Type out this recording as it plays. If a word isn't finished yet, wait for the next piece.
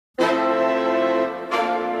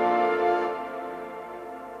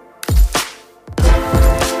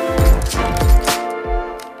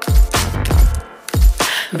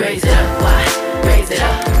raise it up, why? Raise it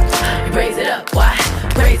up, raise it up, why?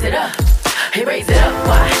 Raise it up, hey, raise it up,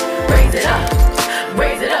 why? Raise it up,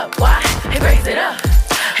 raise it up, why? Hey, raise it up,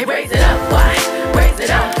 hey, raise it up, why? Raise it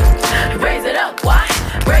up, raise it up, why?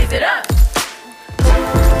 Raise it up.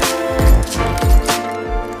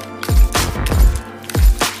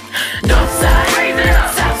 North side, raise it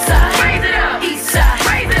up. South side, raise it up. East side,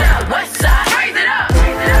 raise it up. West side, raise it up.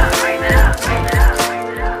 Raise it up, raise it up, raise it up, raise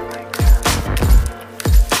it up, raise it up.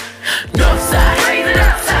 North side, raise it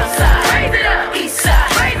up. South side, raise it up. East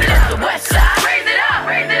side, raise it up. The west side, raise it up.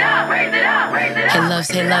 Raise it up, raise it up, raise it up. Hey loves,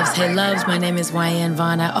 hey loves, hey loves. My name is YN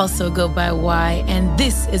Vaughn. I also go by Y, and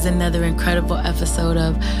this is another incredible episode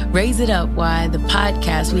of Raise It Up Y, the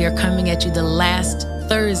podcast. We are coming at you the last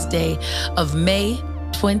Thursday of May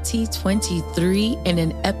 2023 in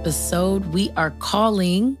an episode we are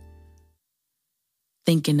calling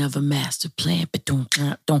Thinking of a Master Plan.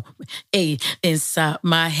 Hey, inside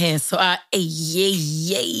my head. So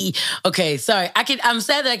yay. Okay, sorry. I'm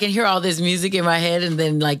sad that I can hear all this music in my head, and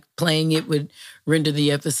then like playing it would render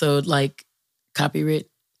the episode like copyright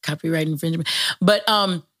infringement. But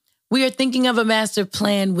we are thinking of a master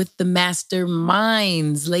plan with the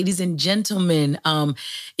masterminds. Ladies and gentlemen,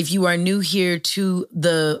 if you are new here to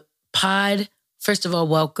the pod, first of all,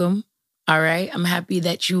 welcome. All right. I'm happy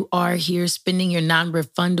that you are here spending your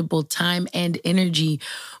non-refundable time and energy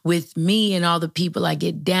with me and all the people I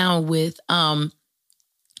get down with.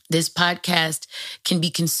 This podcast can be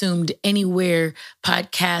consumed anywhere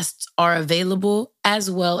podcasts are available,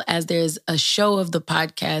 as well as there's a show of the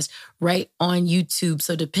podcast right on YouTube.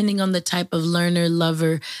 So depending on the type of learner,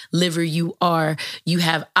 lover, liver you are, you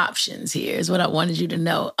have options here is what I wanted you to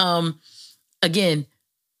know. Again,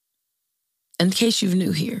 in case you're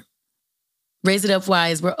new here, Raise It Up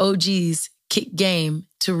Wise, where OGs kick game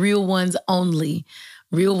to real ones only.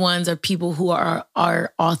 Real ones are people who are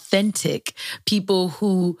authentic, people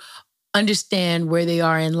who understand where they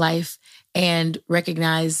are in life and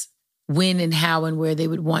recognize when and how and where they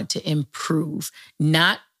would want to improve.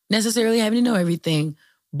 Not necessarily having to know everything,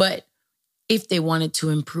 but if they wanted to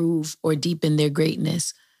improve or deepen their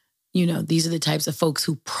greatness, you know, these are the types of folks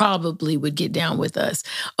who probably would get down with us.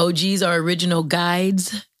 OGs are original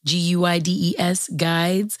guides, GUIDES,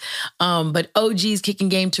 guides. But OGs kicking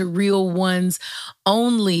game to real ones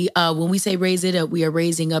only. When we say raise it up, we are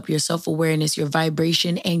raising up your self-awareness, your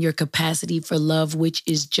vibration, and your capacity for love, which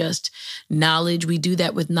is just knowledge. We do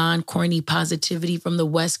that with non-corny positivity from the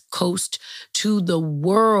West Coast to the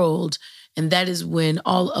world. And that is when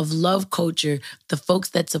all of love culture, the folks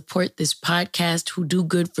that support this podcast, who do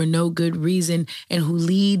good for no good reason, and who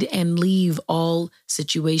lead and leave all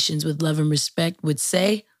situations with love and respect, would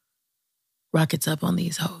say, rockets up on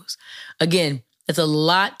these hoes. Again, that's a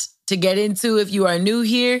lot to get into if you are new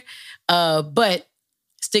here, but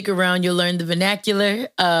stick around. You'll learn the vernacular.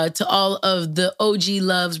 To all of the OG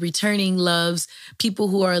loves, returning loves, people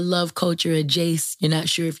who are love culture adjacent, you're not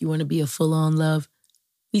sure if you want to be a full-on love.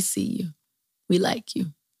 We see you. We like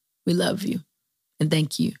you. We love you. And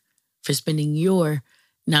thank you for spending your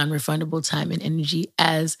non-refundable time and energy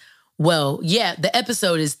as well. Yeah, the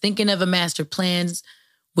episode is Thinking of a Master Plans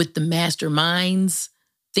with the Masterminds.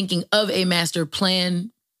 Thinking of a master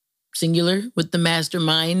plan, singular, with the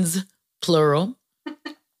masterminds, plural.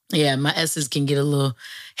 Yeah, my S's can get a little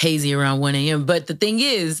hazy around 1 a.m. But the thing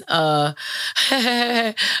is,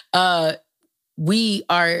 we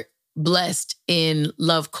are blessed in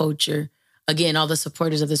love culture. Again, all the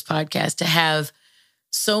supporters of this podcast, to have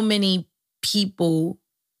so many people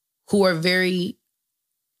who are very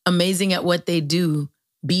amazing at what they do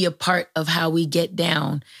be a part of how we get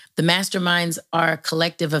down. The masterminds are a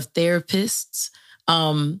collective of therapists.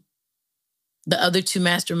 The other two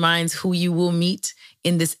masterminds who you will meet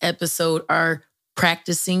in this episode are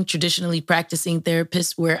traditionally practicing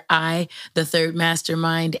therapists, where I, the third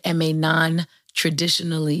mastermind, am a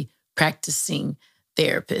non-traditionally practicing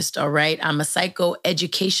therapist, all right? I'm a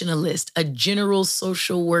psychoeducationalist, a general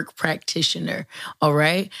social work practitioner, all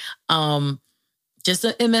right? Just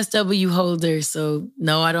an MSW holder. So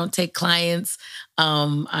no, I don't take clients.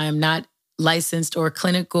 I'm not licensed or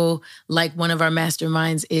clinical like one of our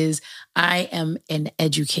masterminds is. I am an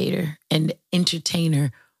educator and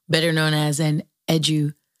entertainer, better known as an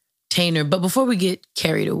edutainer. But before we get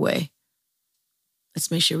carried away,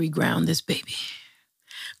 let's make sure we ground this baby.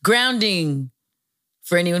 Grounding,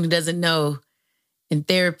 for anyone who doesn't know, in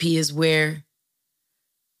therapy is where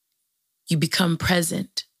you become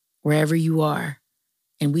present wherever you are.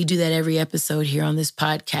 And we do that every episode here on this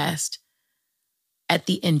podcast at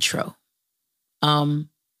the intro.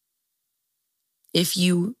 If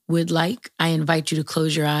you would like, I invite you to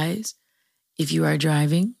close your eyes. If you are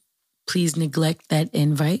driving, please neglect that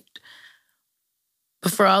invite.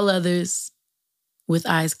 But for all others, with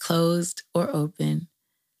eyes closed or open,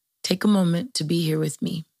 take a moment to be here with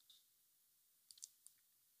me.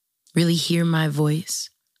 Really hear my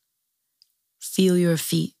voice. Feel your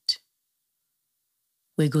feet.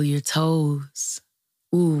 Wiggle your toes.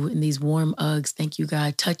 Ooh, in these warm Uggs, thank you,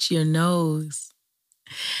 God. Touch your nose.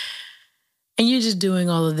 And you're just doing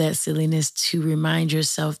all of that silliness to remind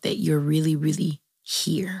yourself that you're really, really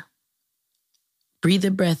here. Breathe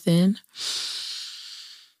a breath in.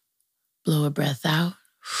 Blow a breath out.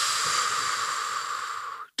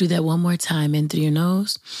 Do that one more time. In through your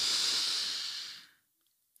nose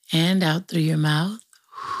and out through your mouth.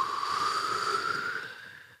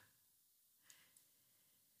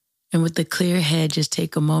 And with a clear head, just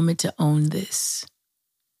take a moment to own this.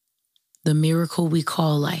 The miracle we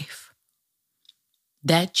call life.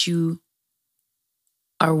 That you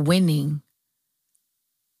are winning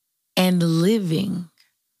and living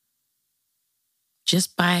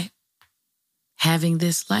just by having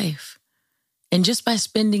this life. And just by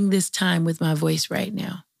spending this time with my voice right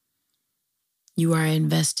now, you are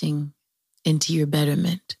investing into your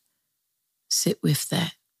betterment. Sit with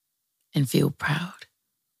that and feel proud.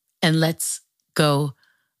 And let's go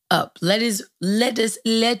up. Let us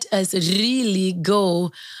really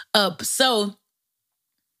go up. So,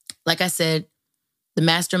 like I said, the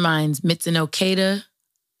masterminds, Mitsun Okada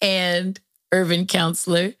and Urban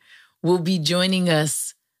Counselor, will be joining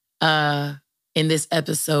us in this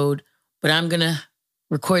episode, but I'm going to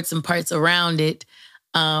record some parts around it.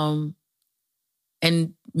 And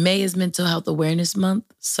May is Mental Health Awareness Month.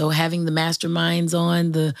 So having the masterminds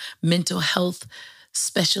on, the mental health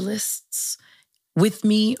specialists with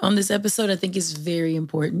me on this episode, I think is very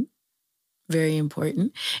important. Very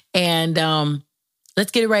important. And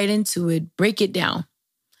let's get right into it. Break it down.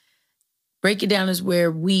 Break it down is where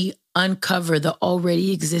we uncover the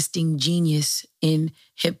already existing genius in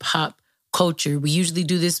hip hop culture. We usually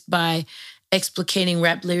do this by explicating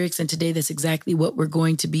rap lyrics, and today that's exactly what we're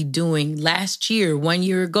going to be doing. Last year, 1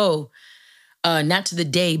 year ago, not to the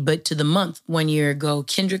day, but to the month 1 year ago,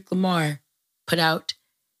 Kendrick Lamar put out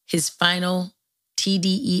his final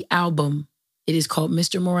TDE album. It is called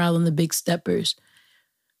Mr. Morale and the Big Steppers.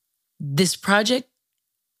 This project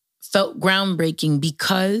felt groundbreaking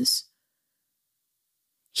because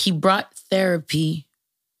he brought therapy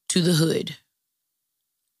to the hood.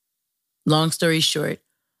 Long story short,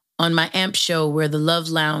 on my AMP show where the Love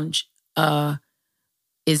Lounge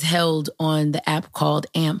is held on the app called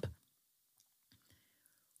AMP,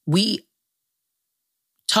 we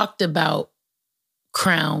talked about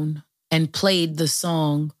Crown and played the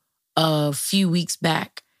song a few weeks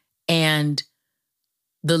back. And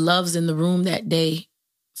the loves in the room that day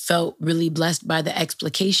felt really blessed by the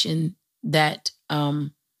explication that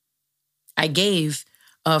I gave.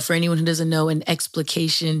 For anyone who doesn't know, an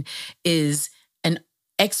explication is an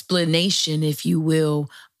explanation, if you will,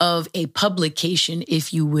 of a publication,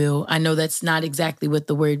 if you will. I know that's not exactly what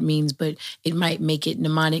the word means, but it might make it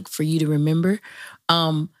mnemonic for you to remember.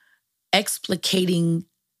 Explicating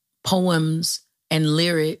poems and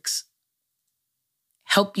lyrics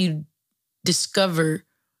help you discover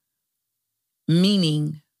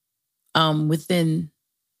meaning within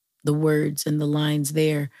the words and the lines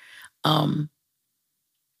there.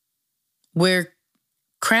 Where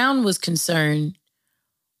Crown was concerned,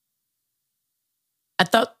 I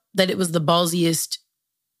thought that it was the ballsiest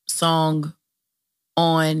song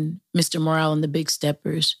on Mr. Morale and the Big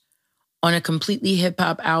Steppers. On a completely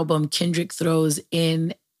hip-hop album, Kendrick throws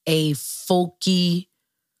in a folky,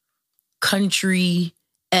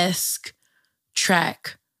 country-esque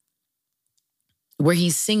track where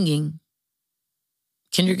he's singing.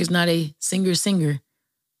 Kendrick is not a singer,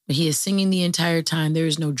 but he is singing the entire time. There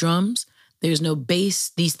is no drums. There's no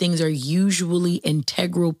bass. These things are usually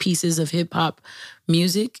integral pieces of hip-hop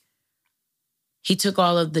music. He took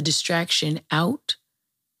all of the distraction out.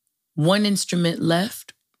 One instrument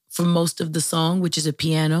left for most of the song, which is a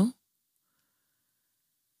piano.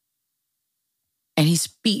 And he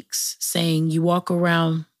speaks, saying, you walk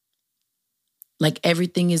around like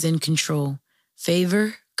everything is in control.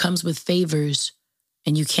 Favor comes with favors,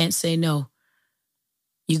 and you can't say no.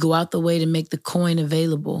 You go out the way to make the coin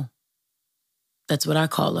available. That's what I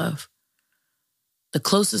call love. The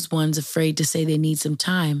closest one's afraid to say they need some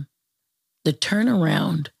time. The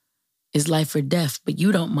turnaround is life or death, but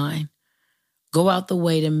you don't mind. Go out the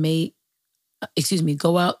way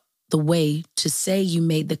to say you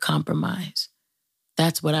made the compromise.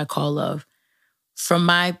 That's what I call love. From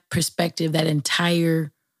my perspective, that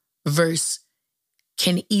entire verse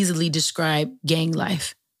can easily describe gang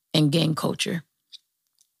life. and gang culture.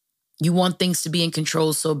 You want things to be in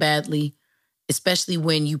control so badly, especially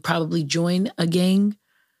when you probably join a gang,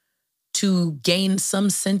 to gain some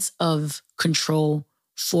sense of control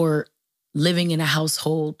for living in a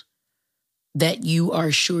household that you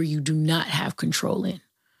are sure you do not have control in.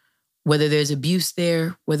 Whether there's abuse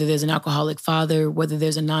there, whether there's an alcoholic father, whether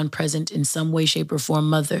there's a non-present in some way, shape, or form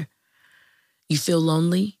mother, you feel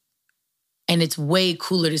lonely. And it's way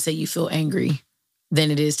cooler to say you feel angry than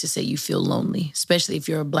it is to say you feel lonely, especially if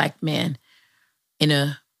you're a Black man in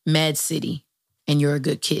a mad city and you're a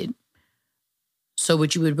good kid. So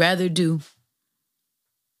what you would rather do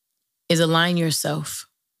is align yourself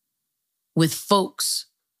with folks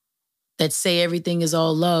that say everything is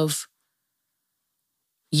all love,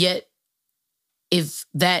 yet if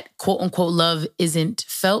that quote unquote love isn't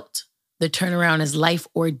felt, the turnaround is life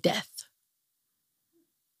or death.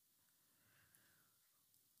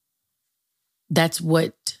 That's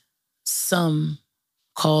what some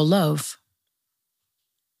call love.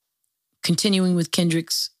 Continuing with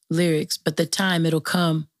Kendrick's lyrics, but the time it'll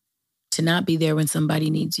come to not be there when somebody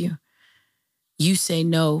needs you. You say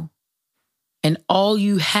no, and all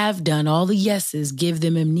you have done, all the yeses, give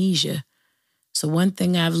them amnesia. So one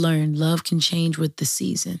thing I've learned, love can change with the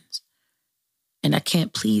seasons. And I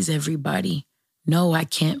can't please everybody. No, I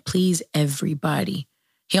can't please everybody.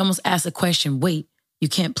 He almost asked a question, wait, you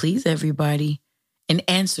can't please everybody? And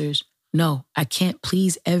answers, no, I can't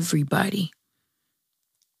please everybody.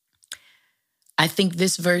 I think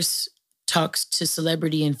this verse talks to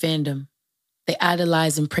celebrity and fandom. They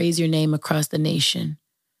idolize and praise your name across the nation.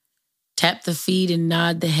 Tap the feet and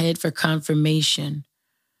nod the head for confirmation.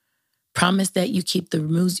 Promise that you keep the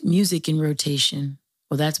music in rotation.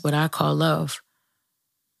 Well, that's what I call love.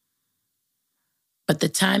 But the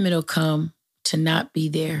time it'll come to not be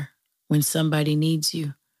there when somebody needs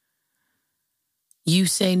you. You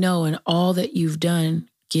say no, and all that you've done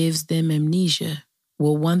gives them amnesia.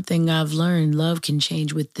 Well, one thing I've learned, love can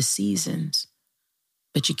change with the seasons,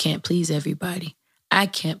 but you can't please everybody. I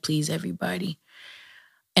can't please everybody.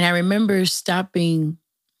 And I remember stopping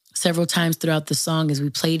several times throughout the song as we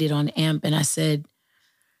played it on AMP, and I said,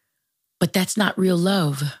 but that's not real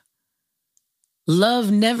love.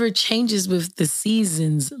 Love never changes with the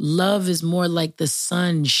seasons. Love is more like the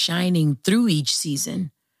sun shining through each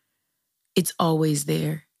season. It's always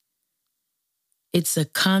there. It's a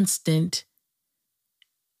constant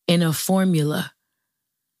in a formula.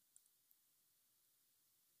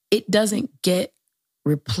 It doesn't get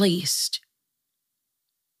replaced.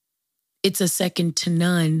 It's a second to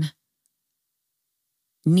none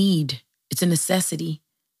need. It's a necessity.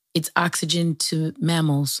 It's oxygen to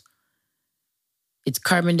mammals. It's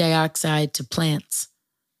carbon dioxide to plants.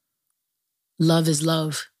 Love is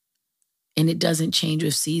love, and it doesn't change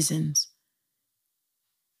with seasons.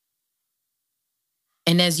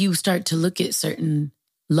 And as you start to look at certain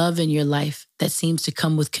love in your life that seems to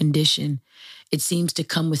come with condition, it seems to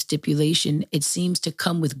come with stipulation, it seems to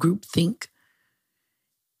come with groupthink.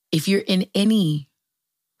 If you're in any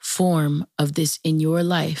form of this in your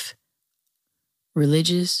life,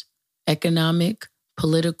 religious, economic,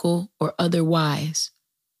 political, or otherwise,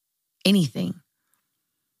 anything,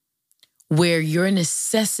 where your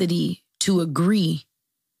necessity to agree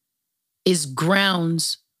is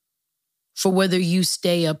grounds for whether you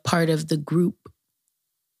stay a part of the group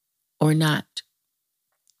or not,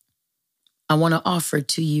 I want to offer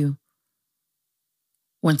to you,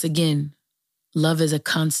 once again, love is a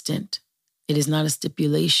constant. It is not a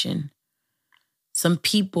stipulation. Some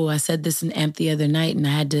people, I said this in AMP the other night and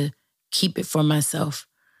I had to keep it for myself.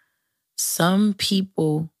 Some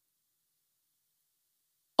people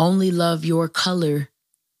only love your color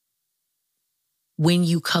when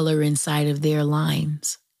you color inside of their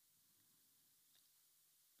lines.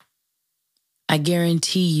 I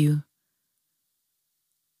guarantee you,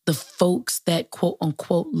 the folks that quote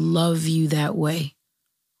unquote love you that way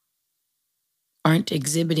aren't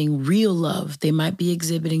exhibiting real love. They might be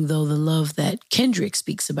exhibiting, though, the love that Kendrick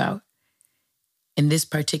speaks about in this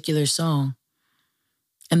particular song.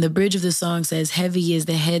 And the bridge of the song says, heavy is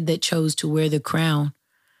the head that chose to wear the crown.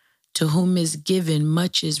 To whom is given,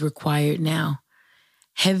 much is required now.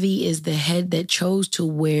 Heavy is the head that chose to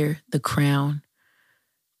wear the crown.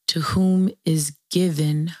 To whom is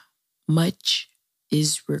given, much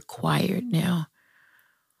is required now.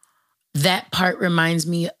 That part reminds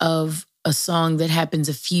me of a song that happens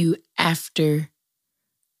a few after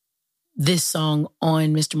this song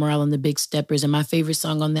on Mr. Morale and the Big Steppers, and my favorite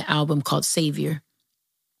song on the album called Savior.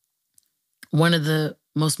 One of the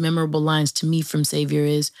most memorable lines to me from Savior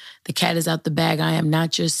is, the cat is out the bag, I am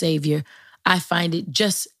not your savior. I find it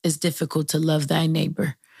just as difficult to love thy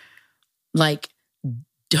neighbor. Like,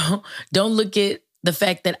 don't look at the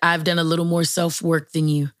fact that I've done a little more self-work than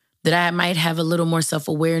you, that I might have a little more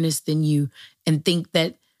self-awareness than you, and think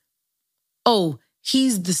that, oh,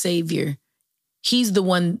 he's the savior. He's the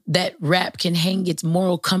one that rap can hang its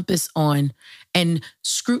moral compass on and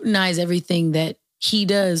scrutinize everything that he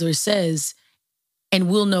does or says, and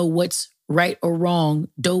we'll know what's right or wrong,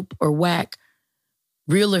 dope or whack,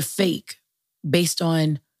 real or fake, based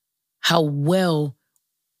on how well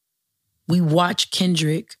we watch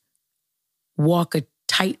Kendrick walk a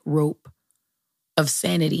tightrope of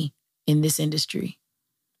sanity in this industry.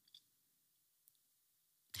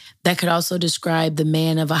 That could also describe the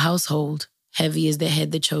man of a household. Heavy is the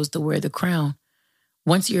head that chose to wear the crown.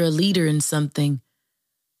 Once you're a leader in something,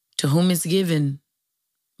 to whom is given,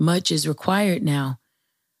 much is required now.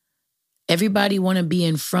 Everybody want to be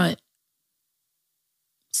in front,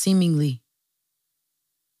 seemingly.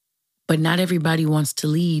 But not everybody wants to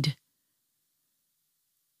lead.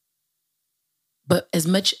 But as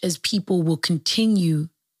much as people will continue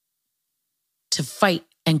to fight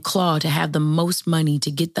and claw to have the most money,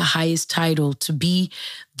 to get the highest title, to be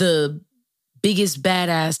the biggest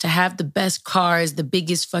badass, to have the best cars, the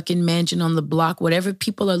biggest fucking mansion on the block, whatever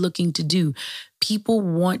people are looking to do, people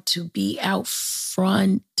want to be out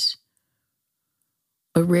front.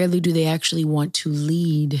 But rarely do they actually want to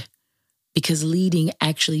lead, because leading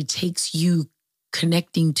actually takes you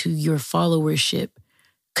connecting to your followership,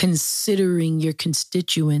 considering your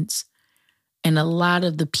constituents. And a lot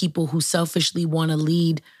of the people who selfishly want to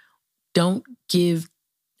lead don't give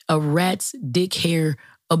a rat's dick hair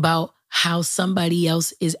about how somebody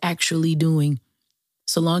else is actually doing.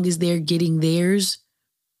 So long as they're getting theirs,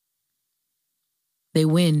 they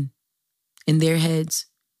win in their heads.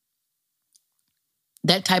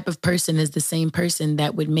 That type of person is the same person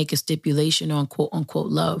that would make a stipulation on quote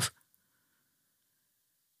unquote love.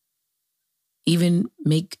 Even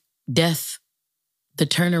make death the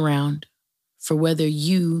turnaround for whether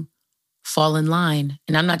you fall in line.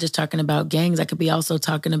 And I'm not just talking about gangs. I could be also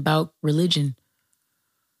talking about religion.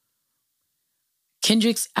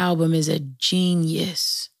 Kendrick's album is a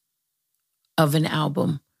genius of an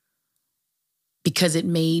album because it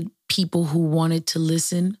made people who wanted to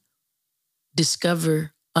listen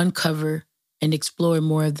discover, uncover, and explore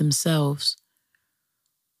more of themselves.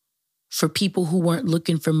 For people who weren't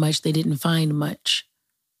looking for much, they didn't find much.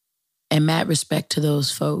 And mad respect to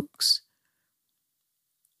those folks.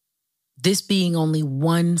 This being only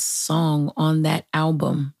one song on that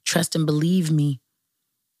album, Trust and Believe Me,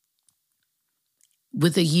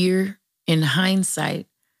 with a year in hindsight,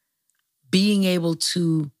 being able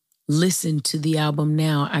to listen to the album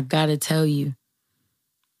now, I gotta tell you,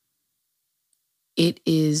 it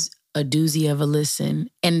is a doozy of a listen.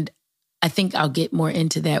 And I think I'll get more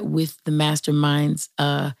into that with the masterminds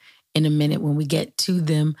in a minute when we get to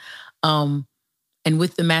them. And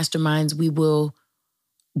with the masterminds, we will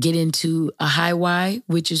get into a high why,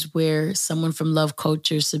 which is where someone from Love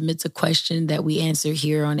Culture submits a question that we answer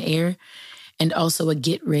here on air. And also a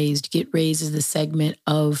Get Raised. Get Raised is the segment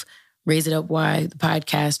of Raise It Up Why, the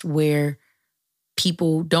podcast, where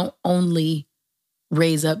people don't only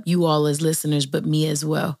raise up you all as listeners, but me as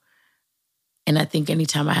well. And I think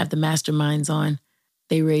anytime I have the masterminds on,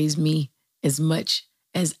 they raise me as much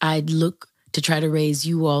as I look to try to raise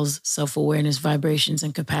you all's self-awareness, vibrations,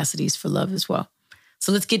 and capacities for love as well.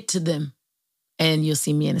 So let's get to them, and you'll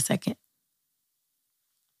see me in a second.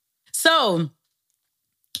 So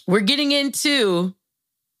we're getting into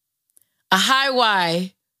a high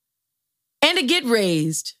why and a get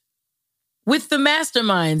raised with the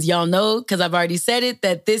masterminds. Y'all know, because I've already said it,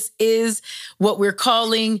 that this is what we're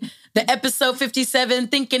calling the episode 57,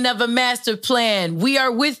 Thinking of a Master Plan. We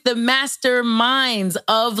are with the masterminds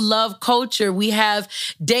of Love Culture. We have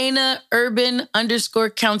Dana Urban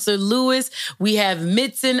 _ Counselor Lewis. We have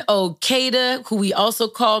Mitson Okada, who we also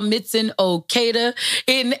call Mitson Okada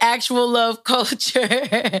in actual Love Culture.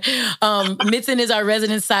 Mitson is our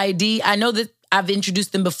resident PsyD. I know that I've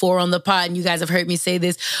introduced them before on the pod, and you guys have heard me say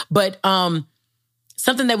this, but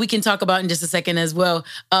something that we can talk about in just a second as well.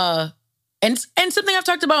 And something I've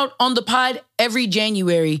talked about on the pod every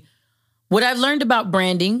January. What I've learned about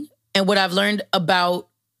branding and what I've learned about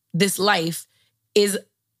this life is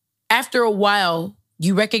after a while,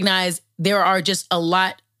 you recognize there are just a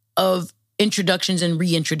lot of introductions and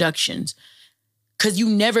reintroductions, because you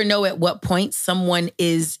never know at what point someone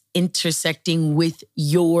is intersecting with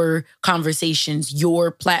your conversations, your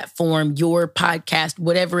platform, your podcast,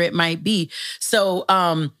 whatever it might be. So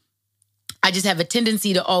I just have a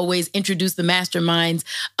tendency to always introduce the masterminds.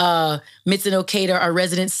 Mitson Okada, our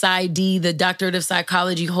resident PsyD, the doctorate of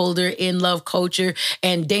psychology holder in love culture,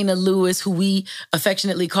 and Dana Lewis, who we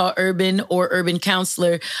affectionately call Urban or Urban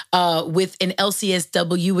Counselor, with an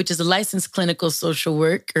LCSW, which is a licensed clinical social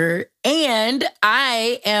worker. And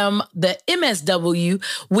I am the MSW,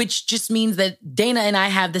 which just means that Dana and I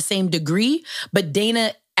have the same degree, but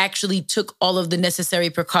Dana actually took all of the necessary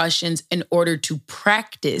precautions in order to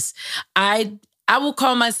practice. I will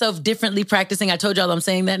call myself differently practicing. I told y'all I'm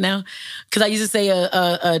saying that now because I used to say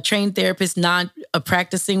a trained therapist, not a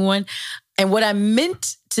practicing one. And what I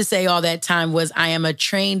meant to say all that time was I am a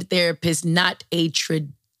trained therapist, not a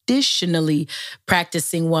traditionally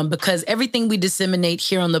practicing one, because everything we disseminate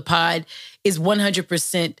here on the pod is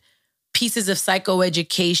 100% pieces of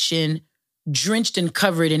psychoeducation drenched and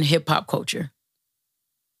covered in hip hop culture.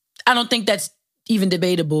 I don't think that's even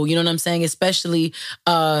debatable. You know what I'm saying? Especially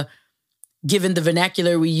given the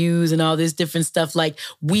vernacular we use and all this different stuff. Like,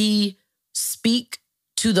 we speak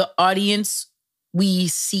to the audience we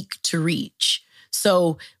seek to reach.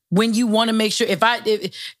 So when you want to make sure, if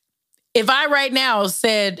I right now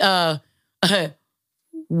said,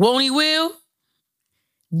 won't he will,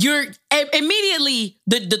 you're immediately,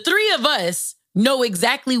 the three of us know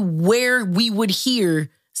exactly where we would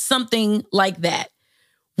hear something like that.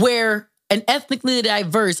 Where an ethnically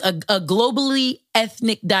diverse, a globally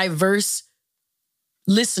ethnic diverse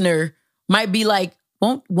listener might be like,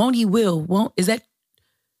 won't he will, won't, is that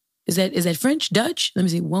French, Dutch? Let me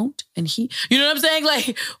see, won't and he, you know what I'm saying?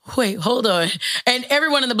 Like, wait, hold on. And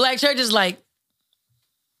everyone in the Black church is like,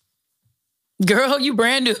 girl, you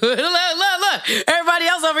brand new. Look. Everybody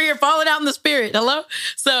else over here falling out in the spirit. Hello?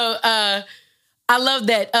 So I love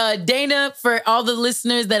that. Dana, for all the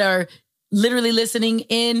listeners that are literally listening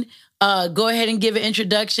in, go ahead and give an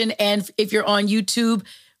introduction. And if you're on YouTube,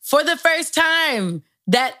 for the first time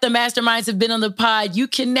that the masterminds have been on the pod, you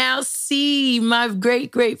can now see my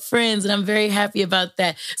great, great friends. And I'm very happy about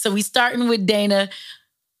that. So we starting with Dana.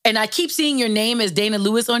 And I keep seeing your name as Dana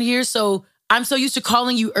Lewis on here. So I'm so used to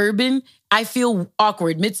calling you Urban. I feel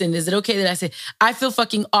awkward. Mitson, is it okay that I say, I feel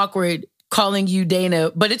fucking awkward calling you Dana,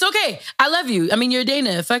 but it's okay. I love you. I mean, you're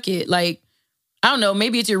Dana. Fuck it. Like, I don't know.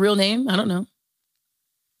 Maybe it's your real name. I don't know.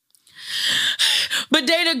 But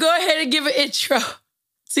Dana, go ahead and give an intro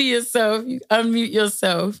to yourself. You unmute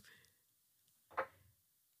yourself.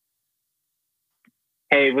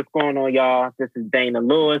 Hey, what's going on, y'all? This is Dana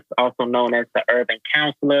Lewis, also known as the Urban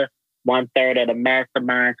Counselor, 1/3 of the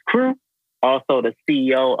Masterminds crew, also the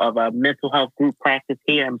CEO of a mental health group practice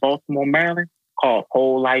here in Baltimore, Maryland, called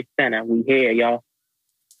Whole Life Center. We here, y'all.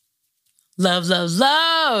 Love, love,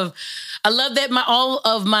 love. I love that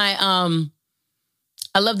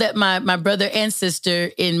my brother and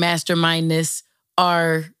sister in Mastermindness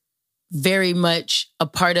are very much a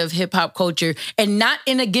part of hip hop culture, and not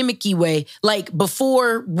in a gimmicky way. Like,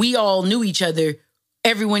 before we all knew each other,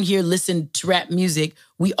 everyone here listened to rap music.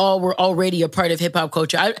 We all were already a part of hip hop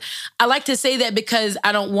culture. I like to say that because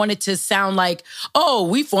I don't want it to sound like, oh,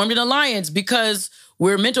 we formed an alliance because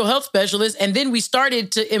we're mental health specialists, and then we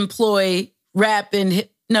started to employ rap and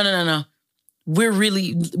no.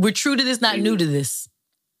 We're true to this, not new to this.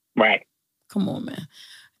 Right. Come on, man.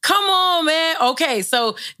 Okay,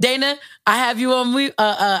 so Dana, I have you on mute.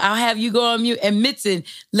 I'll have you go on mute, and Mitson,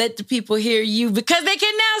 let the people hear you because they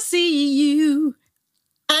can now see you.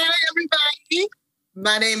 Hi, everybody.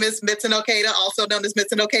 My name is Mitson Okada, also known as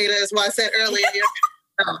Mitson Okada, as what I said earlier.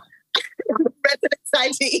 Resident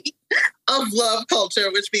PsyD of love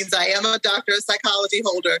culture, which means I am a doctor of psychology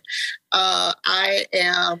holder. I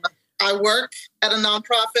work at a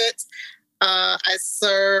nonprofit. I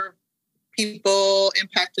serve people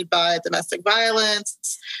impacted by domestic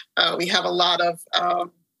violence. We have a lot of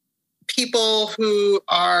people who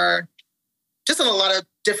are just in a lot of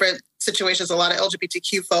different situations, a lot of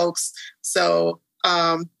LGBTQ folks. So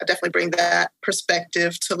I definitely bring that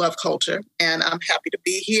perspective to love culture. And I'm happy to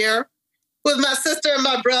be here with my sister and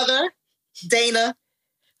my brother, Dana.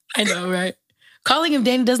 I know, right? Calling him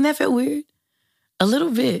Dana, doesn't that feel weird? A little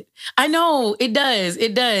bit. I know, it does.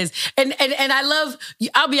 It does. And I love,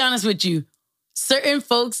 I'll be honest with you, certain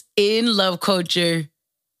folks in love culture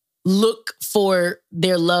look for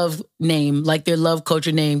their love name, like their love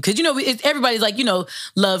culture name. Because, everybody's like,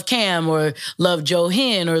 love Cam or love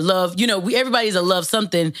Johin or love, everybody's a love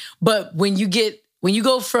something. But when you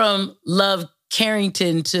go from love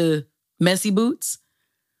Carrington to Messy Boots,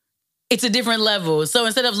 it's a different level. So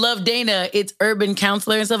instead of love Dana, it's Urban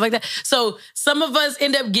Counselor and stuff like that. So some of us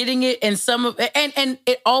end up getting it, and and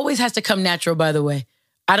it always has to come natural, by the way.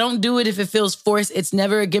 I don't do it if it feels forced. It's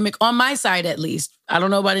never a gimmick on my side, at least. I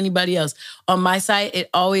don't know about anybody else. On my side, it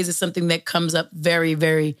always is something that comes up very,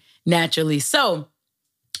 very naturally. So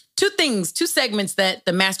two segments that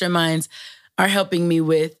the masterminds are helping me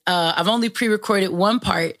with. I've only pre-recorded one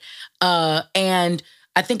part. And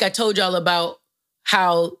I think I told y'all about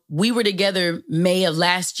how we were together May of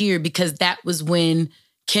last year because that was when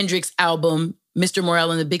Kendrick's album, Mr.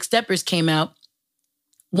 Morale and the Big Steppers, came out.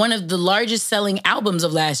 One of the largest selling albums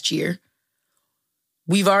of last year.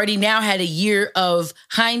 We've already now had a year of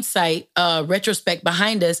hindsight, retrospect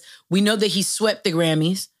behind us. We know that he swept the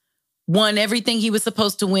Grammys, won everything he was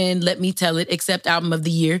supposed to win, let me tell it, except Album of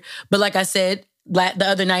the Year. But like I said the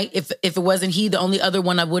other night, if it wasn't he, the only other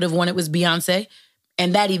one I would have wanted was Beyonce.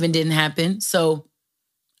 And that even didn't happen. So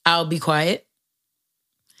I'll be quiet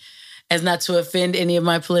as not to offend any of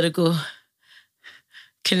my political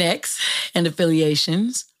connects and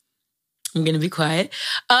affiliations. I'm going to be quiet.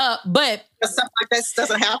 But stuff like this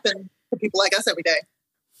doesn't happen to people like us every day.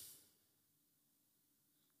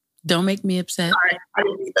 Don't make me upset. Sorry, I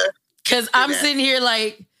didn't mean to. Because I'm sitting here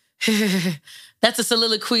like, that's a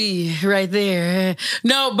soliloquy right there.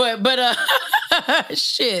 No, but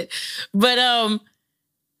shit. But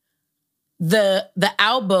the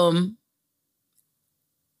album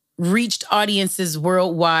reached audiences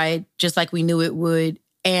worldwide, just like we knew it would.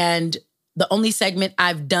 And the only segment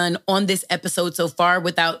I've done on this episode so far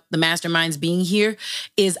without the masterminds being here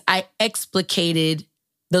is I explicated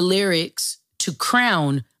the lyrics to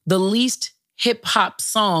Crown, the least hip-hop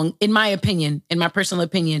song, in my opinion, in my personal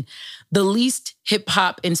opinion, the least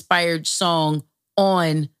hip-hop inspired song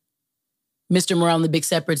on Mr. Morale and the Big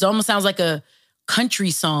Steppers. It almost sounds like a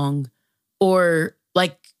country song or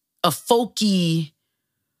like a folky,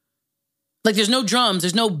 like there's no drums,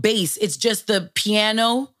 there's no bass. It's just the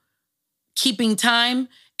piano keeping time.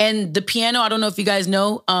 And the piano, I don't know if you guys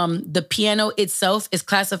know, the piano itself is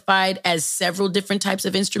classified as several different types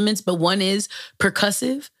of instruments, but one is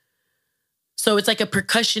percussive. So it's like a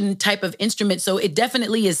percussion type of instrument. So it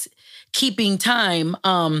definitely is keeping time.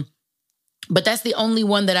 But that's the only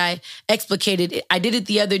one that I explicated. I did it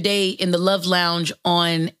the other day in the Love Lounge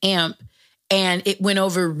on AMP, and it went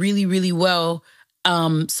over really, really well.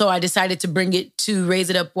 So I decided to bring it to Raise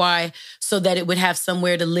It Up Why so that it would have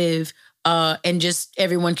somewhere to live. And just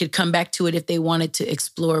everyone could come back to it if they wanted to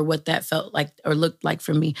explore what that felt like or looked like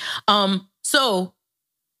for me. So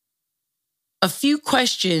a few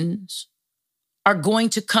questions are going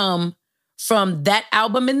to come from that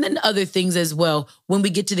album and then other things as well when we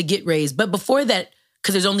get to the Get Raised. But before that,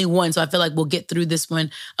 because there's only one, so I feel like we'll get through this one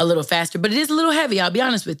a little faster. But it is a little heavy, I'll be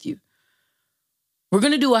honest with you. We're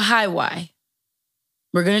going to do a high why.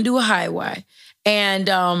 We're going to do a high why.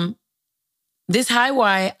 And this high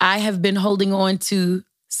why I have been holding on to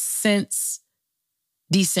since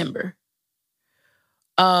December.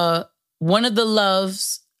 One of the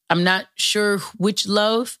loves, I'm not sure which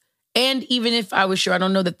love, and even if I was sure, I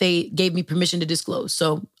don't know that they gave me permission to disclose.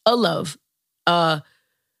 So a love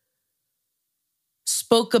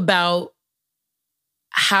spoke about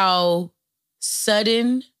how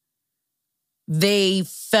sudden they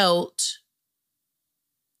felt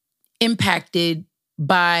impacted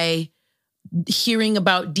by hearing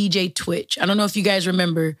about DJ Twitch. I don't know if you guys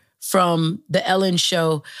remember from the Ellen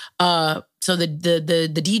show. So the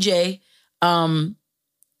DJ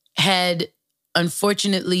had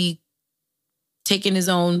unfortunately taken his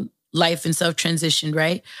own life and self-transitioned,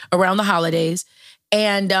 right? Around the holidays.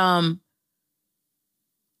 And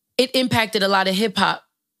it impacted a lot of hip-hop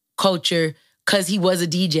culture because he was a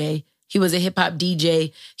DJ. He was a hip-hop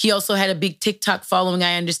DJ. He also had a big TikTok following,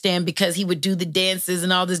 I understand, because he would do the dances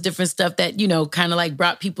and all this different stuff that, you know, kind of like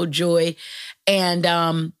brought people joy. And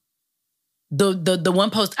the one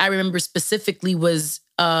post I remember specifically was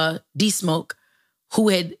D-Smoke, who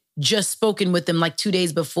had just spoken with him like 2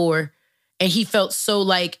 days before. And he felt so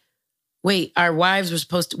like, wait, our wives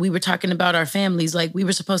were we were talking about our families. Like we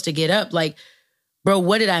were supposed to get up. Like, bro,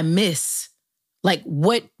 what did I miss? Like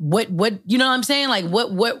what, you know what I'm saying? Like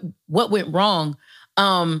what went wrong?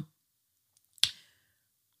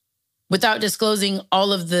 Without disclosing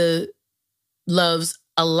all of the loves,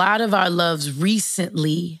 a lot of our loves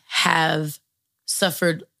recently have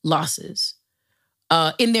suffered losses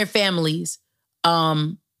in their families.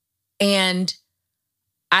 And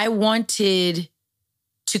I wanted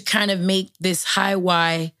to kind of make this high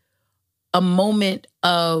why a moment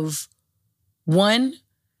of, one,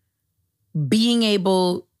 being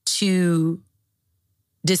able to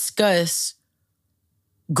discuss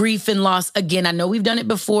grief and loss again. I know we've done it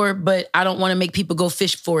before, but I don't want to make people go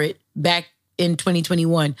fish for it back in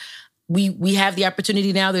 2021. We have the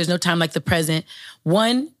opportunity now. There's no time like the present.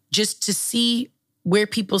 One, just to see where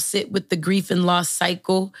people sit with the grief and loss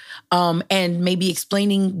cycle, and maybe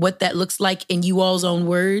explaining what that looks like in you all's own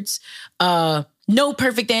words. No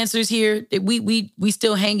perfect answers here. We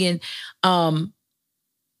still hanging.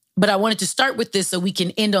 But I wanted to start with this so we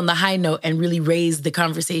can end on the high note and really raise the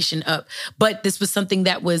conversation up. But this was something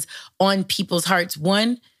that was on people's hearts.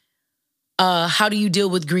 One, how do you deal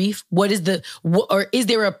with grief? Or is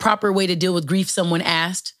there a proper way to deal with grief? Someone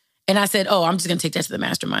asked. And I said, I'm just going to take that to the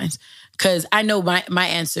masterminds because I know my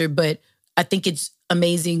answer, but I think it's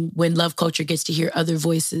amazing when Love Culture gets to hear other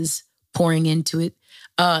voices pouring into it.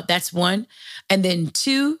 That's one. And then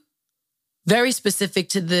two, very specific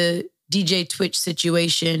to the DJ Twitch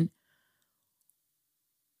situation,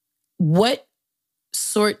 what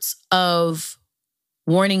sorts of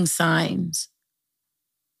warning signs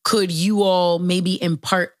could you all maybe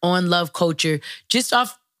impart on Love Culture just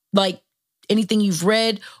off like anything you've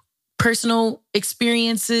read, personal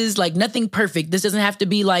experiences, like nothing perfect. This doesn't have to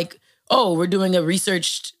be like, we're doing a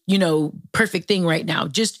researched, perfect thing right now.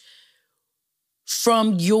 Just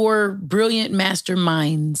from your brilliant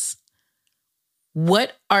masterminds,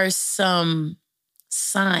 what are some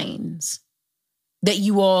signs that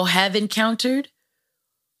you all have encountered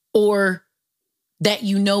or that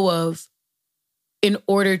you know of in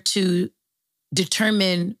order to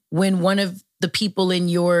determine when one of the people in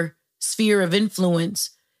your sphere of influence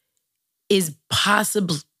is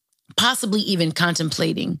possibly even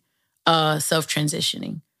contemplating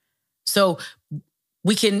self-transitioning? So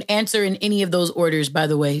we can answer in any of those orders, by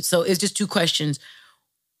the way. So it's just two questions.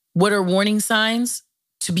 What are warning signs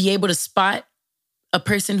to be able to spot a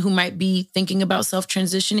person who might be thinking about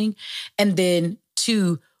self-transitioning? And then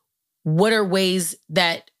two, what are ways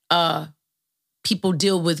that people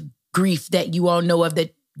deal with grief that you all know of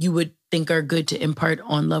that you would think are good to impart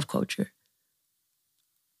on Love Culture?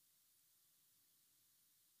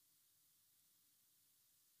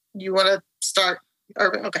 You want to start,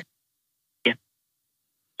 Urban? Okay.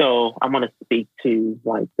 So I want to speak to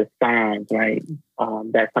like the signs, right?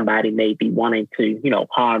 That somebody may be wanting to,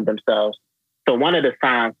 harm themselves. So one of the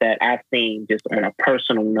signs that I've seen just on a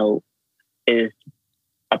personal note is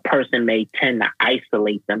a person may tend to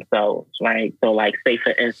isolate themselves, right? So like, say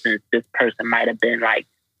for instance, this person might have been like,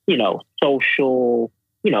 social,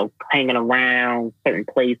 hanging around certain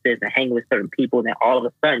places and hanging with certain people. Then all of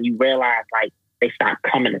a sudden you realize like they stop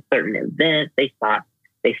coming to certain events. They stop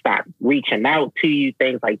reaching out to you,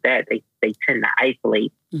 things like that. They tend to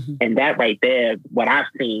isolate. Mm-hmm. And that right there, what I've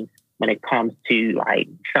seen when it comes to like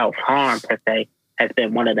self-harm per se, has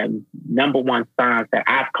been one of the number one signs that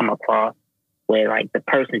I've come across where like the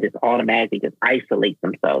person just automatically just isolates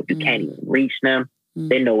themselves. You can't even reach them.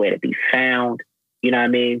 They're nowhere to be found. You know what I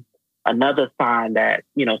mean? Another sign that,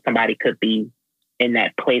 somebody could be in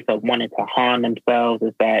that place of wanting to harm themselves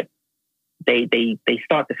is that they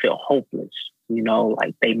start to feel hopeless.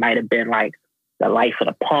 Like they might have been like the life of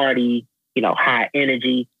the party, high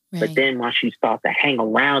energy. Right. But then once you start to hang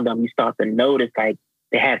around them, you start to notice like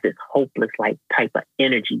they have this hopeless like type of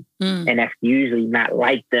energy. And that's usually not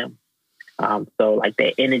like them. So like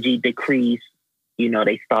their energy decrease,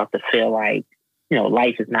 they start to feel like,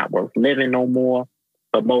 life is not worth living no more.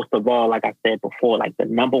 But most of all, like I said before, like the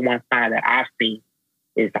number one sign that I've seen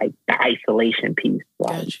is like the isolation piece.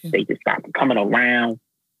 Like they just stop coming around.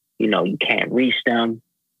 You can't reach them.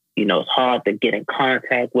 It's hard to get in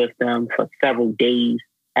contact with them for several days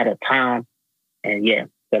at a time. And yeah,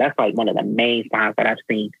 so that's like one of the main signs that I've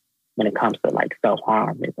seen when it comes to like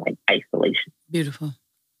self-harm is like isolation. Beautiful.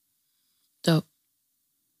 Dope.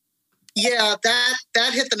 Yeah,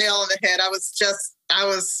 that hit the nail on the head. That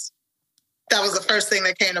was the first thing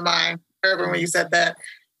that came to mind, Urban, when you said that.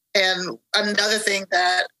 And another thing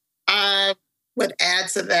that I would add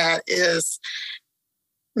to that is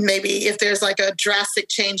maybe if there's like a drastic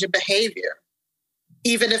change in behavior,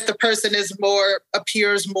 even if the person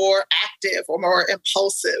appears more active or more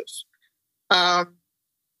impulsive,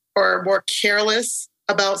 or more careless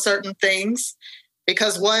about certain things,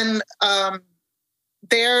 because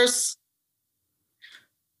there's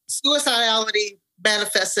suicidality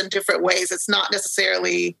manifests in different ways. It's not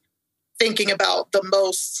necessarily thinking about the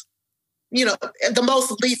most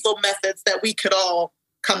lethal methods that we could all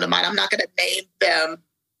come to mind. I'm not going to name them.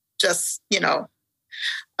 Just,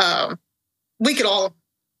 we could all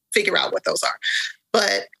figure out what those are.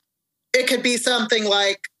 But it could be something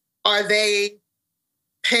like, are they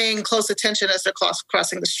paying close attention as they're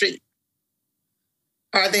crossing the street?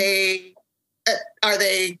 Are they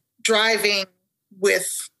driving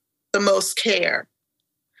with the most care?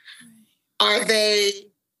 Are they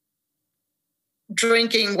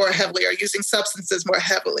drinking more heavily or using substances more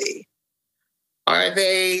heavily? Are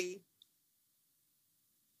they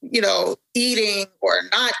eating or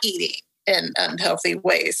not eating in unhealthy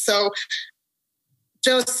ways. So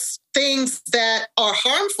just things that are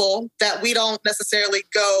harmful that we don't necessarily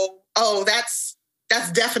go, oh, that's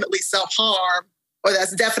definitely self-harm, or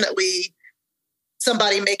that's definitely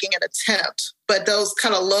somebody making an attempt. But those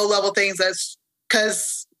kind of low-level things,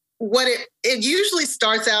 because what it usually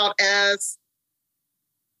starts out as,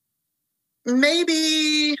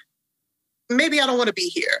 maybe I don't want to be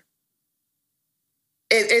here.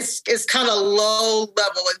 It's kind of low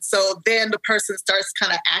level. And so then the person starts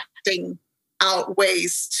kind of acting out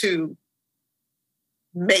ways to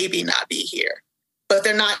maybe not be here, but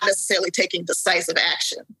they're not necessarily taking decisive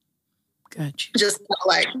action. Gotcha. Just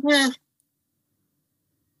like,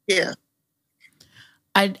 yeah.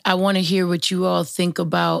 I want to hear what you all think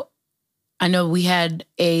about. I know we had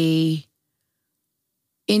a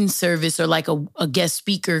in-service or like a guest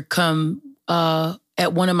speaker come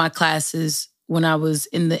at one of my classes when I was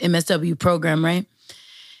in the MSW program, right?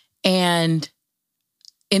 And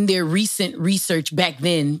in their recent research back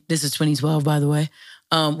then, this is 2012, by the way.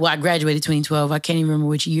 Well, I graduated 2012. I can't even remember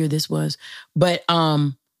which year this was. But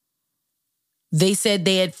they said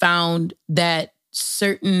they had found that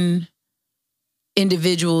certain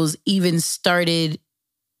individuals even started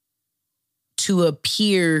to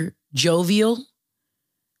appear jovial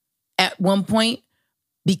at one point,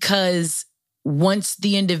 because once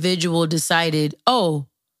the individual decided, oh,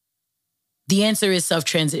 the answer is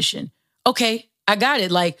self-transition. Okay, I got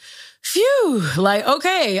it. Like, phew, like,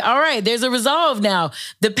 okay, all right, there's a resolve now.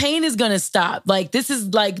 The pain is going to stop. Like, this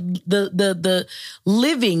is like the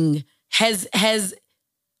living has,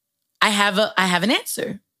 I have an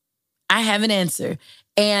answer. I have an answer.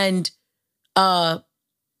 And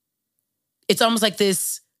it's almost like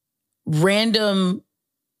this random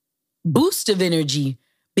boost of energy,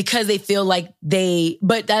 because they feel like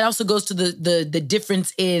but that also goes to the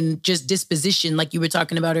difference in just disposition, like you were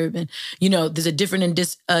talking about, Urban. There's a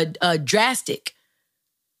different and drastic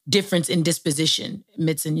difference in disposition,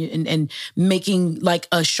 Mitz, and making like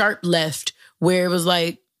a sharp left, where it was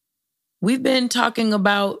like, we've been talking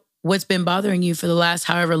about what's been bothering you for the last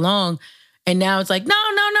however long, and now it's like,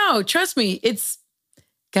 no, trust me,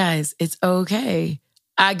 guys, it's okay.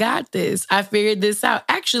 I got this. I figured this out.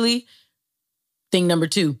 Actually, thing number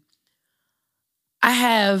 2, I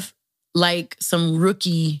have like some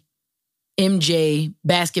rookie MJ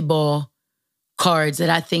basketball cards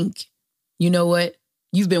that I think, you know what?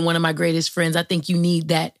 You've been one of my greatest friends. I think you need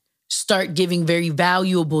that. Start giving very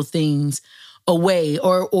valuable things away,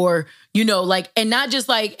 or and not just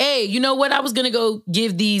like, hey, you know what? I was going to go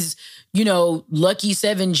give these, Lucky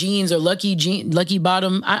 7 jeans or Lucky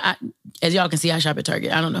Bottom. I as y'all can see, I shop at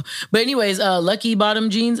Target. I don't know. But anyways, Lucky Bottom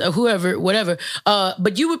jeans or whatever.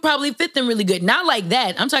 But you would probably fit them really good. Not like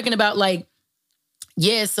that. I'm talking about like,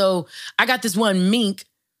 yeah, so I got this one mink.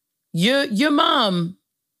 Your mom,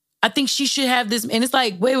 I think she should have this. And it's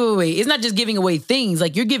like, wait. It's not just giving away things.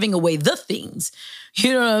 Like, you're giving away the things.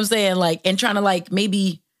 You know what I'm saying? Like, and trying to like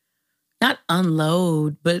maybe not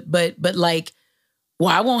unload, but like, well,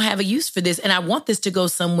 I won't have a use for this, and I want this to go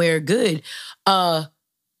somewhere good. To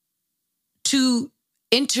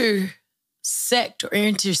intersect or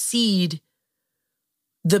intercede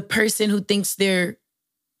the person who thinks they're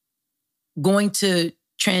going to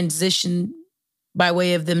transition by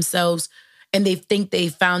way of themselves, and they think they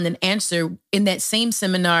found an answer. In that same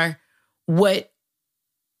seminar, what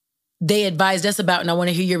they advised us about, and I want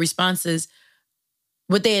to hear your responses,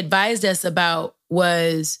 what they advised us about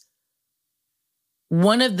was,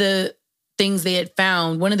 one of the things they had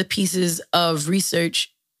found, one of the pieces of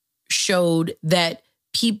research showed that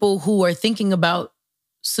people who are thinking about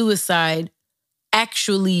suicide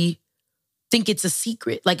actually think it's a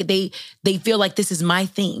secret. Like they feel like, this is my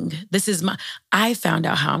thing. I found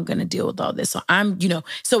out how I'm going to deal with all this. So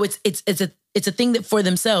so it's a thing that for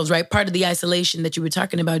themselves, right? Part of the isolation that you were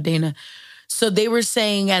talking about, Dana. So they were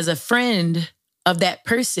saying, as a friend of that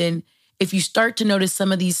person, if you start to notice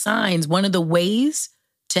some of these signs, one of the ways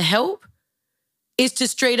to help is to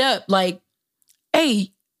straight up like,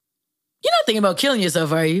 hey, you're not thinking about killing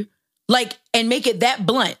yourself, are you? Like, and make it that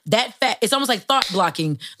blunt, that fat. It's almost like thought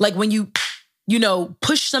blocking. Like when you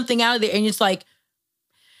push something out of there and it's like,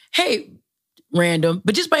 hey, random,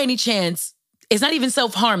 but just by any chance, it's not even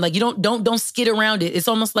self-harm. Like, you don't skid around it. It's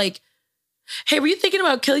almost like, hey, were you thinking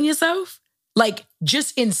about killing yourself? Like,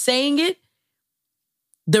 just in saying it,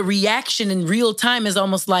 the reaction in real time is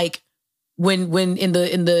almost like when in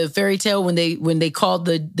the fairy tale, when they called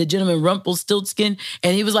the gentleman Rumpelstiltskin,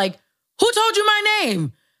 and he was like, who told you my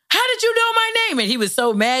name? How did you know my name? And he was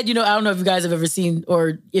so mad. I don't know if you guys have ever seen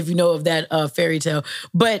or if you know of that fairy tale,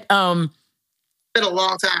 but Been a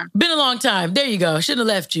long time. Been a long time. There you go. Shouldn't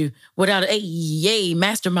have left you without a yay,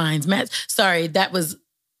 masterminds. Sorry, that was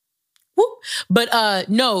whoop. But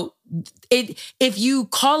no, if you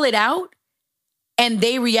call it out and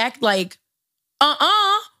they react like,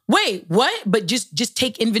 wait, what? But just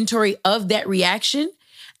take inventory of that reaction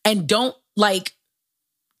and don't like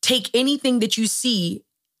take anything that you see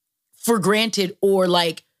for granted or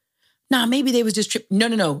like, nah, maybe they was just tripping.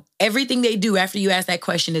 No. Everything they do after you ask that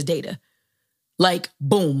question is data. Like,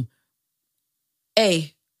 boom.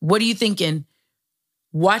 Hey, what are you thinking?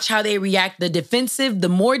 Watch how they react. The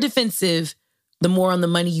more defensive, the more on the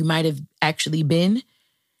money you might have actually been.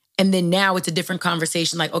 And then now it's a different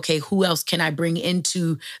conversation. Like, okay, who else can I bring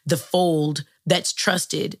into the fold that's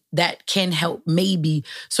trusted, that can help, maybe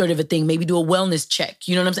sort of a thing, maybe do a wellness check.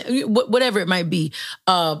 You know what I'm saying? Whatever it might be.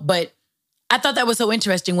 But I thought that was so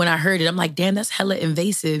interesting when I heard it. I'm like, damn, that's hella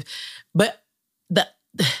invasive. But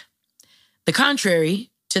the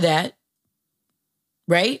contrary to that,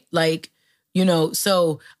 right? Like,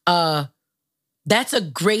 so that's a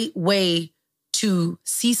great way to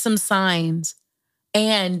see some signs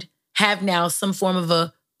and have now some form of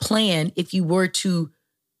a plan if you were to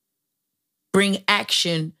bring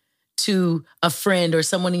action to a friend or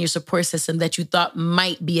someone in your support system that you thought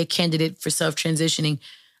might be a candidate for self-transitioning.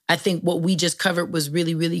 I think what we just covered was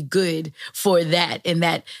really, really good for that in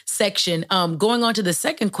that section. Going on to the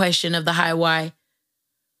second question of the high why,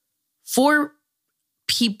 for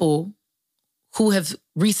people who have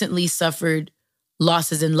recently suffered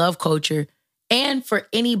losses in love culture, and for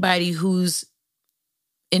anybody who's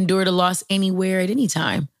endured a loss anywhere at any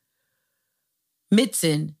time,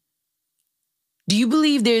 Mitson, do you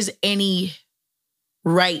believe there's any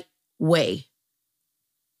right way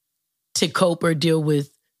to cope or deal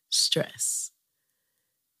with stress?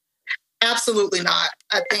 Absolutely not.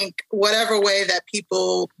 I think whatever way that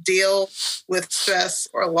people deal with stress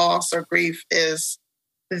or loss or grief is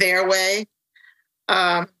their way.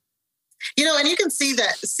 And you can see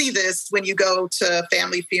this when you go to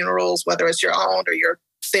family funerals, whether it's your own or you're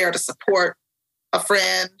there to support a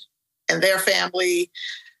friend and their family.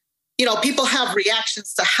 People have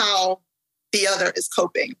reactions to how the other is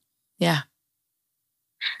coping. Yeah.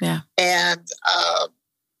 And,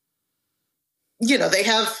 they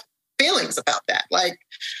have feelings about that. Like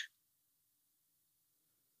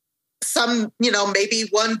some, maybe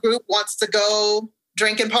one group wants to go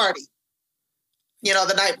drink and party,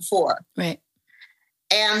 the night before. Right.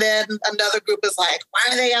 And then another group is like, why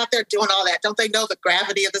are they out there doing all that? Don't they know the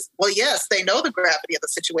gravity of this? Well, yes, they know the gravity of the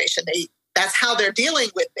situation. That's how they're dealing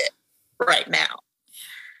with it right now.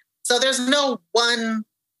 So there's no one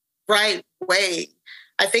right way.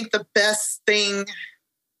 I think the best thing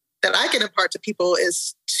that I can impart to people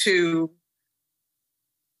is to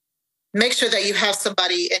make sure that you have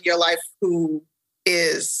somebody in your life who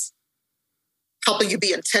is helping you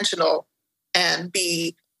be intentional and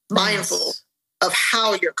be mindful of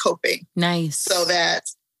how you're coping. Nice. So that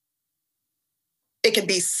it can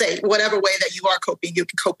be safe. Whatever way that you are coping, you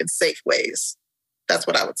can cope in safe ways. That's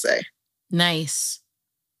what I would say. Nice.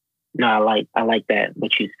 No, I like that,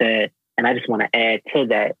 what you said. And I just want to add to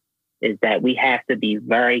that is that we have to be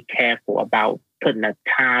very careful about putting a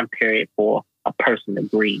time period for a person to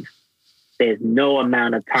grieve. There's no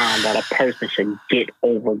amount of time that a person should get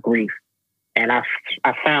over grief. And I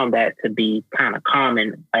found that to be kind of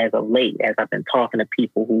common as of late, as I've been talking to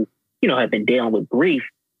people who, have been dealing with grief.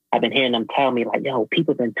 I've been hearing them tell me like,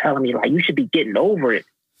 people have been telling me like, you should be getting over it.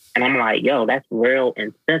 And I'm like, that's real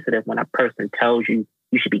insensitive when a person tells you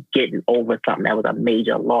you should be getting over something that was a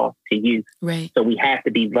major loss to you. Right. So we have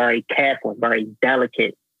to be very careful and very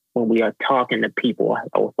delicate when we are talking to people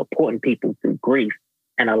or supporting people through grief.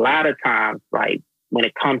 And a lot of times, like when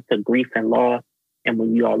it comes to grief and loss, and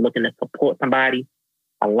when you are looking to support somebody,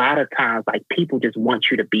 a lot of times, like people just want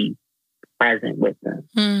you to be present with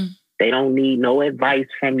them. They don't need no advice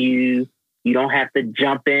from you. You don't have to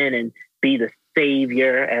jump in and be the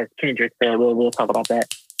savior, as Kendrick said. We'll talk about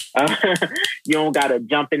that. You don't got to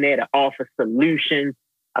jump in there to offer solutions.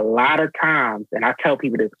 A lot of times, and I tell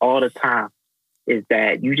people this all the time, is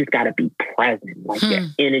that you just got to be present. Like your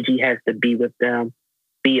energy has to be with them.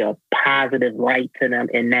 Be a positive light to them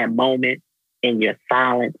in that moment, in your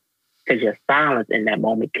silence, because your silence in that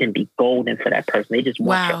moment can be golden for that person. They just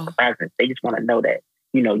want your presence. They just want to know that,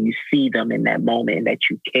 you see them in that moment and that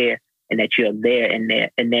you care and that you're there in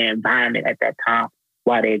their environment at that time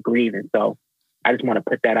while they're grieving. So I just want to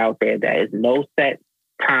put that out there. There is no set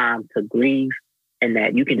time to grieve, and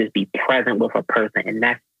that you can just be present with a person, and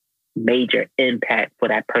that's major impact for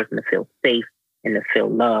that person to feel safe and to feel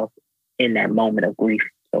loved in that moment of grief.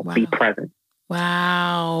 So be present.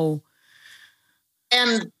 Wow.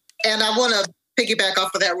 And I want to piggyback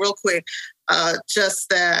off of that real quick. Just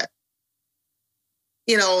that,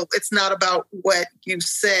 it's not about what you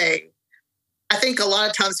say. I think a lot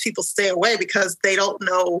of times people stay away because they don't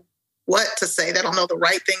know what to say. They don't know the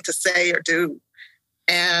right thing to say or do.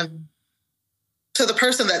 And to the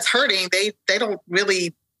person that's hurting, they don't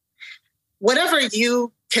really, whatever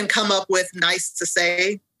you can come up with nice to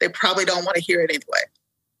say, they probably don't want to hear it anyway.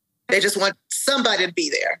 They just want somebody to be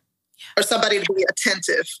there or somebody to be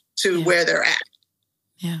attentive to where they're at.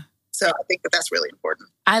 Yeah. So I think that's really important.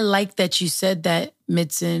 I like that you said that,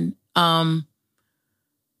 Mitson.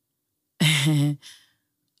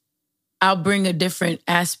 I'll bring a different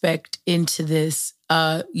aspect into this.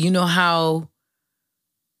 You know how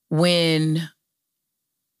when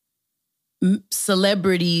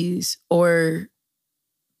celebrities or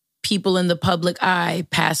people in the public eye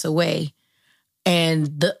pass away and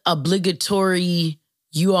the obligatory,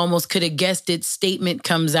 you almost could have guessed it, statement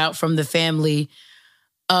comes out from the family.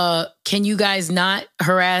 Can you guys not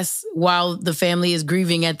harass while the family is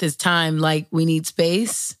grieving at this time? Like, we need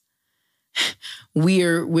space.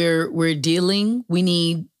 We're dealing. We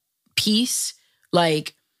need peace.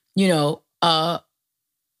 Like, when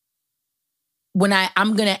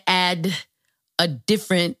I'm going to add a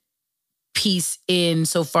different piece in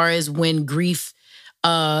so far as when grief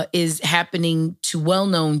is happening to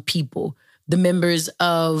well-known people, the members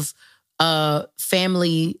of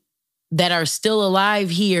family that are still alive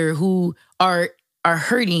here who are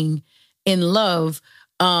hurting in love.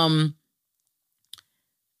 And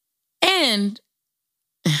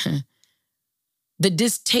the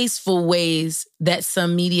distasteful ways that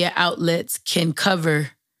some media outlets can cover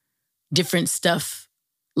different stuff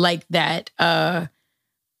like that.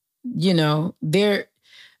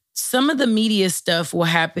 Some of the media stuff will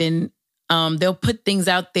happen. They'll put things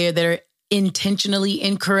out there that are intentionally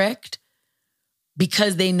incorrect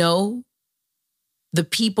because they know the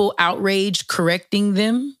people outraged correcting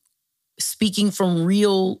them, speaking from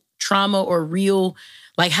real trauma or real,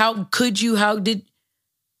 like, how did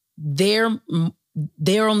they're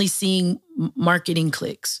only seeing marketing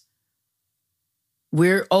clicks.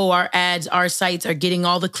 Our ads, our sites are getting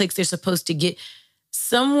all the clicks they're supposed to get.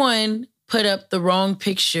 Someone put up the wrong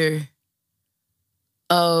picture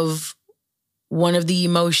of one of the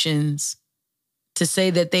emotions to say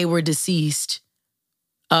that they were deceased.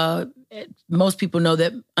 Most people know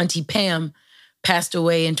that Auntie Pam passed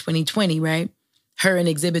away in 2020, right? Her and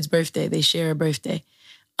Exhibit's birthday, they share a birthday.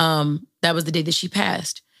 That was the day that she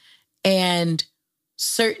passed. And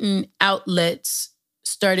certain outlets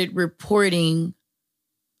started reporting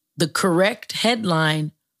the correct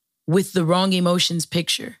headline with the wrong emotions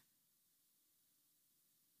picture.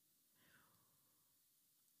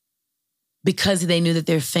 Because they knew that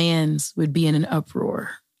their fans would be in an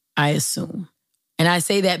uproar, I assume. And I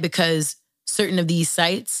say that because certain of these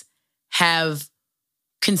sites have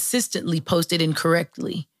consistently posted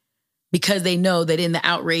incorrectly because they know that in the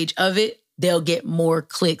outrage of it, they'll get more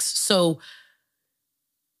clicks. So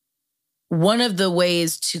one of the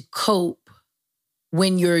ways to cope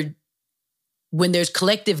when there's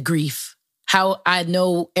collective grief, how I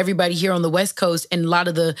know everybody here on the West Coast and a lot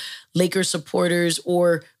of the Lakers supporters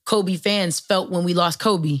or Kobe fans felt when we lost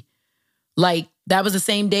Kobe. Like, that was the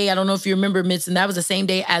same day, I don't know if you remember, Mitson, that was the same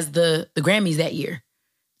day as the Grammys that year.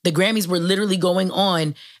 The Grammys were literally going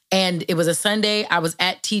on, and it was a Sunday. I was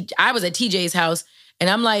at TJ's house, and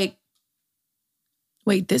I'm like,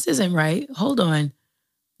 wait, this isn't right. Hold on.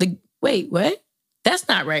 Wait, what? That's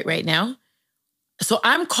not right now. So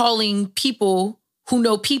I'm calling people who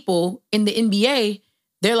know people in the NBA.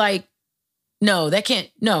 They're like, no, that can't,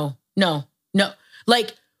 no.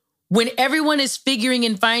 Like, when everyone is figuring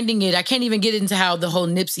and finding it, I can't even get into how the whole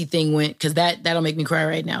Nipsey thing went because that'll make me cry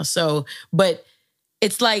right now. So, but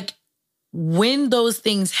it's like when those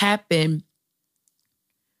things happen,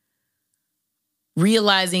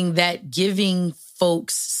 realizing that giving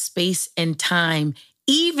folks space and time,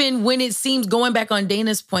 even when it seems, going back on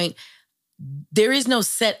Dana's point, there is no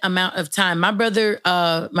set amount of time. My brother's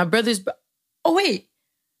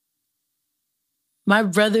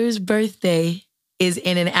birthday is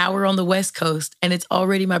in an hour on the West Coast, and it's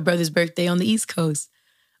already my brother's birthday on the East Coast.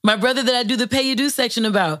 My brother that I do the Pay You Do section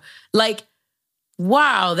about. Like,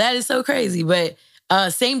 wow, that is so crazy. But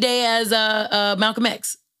same day as Malcolm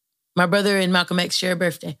X. My brother and Malcolm X share a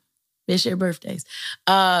birthday. They share birthdays.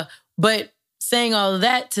 But saying all of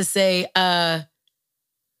that to say,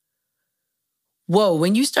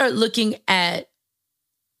 when you start looking at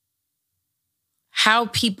how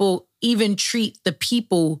people even treat the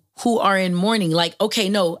people who are in mourning, like, okay,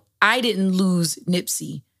 no, I didn't lose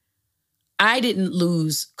Nipsey. I didn't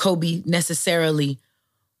lose Kobe necessarily,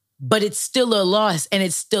 but it's still a loss and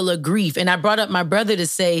it's still a grief. And I brought up my brother to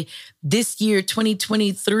say this year,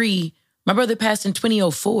 2023, my brother passed in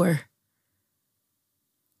 2004.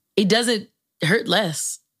 It doesn't hurt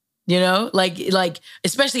less, you know, like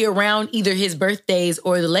especially around either his birthdays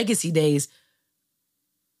or the legacy days.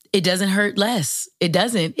 It doesn't hurt less. It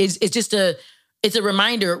doesn't. It's just it's a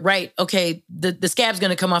reminder, right? Okay, the scab's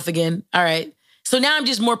gonna come off again. All right. So now I'm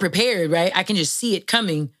just more prepared, right? I can just see it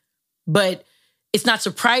coming, but it's not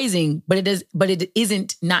surprising, but it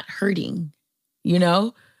isn't not hurting, you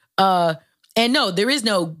know? And no, there is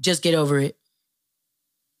no just get over it.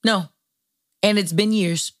 No. And it's been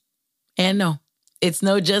years. And no, it's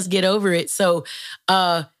no just get over it. So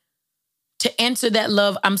to answer that,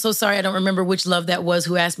 love, I'm so sorry. I don't remember which love that was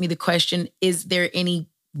who asked me the question. Is there any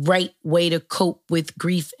right way to cope with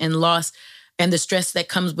grief and loss and the stress that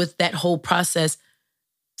comes with that whole process?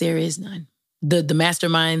 There is none. The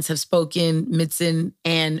masterminds have spoken, Mitson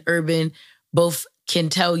and Urban both can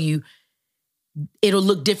tell you it'll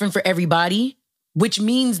look different for everybody, which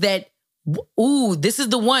means that, this is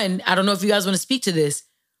the one. I don't know if you guys want to speak to this.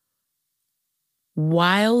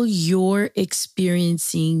 While you're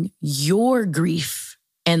experiencing your grief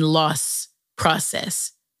and loss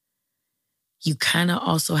process, you kind of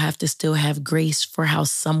also have to still have grace for how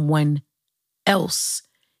someone else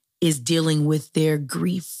is dealing with their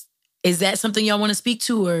grief. Is that something y'all want to speak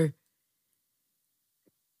to, or?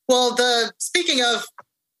 Well, speaking of,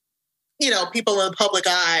 people in the public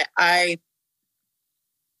eye,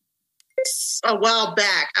 a while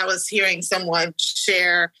back, I was hearing someone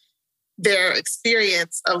share their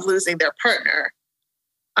experience of losing their partner,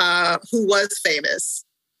 who was famous.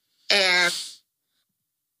 And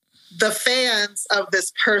the fans of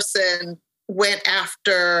this person went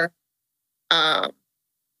after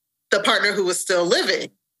the partner who was still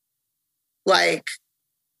living. Like,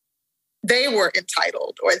 they were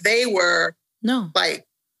entitled, or they were like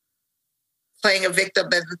playing a victim,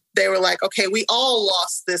 and they were like, okay, we all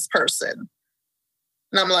lost this person.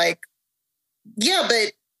 And I'm like, yeah,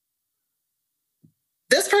 but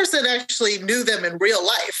this person actually knew them in real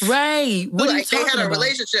life. Right. What are you talking they had a about?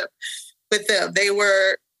 relationship with them. They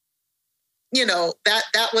were,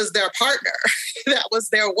 that was their partner. That was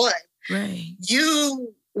their one. Right.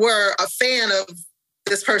 You were a fan of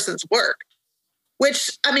this person's work,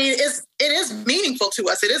 which, I mean, it is meaningful to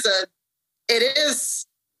us. It is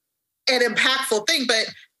an impactful thing,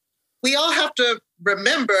 but we all have to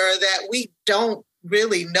remember that we don't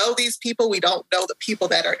really know these people. We don't know the people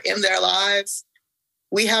that are in their lives.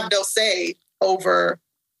 We have no say over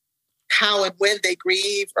how and when they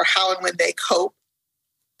grieve or how and when they cope.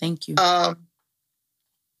 Thank you.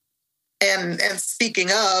 And speaking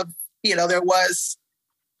of, there was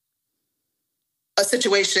a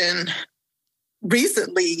situation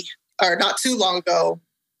recently, or not too long ago,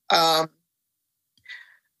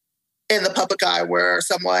 in the public eye, where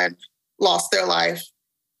someone lost their life.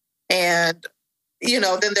 And,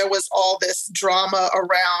 then there was all this drama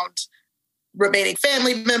around remaining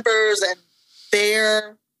family members and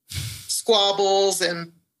their squabbles,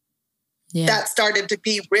 and that started to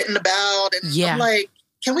be written about. And I'm like,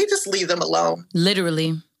 can we just leave them alone?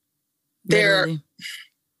 Literally.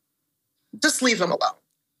 Just leave them alone.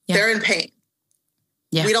 Yeah. They're in pain.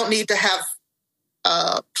 Yeah. We don't need to have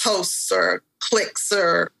posts or clicks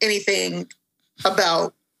or anything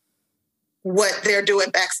about what they're doing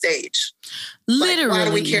backstage. Literally. Like, why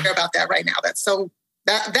do we care about that right now? That's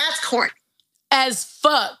corny. As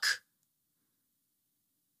fuck.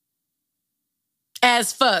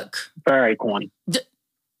 Very corny.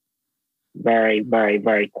 Very, very,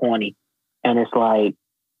 very corny. And it's like,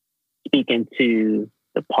 speaking to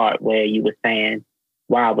the part where you were saying,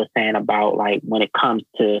 where I was saying about, like, when it comes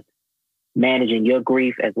to managing your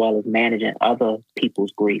grief as well as managing other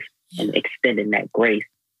people's grief and extending that grace.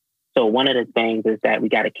 So one of the things is that we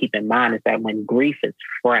got to keep in mind is that when grief is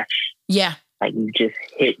fresh, like you just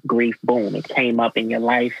hit grief, boom, it came up in your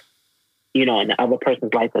life, and the other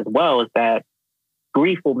person's life as well, is that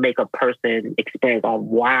grief will make a person experience a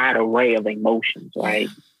wide array of emotions, right?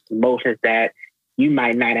 Emotions that you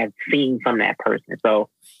might not have seen from that person. So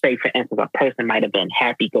say, for instance, a person might have been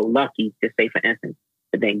happy-go-lucky, just say, for instance,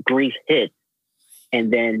 but then grief hits,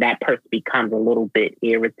 and then that person becomes a little bit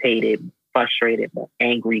irritated, frustrated, more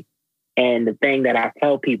angry. And the thing that I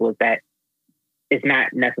tell people is that it's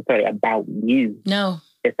not necessarily about you. No.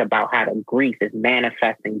 It's about how the grief is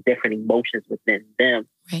manifesting different emotions within them.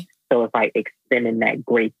 Right. So it's like extending that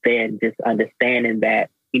grace there and just understanding that,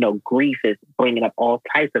 grief is bringing up all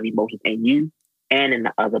types of emotions in you and in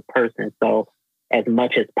the other person. So as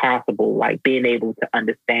much as possible, like being able to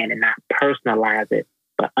understand and not personalize it,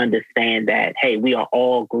 but understand that, hey, we are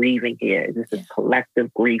all grieving here. This is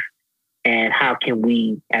collective grief. And how can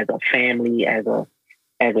we as a family, as a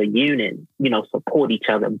unit, support each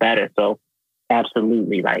other better? So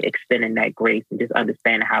absolutely, like extending that grace and just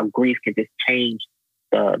understanding how grief can just change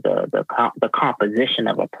the composition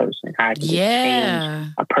of a person, how it can just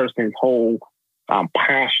change a person's whole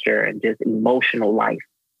posture and just emotional life.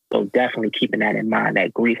 So definitely keeping that in mind,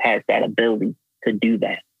 that grief has that ability to do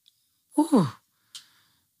that. Ooh.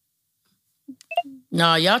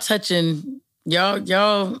 No, y'all touching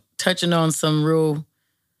on some real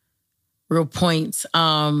points.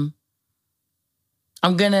 I'm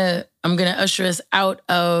gonna usher us out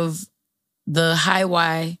of the High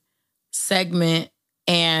Why segment,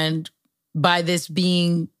 and by this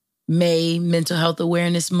being May, Mental Health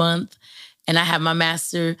Awareness Month, and I have my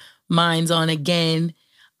masterminds on again.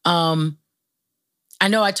 I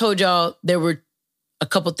know I told y'all there were a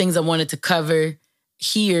couple things I wanted to cover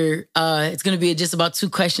here. It's going to be just about 2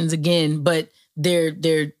 questions again, but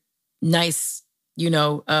they're nice,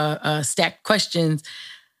 stacked questions.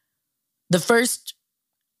 The first,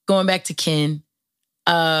 going back to Ken,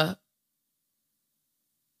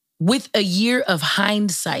 with a year of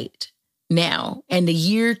hindsight now and a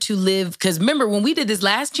year to live, because remember when we did this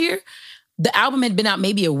last year, the album had been out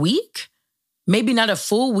maybe a week, maybe not a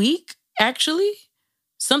full week, actually,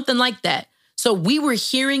 something like that. So we were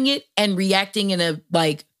hearing it and reacting in a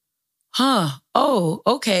like, oh,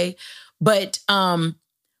 okay. But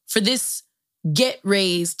for this Get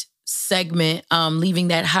Raised segment, leaving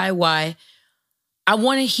that High Why, I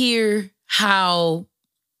want to hear how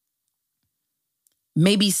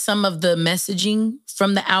maybe some of the messaging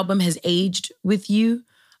from the album has aged with you.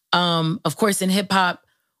 Of course, in hip hop,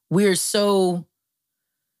 we're so,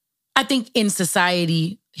 I think in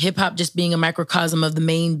society, hip hop just being a microcosm of the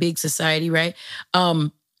main big society, right?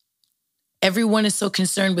 Everyone is so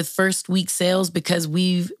concerned with first week sales because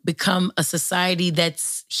we've become a society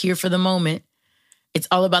that's here for the moment. It's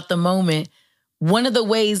all about the moment. One of the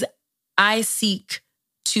ways I seek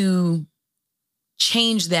to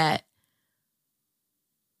change that,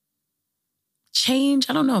 I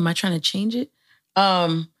don't know, am I trying to change it? I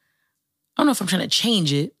don't know if I'm trying to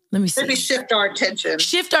change it. Let me see. Maybe shift our attention.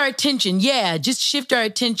 Shift our attention, yeah. Just shift our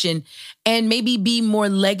attention and maybe be more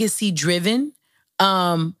legacy driven.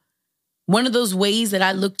 One of those ways that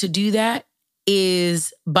I look to do that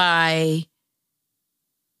is by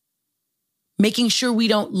making sure we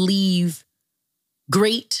don't leave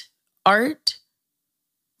great art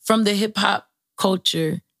from the hip hop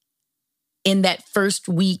culture in that first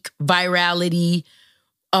week virality.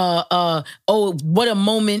 Oh, what a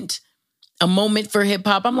moment for hip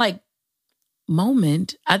hop. I'm like,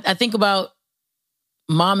 moment? I think about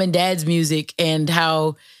mom and dad's music and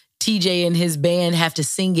how TJ and his band have to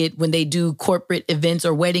sing it when they do corporate events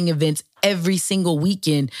or wedding events every single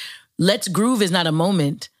weekend. Let's Groove is not a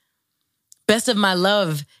moment. Best of My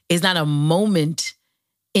Love is not a moment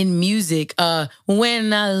in music.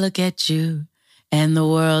 When I look at you and the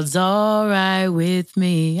world's all right with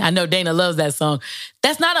me. I know Dana loves that song.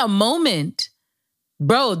 That's not a moment.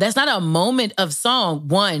 Bro, that's not a moment of song.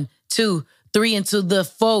 1, 2, 3, into the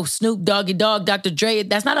 4. Snoop Doggy Dogg, Dr. Dre.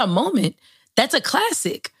 That's not a moment. That's a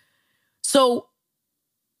classic. So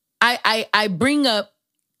I bring up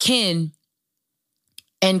Ken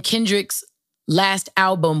and Kendrick's last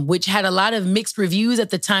album, which had a lot of mixed reviews at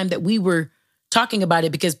the time that we were talking about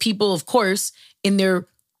it, because people, of course, in their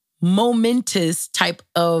momentous type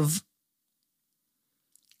of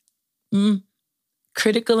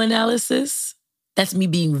critical analysis, that's me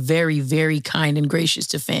being very, very kind and gracious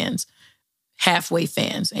to fans. Halfway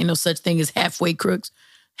fans. Ain't no such thing as halfway crooks.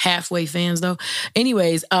 Halfway fans, though.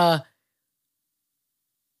 Anyways, I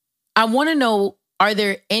want to know, are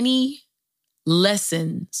there any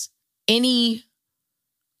lessons, any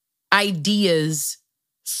ideas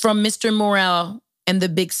from Mr. Morale and the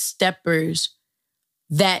Big Steppers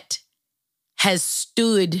that has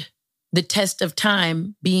stood the test of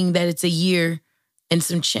time, being that it's a year and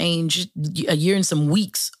some change, a year and some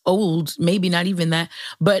weeks old, maybe not even that.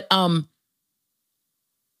 But I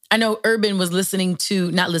know Urban was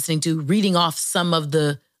reading off some of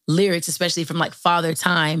the lyrics, especially from like Father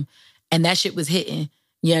Time, and that shit was hitting.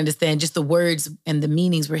 You understand? Just the words and the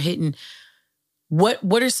meanings were hitting. What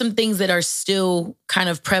are some things that are still kind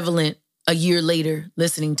of prevalent a year later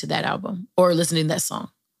listening to that album or listening to that song?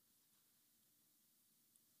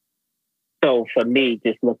 So for me,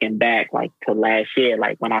 just looking back like to last year,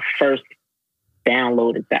 like when I first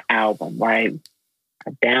downloaded the album, right?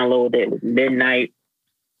 I downloaded it, it was midnight,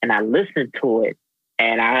 and I listened to it.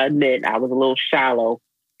 And I admit I was a little shallow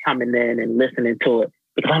coming in and listening to it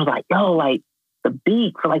because I was like, yo, like the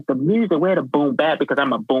beats, like the music, where the boom bap, because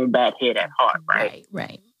I'm a boom bap head at heart, right?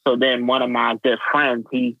 Right. So then one of my good friends,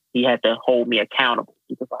 he had to hold me accountable.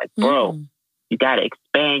 He was like, bro, you got to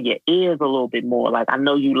expand your ears a little bit more. Like, I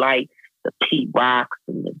know you like the Pete Rocks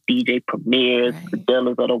and the DJ Premiers, the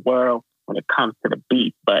Dillas of the world when it comes to the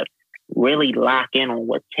beat, but really lock in on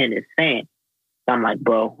what Ken is saying. So I'm like,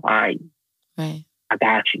 bro, all right, I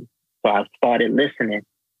got you. So I started listening.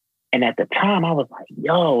 And at the time I was like,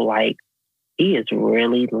 yo, like, he is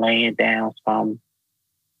really laying down some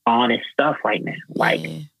honest stuff right now. Like,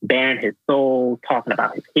 bearing his soul, talking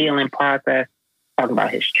about his healing process, talking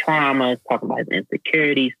about his traumas, talking about his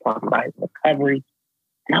insecurities, talking about his recovery.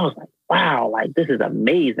 And I was like, wow, like, this is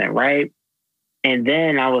amazing, right? And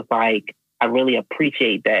then I was like, I really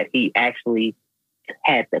appreciate that he actually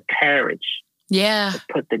had the courage to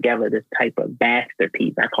put together this type of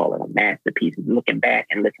masterpiece. I call it a masterpiece. Looking back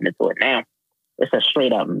and listening to it now, it's a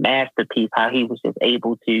straight up masterpiece, how he was just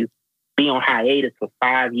able to be on hiatus for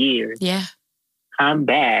 5 years, come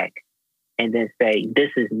back, and then say, this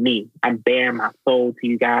is me. I'm bearing my soul to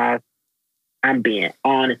you guys. I'm being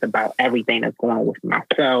honest about everything that's going on with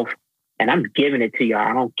myself, and I'm giving it to y'all.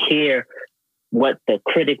 I don't care what the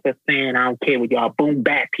critics are saying. I don't care what y'all boom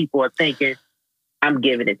bap people are thinking. I'm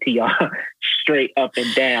giving it to y'all straight up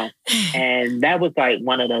and down. And that was like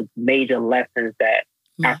one of the major lessons that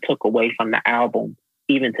I took away from the album,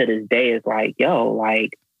 even to this day, is like, yo,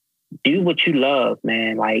 like, do what you love,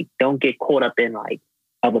 man. Like, don't get caught up in like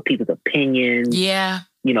other people's opinions. Yeah.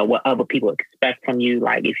 You know, what other people expect from you.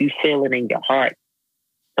 Like, if you feel it in your heart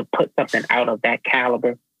to put something out of that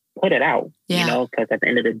caliber, put it out, you know, because at the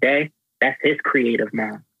end of the day, that's his creative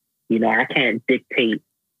mind. You know, I can't dictate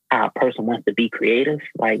how a person wants to be creative.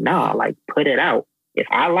 Like, nah, like, put it out. If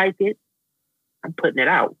I like it, I'm putting it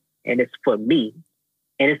out. And it's for me.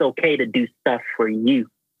 And it's okay to do stuff for you,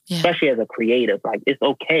 especially as a creative. Like, it's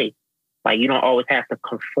okay. Like, you don't always have to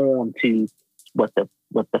conform to what the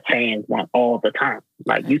fans want all the time.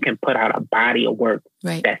 Like, you can put out a body of work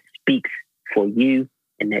that speaks for you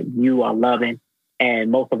and that you are loving.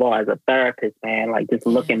 And most of all, as a therapist, man, like, just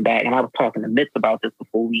looking back, and I was talking to Mitch about this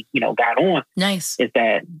before we, you know, got on. Nice. Is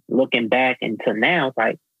that looking back into now, it's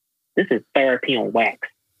like, this is therapy on wax.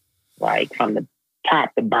 Like, from the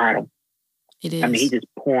top to bottom. It is. I mean, he's just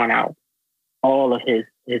pouring out all of his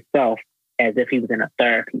self as if he was in a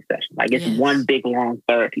therapy session. Like, it's one big, long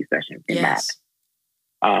therapy session in that.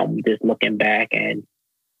 Just looking back, and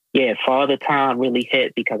Father Time really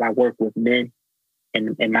hit because I work with men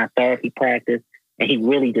in my therapy practice. And he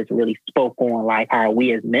really spoke on like how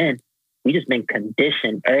we as men, we just been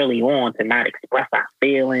conditioned early on to not express our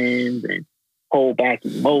feelings and hold back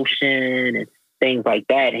emotion and things like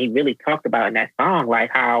that. And he really talked about in that song,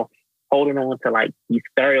 like how holding on to like these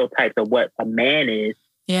stereotypes of what a man is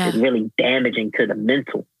really damaging to the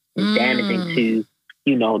mental and damaging to,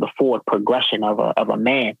 you know, the forward progression of a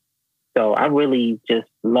man. So I really just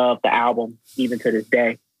love the album even to this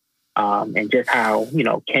day. And just how, you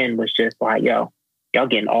know, Ken was just like, yo, y'all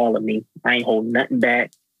getting all of me. I ain't holding nothing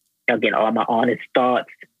back. Y'all getting all my honest thoughts.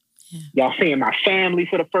 Y'all seeing my family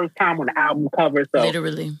for the first time on the album cover. So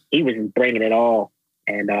literally, he was just bringing it all.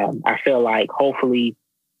 And I feel like hopefully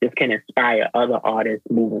this can inspire other artists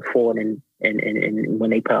moving forward and when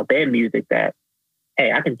they put out their music that,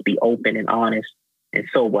 hey, I can just be open and honest. And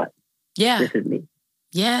so what? Yeah. This is me.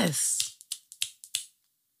 Yes.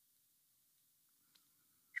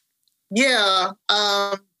 Yeah.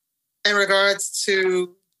 In regards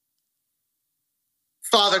to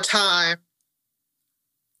Father Time,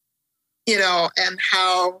 you know, and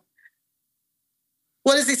how,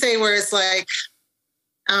 what does he say where it's like,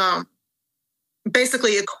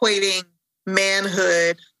 basically equating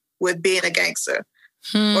manhood with being a gangster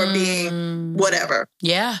or being whatever.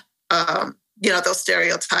 Yeah. You know, those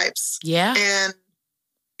stereotypes. Yeah. And,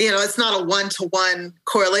 you know, it's not a one-to-one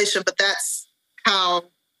correlation, but that's how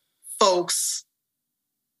folks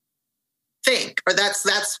think, or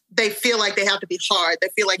that's they feel like they have to be hard. They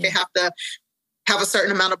feel like they have to have a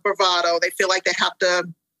certain amount of bravado. They feel like they have to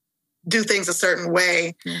do things a certain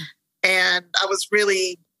way. Yeah. And I was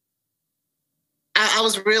really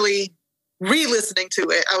re-listening to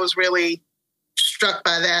it. I was really struck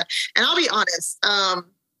by that. And I'll be honest,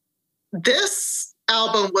 this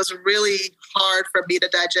album was really hard for me to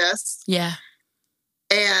digest. Yeah.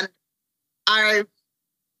 And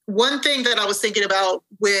one thing that I was thinking about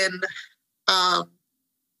when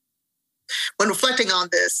reflecting on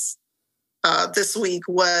this this week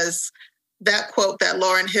was that quote that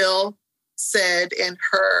Lauryn Hill said in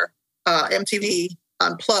her MTV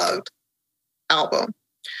Unplugged album.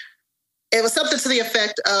 It was something to the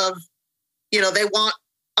effect of, they want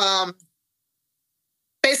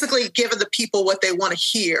basically giving the people what they want to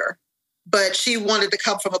hear, but she wanted to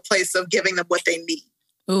come from a place of giving them what they need.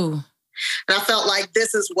 Ooh. And I felt like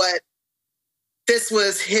this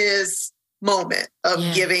was his moment of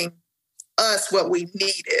giving us what we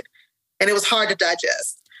needed. And it was hard to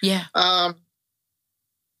digest. Yeah. The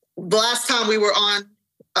last time we were on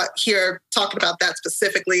here talking about that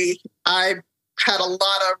specifically, I had a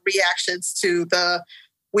lot of reactions to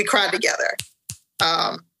We Cried Together.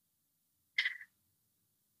 And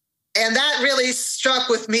that really struck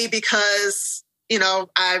with me because,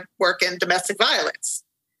 I work in domestic violence.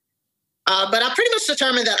 But I'm pretty much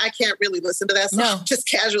determined that I can't really listen to that song just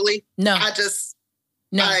casually. No.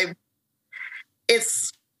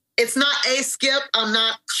 It's not a skip. I'm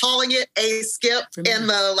not calling it a skip in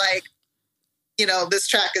the this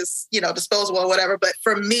track is, disposable or whatever. But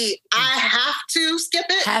for me, I have to skip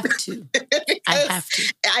it. Have to. I have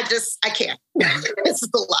to. I can't. It's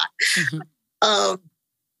a lot. Mm-hmm.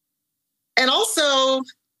 And also,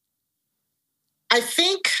 I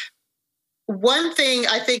think one thing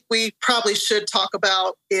I think we probably should talk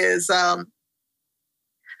about is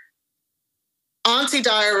Auntie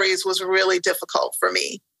Diaries was really difficult for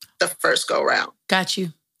me the first go round. Got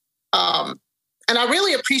you. And I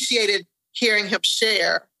really appreciated hearing him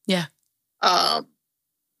share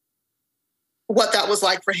what that was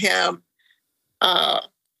like for him,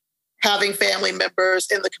 having family members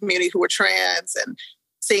in the community who were trans and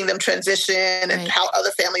seeing them transition and how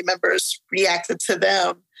other family members reacted to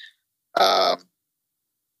them. I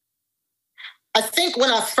think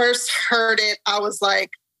when I first heard it, I was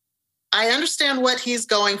like, I understand what he's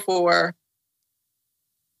going for.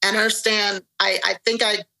 And understand, I think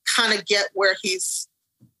I kind of get where he's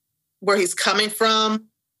coming from.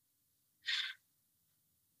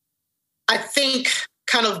 I think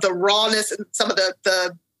kind of the rawness and some of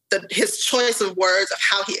his choice of words of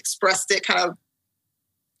how he expressed it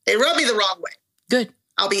it rubbed me the wrong way. Good.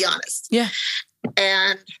 I'll be honest. Yeah.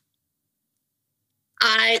 And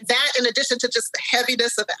that in addition to just the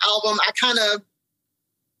heaviness of the album,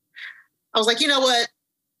 I was like, you know what?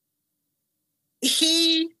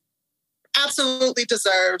 He absolutely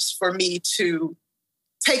deserves for me to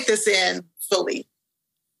take this in fully.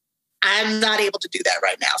 I'm not able to do that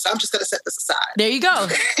right now. So I'm just going to set this aside. There you go.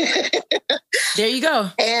 There you go.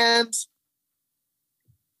 And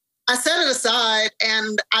I set it aside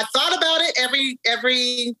and I thought about it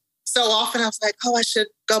every so often. I was like, oh, I should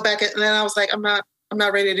go back. And then I was like, I'm not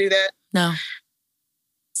ready to do that. No.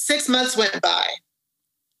 6 months went by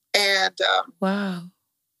and wow.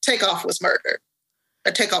 Takeoff was murdered.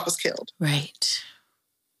 Takeoff was killed. Right.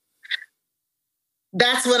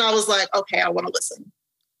 That's when I was like, okay, I want to listen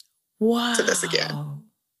to this again.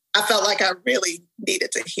 I felt like I really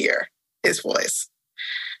needed to hear his voice.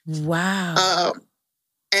 Wow.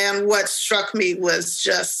 And what struck me was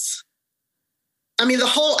just, the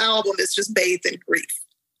whole album is just bathed in grief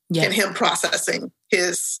and him processing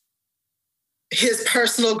his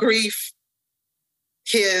personal grief,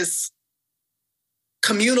 his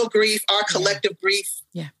communal grief, our collective grief.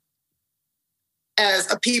 Yeah.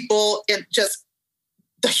 As a people and just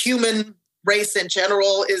the human race in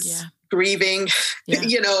general is grieving. Yeah.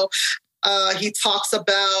 He talks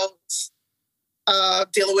about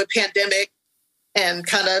dealing with pandemic and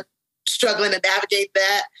kind of struggling to navigate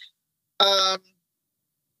that.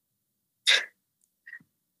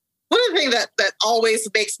 One of the things that always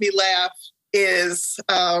makes me laugh is,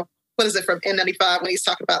 what is it from N95 when he's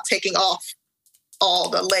talking about taking off all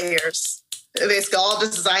the layers, basically all the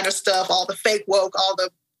designer stuff, all the fake woke, all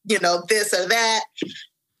the, this or that.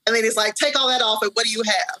 And then he's like, take all that off and what do you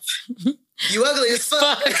have? You ugly as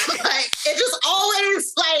fuck. It just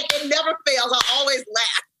always, it never fails. I always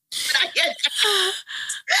laugh.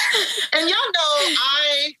 And y'all know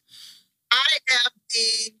I am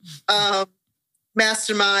the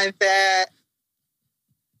mastermind that,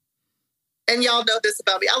 and y'all know this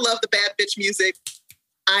about me, I love the bad bitch music.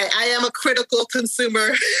 I am a critical consumer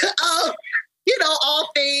of, all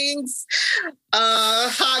things,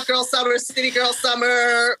 hot girl summer, city girl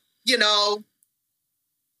summer,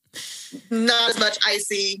 not as much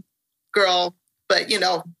icy girl, but,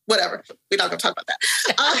 whatever. We're not going to talk about that.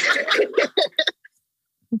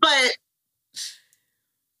 But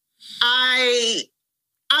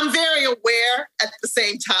I'm very aware at the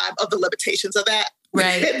same time of the limitations of that.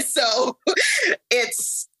 Right. And so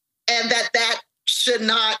and that should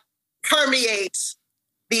not permeate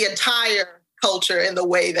the entire culture in the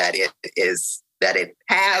way that it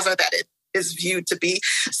has or that it is viewed to be.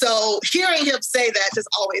 So hearing him say that just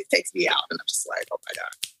always takes me out. And I'm just like, oh my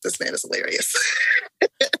God, this man is hilarious.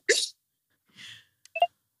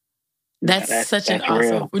 That's such an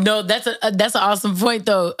awesome. Real. No, that's an awesome point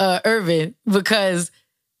though, Irvin, because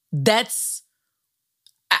that's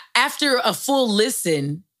after a full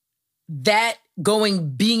listen,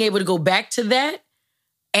 being able to go back to that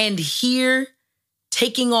and hear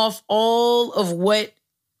taking off all of what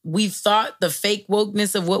we thought, the fake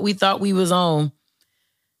wokeness of what we thought we was on.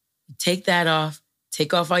 Take that off.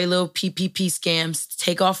 Take off all your little PPP scams.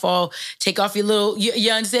 Take off your little,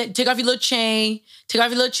 you understand? Take off your little chain.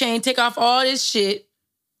 Take off all this shit.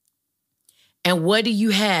 And what do you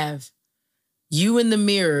have? You in the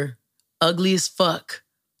mirror, ugly as fuck.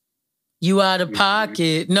 You out of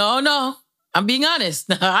pocket. No. I'm being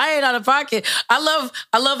honest. I ain't out of pocket. I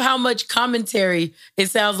love how much commentary it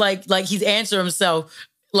sounds like he's answering himself.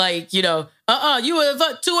 Like, you know, you were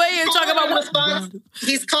 2 a.m. talking about what?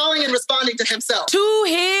 He's calling and responding to himself.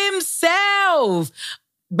 To himself.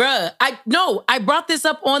 Bruh, I brought this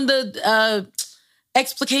up on the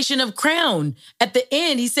explication of Crown. At the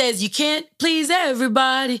end, he says, you can't please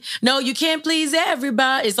everybody. No, you can't please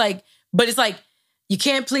everybody. It's like, you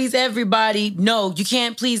can't please everybody. No, you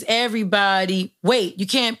can't please everybody. Wait, you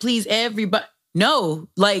can't please everybody. No,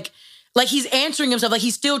 like he's answering himself. Like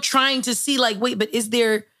he's still trying to see like, wait, but is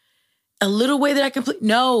there a little way that I can please?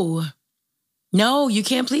 No, you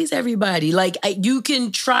can't please everybody. Like you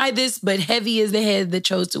can try this, but heavy is the head that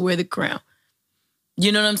chose to wear the crown.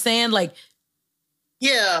 You know what I'm saying? Like,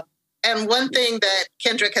 yeah. And one thing that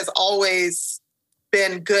Kendrick has always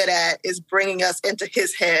been good at is bringing us into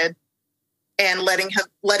his head and letting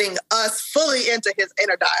us fully into his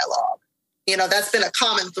inner dialogue. You know, that's been a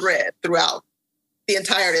common thread throughout the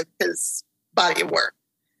entirety of his body of work.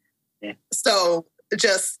 Yeah. So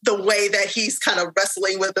just the way that he's kind of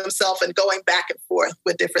wrestling with himself and going back and forth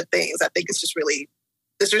with different things, I think it's just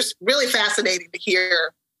really fascinating to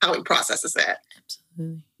hear how he processes that.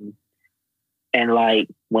 Absolutely. And like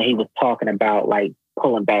when he was talking about like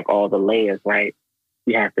pulling back all the layers, right?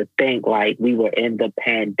 You have to think like we were in the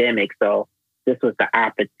pandemic. So this was the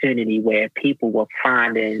opportunity where people were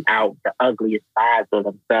finding out the ugliest sides of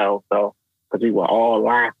themselves. So because we were all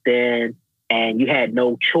locked in and you had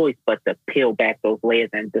no choice but to peel back those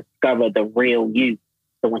layers and discover the real you.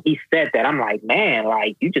 So when he said that, I'm like, man,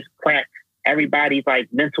 like you just cracked everybody's like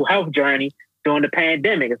mental health journey during the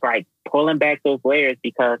pandemic. It's like pulling back those layers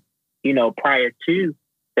because, you know, prior to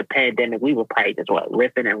the pandemic, we were probably just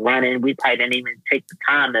ripping and running. We probably didn't even take the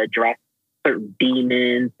time to address certain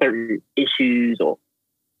demons, certain issues, or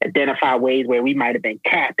identify ways where we might have been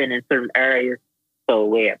capping in certain areas. So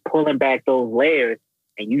we're pulling back those layers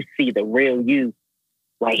and you see the real you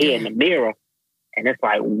right here in the mirror. And it's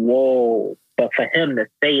like, whoa. But for him to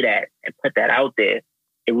say that and put that out there,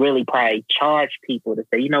 it really probably charged people to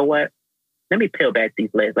say, you know what? Let me peel back these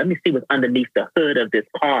layers. Let me see what's underneath the hood of this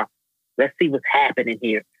car. Let's see what's happening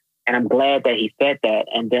here. And I'm glad that he said that.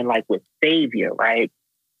 And then like with Savior, right?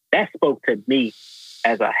 That spoke to me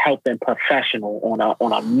as a helping professional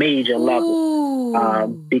on a major level.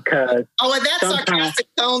 Because and that sarcastic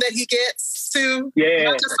tone that he gets too. Yeah.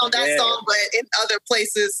 Not just on that song, but in other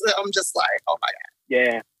places, I'm just like, oh my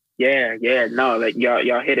God. Yeah. No, like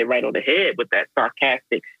y'all hit it right on the head with that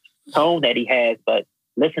sarcastic tone that he has. But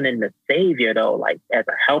listening to Savior though, like as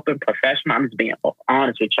a helping professional, I'm just being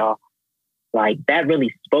honest with y'all. Like that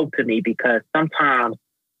really spoke to me because sometimes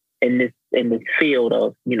in this field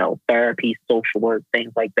of, you know, therapy, social work,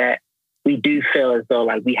 things like that, we do feel as though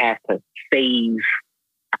like we have to save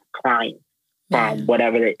our clients from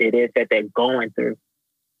whatever it is that they're going through.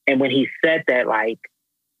 And when he said that, like,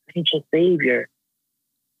 ain't your savior,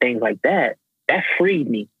 things like that, that freed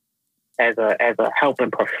me as a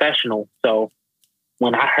helping professional. So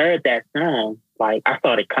when I heard that song, like I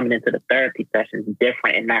started coming into the therapy sessions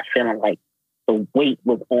different and not feeling like the weight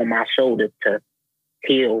was on my shoulders to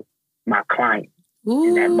heal my client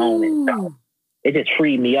in that moment. So it just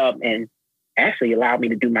freed me up and actually allowed me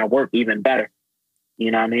to do my work even better. You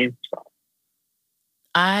know what I mean? So.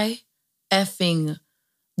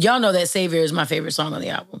 Y'all know that Savior is my favorite song on the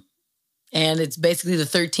album. And it's basically the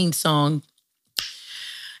 13th song.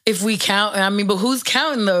 If we count, I mean, but who's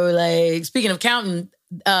counting though? Like, speaking of counting,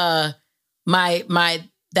 that's my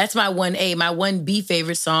 1A. My 1B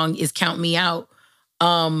favorite song is Count Me Out.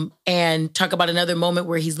 And talk about another moment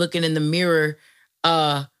where he's looking in the mirror.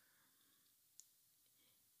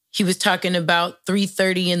 He was talking about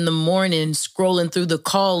 3:30 in the morning, scrolling through the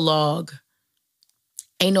call log.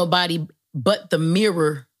 Ain't nobody but the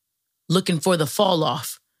mirror looking for the fall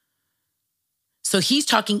off. So he's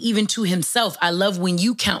talking even to himself. I love when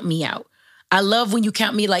you count me out. I love when you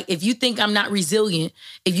count me like, if you think I'm not resilient,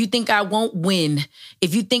 if you think I won't win,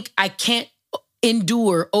 if you think I can't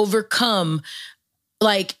endure, overcome,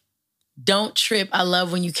 like, don't trip. I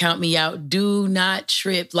love when you count me out. Do not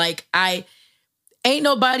trip. Like, I ain't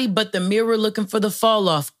nobody but the mirror looking for the fall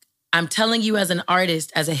off. I'm telling you, as an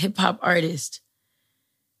artist, as a hip hop artist,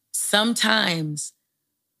 sometimes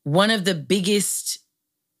one of the biggest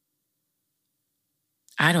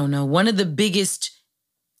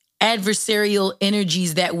adversarial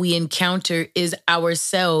energies that we encounter is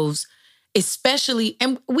ourselves, especially,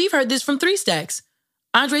 and we've heard this from Three Stacks.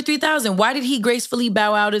 Andre 3000, why did he gracefully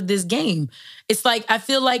bow out of this game? It's like, I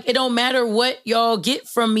feel like it don't matter what y'all get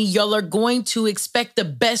from me, y'all are going to expect the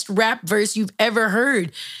best rap verse you've ever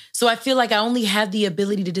heard. So I feel like I only have the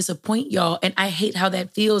ability to disappoint y'all, and I hate how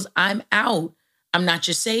that feels. I'm out. I'm not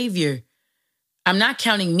your savior. I'm not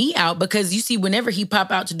counting me out, because you see, whenever he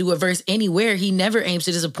pop out to do a verse anywhere, he never aims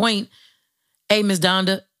to disappoint. Hey, Miss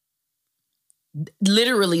Donda,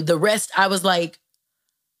 literally the rest, I was like,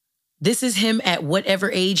 this is him at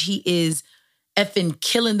whatever age he is, effing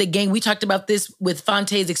killing the game. We talked about this with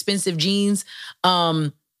Fonte's Expensive Jeans. I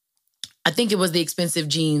think it was the Expensive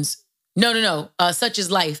Jeans. No. Such Is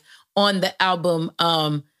Life on the album.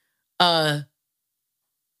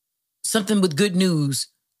 Something with Good News.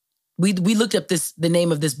 We looked up the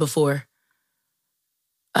name of this before.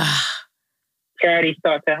 Charity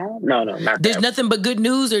starts at home? No, not There's that. nothing but good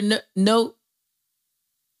news, or no.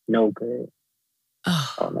 No good.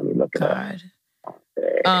 Oh, let me look it God. up.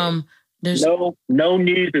 There's no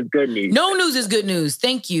news is good news. No news is good news.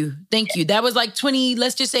 Thank you. That was like 20,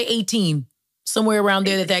 let's just say 18, somewhere around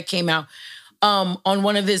there that came out. On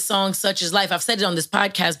one of his songs, Such Is Life. I've said it on this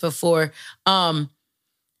podcast before.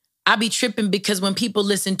 I be tripping because when people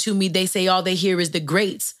listen to me, they say all they hear is the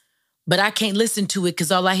greats, but I can't listen to it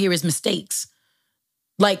because all I hear is mistakes.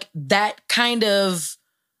 Like that kind of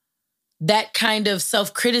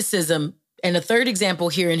self-criticism. And a third example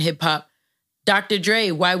here in hip hop, Dr. Dre,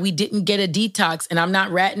 why we didn't get a detox. And I'm not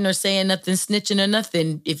ratting or saying nothing, snitching or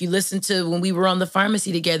nothing. If you listen to when we were on the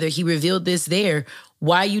pharmacy together, he revealed this there.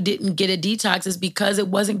 Why you didn't get a detox is because it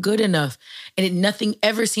wasn't good enough. And nothing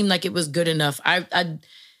ever seemed like it was good enough. I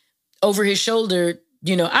over his shoulder,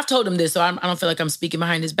 I've told him this, so I don't feel like I'm speaking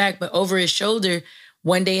behind his back, but over his shoulder,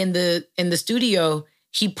 one day in the studio,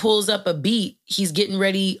 he pulls up a beat. He's getting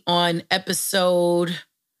ready on episode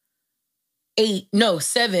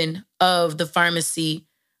 7 of The Pharmacy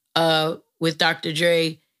with Dr.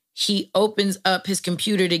 Dre. He opens up his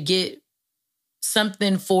computer to get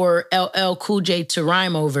something for LL Cool J to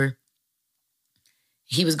rhyme over.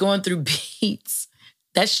 He was going through beats.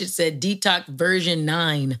 That shit said Detox version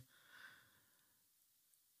 9.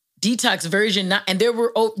 Detox version 9. And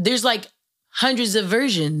there's like hundreds of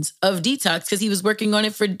versions of Detox because he was working on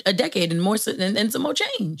it for a decade and more, and some more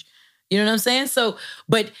change. You know what I'm saying? So,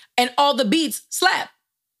 and all the beats slap.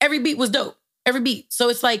 Every beat was dope. Every beat. So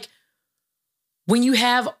it's like, when you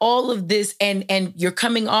have all of this and you're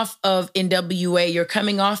coming off of NWA, you're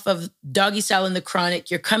coming off of Doggy Style and the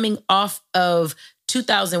Chronic, you're coming off of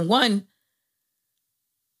 2001,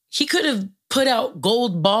 he could have put out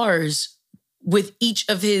gold bars with each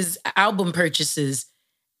of his album purchases.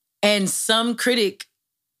 And some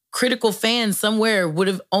critical fan somewhere would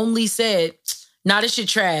have only said, nah, this shit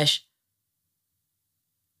trash.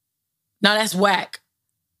 Nah, that's whack.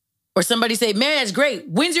 Or somebody say, man, that's great.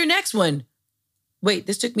 When's your next one? Wait,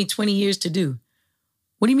 this took me 20 years to do.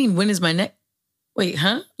 What do you mean, when is my next? Wait,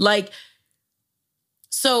 huh?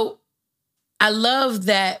 So I love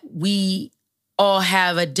that we all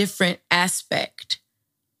have a different aspect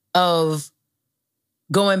of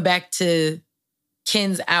going back to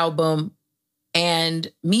Ken's album.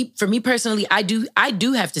 And for me personally, I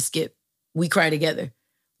do have to skip We Cry Together.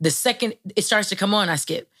 The second it starts to come on, I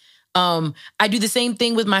skip. I do the same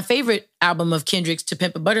thing with my favorite album of Kendrick's, To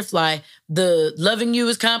Pimp a Butterfly. The Loving You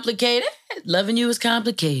Is Complicated. Loving You Is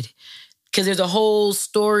Complicated. Because there's a whole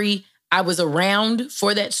story. I was around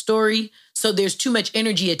for that story. So there's too much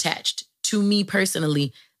energy attached to me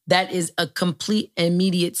personally. That is a complete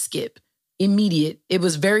immediate skip. Immediate. It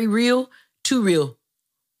was very real. Too real.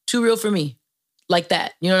 Too real for me. Like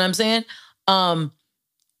that. You know what I'm saying?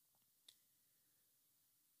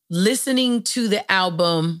 Listening to the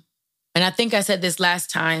album, and I think I said this last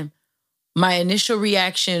time, my initial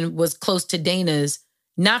reaction was close to Dana's,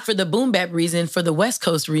 not for the boom bap reason, for the West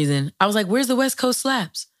Coast reason. I was like, where's the West Coast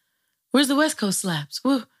slaps? Where's the West Coast slaps?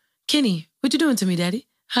 Whoa, Kenny, what you doing to me, daddy?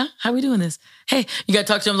 Huh? How we doing this? Hey, you got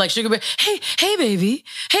to talk to him like Sugar Bear. Hey, baby.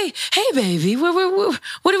 Hey, baby. What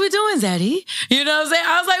are we doing, daddy? You know what I'm saying?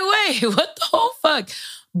 I was like, wait, what the whole fuck?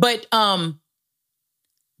 But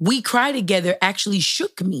We Cry Together actually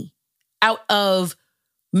shook me out of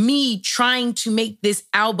me trying to make this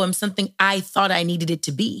album something I thought I needed it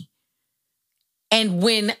to be. And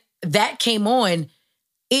when that came on,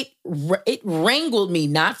 it wrangled me.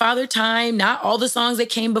 Not Father Time, not all the songs that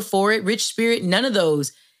came before it, Rich Spirit, none of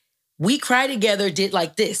those. We Cry Together did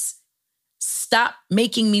like this. Stop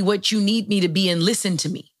making me what you need me to be and listen to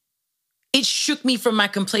me. It shook me from my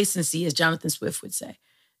complacency, as Jonathan Swift would say.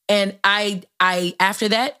 And I after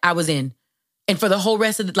that, I was in. And for the whole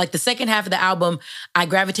rest of the second half of the album, I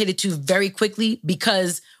gravitated to very quickly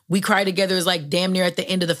because We Cry Together is like damn near at the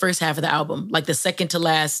end of the first half of the album, like the second to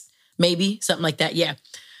last, maybe something like that. Yeah.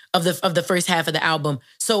 Of the first half of the album.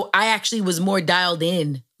 So I actually was more dialed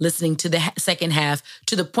in listening to the second half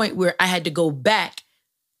to the point where I had to go back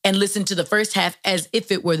and listen to the first half as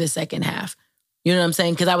if it were the second half. You know what I'm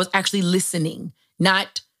saying? Because I was actually listening,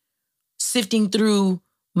 not sifting through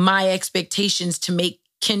my expectations to make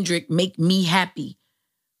Kendrick make me happy.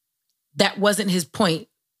 That wasn't his point.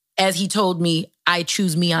 As he told me, I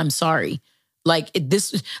choose me, I'm sorry. Like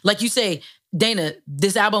you say, Dana,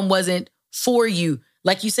 this album wasn't for you.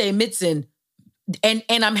 Like you say, Mitson, and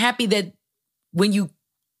I'm happy that when you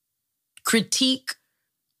critique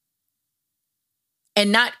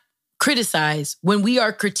and not criticize, when we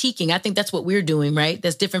are critiquing, I think that's what we're doing, right?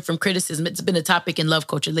 That's different from criticism. It's been a topic in love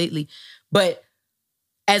culture lately. But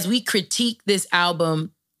as we critique this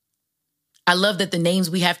album, I love that the names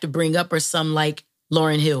we have to bring up are some like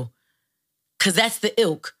Lauryn Hill, because that's the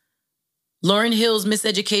ilk. Lauryn Hill's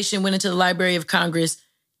Miseducation went into the Library of Congress.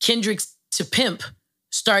 Kendrick's To Pimp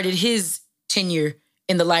started his tenure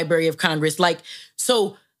in the Library of Congress. Like,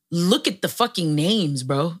 so look at the fucking names,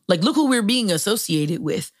 bro. Like, look who we're being associated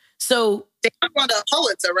with. So They won a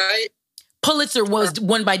Pulitzer, right? Pulitzer was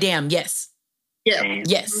won by Damn, yes. Yeah.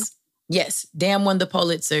 Yes. Yes. Damn won the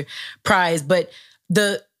Pulitzer Prize. But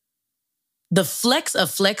the flex of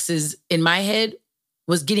flexes in my head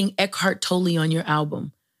was getting Eckhart Tolle on your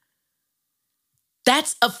album.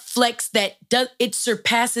 That's a flex that it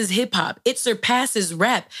surpasses hip hop. It surpasses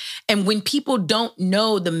rap. And when people don't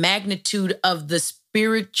know the magnitude of the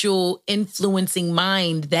spiritual influencing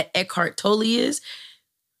mind that Eckhart Tolle is,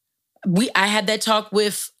 I had that talk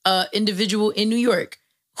with an individual in New York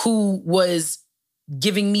who was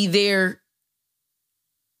giving me their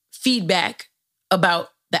feedback about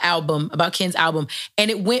the album, about Ken's album.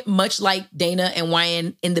 And it went much like Dana and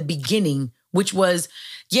YN in the beginning, which was,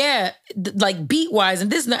 yeah, like beat-wise and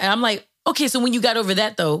this and that. And I'm like, okay, so when you got over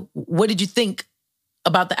that, though, what did you think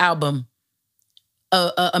about the album?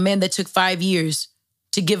 A man that took 5 years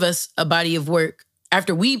to give us a body of work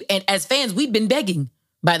after and as fans, we'd been begging,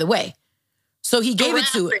 by the way. So he gave it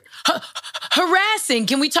to it. Harassing.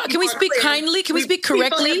 Can we talk? Can we speak kindly? Can we speak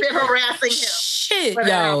correctly? People have been harassing him. Shit,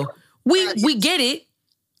 yo. We get it.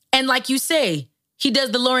 And like you say, he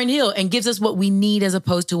does the Lauryn Hill and gives us what we need as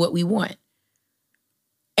opposed to what we want.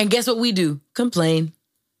 And guess what we do? Complain.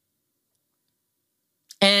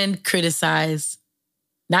 And criticize.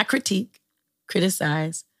 Not critique.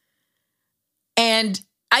 Criticize. And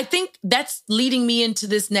I think that's leading me into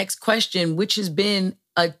this next question, which has been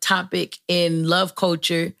a topic in love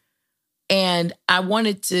culture. And I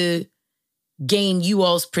wanted to gain you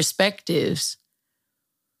all's perspectives.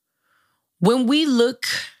 When we look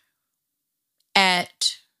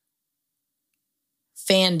at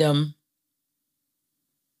fandom,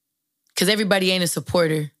 because everybody ain't a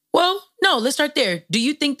supporter. Well, no, let's start there. Do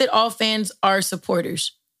you think that all fans are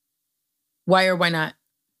supporters? Why or why not?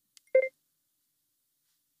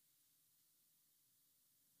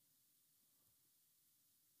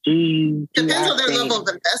 Depends on their level of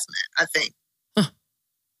investment, I think. Huh.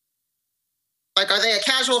 Like, are they a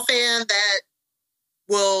casual fan that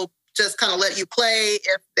will just kind of let you play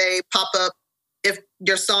if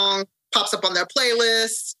your song pops up on their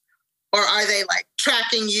playlist? Or are they like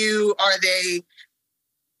tracking you? Are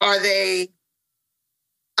they,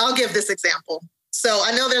 I'll give this example. So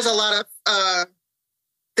I know there's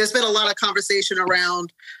been a lot of conversation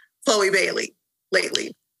around Chloe Bailey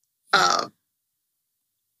lately. I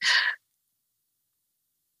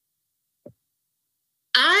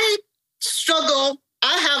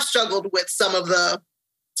have struggled with some of the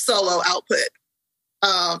solo output.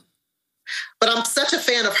 But I'm such a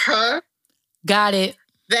fan of her. Got it.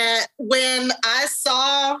 That when I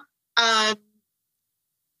saw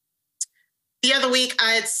the other week,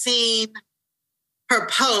 I had seen her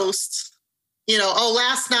post,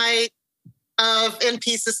 last night of In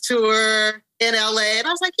Pieces tour in LA. And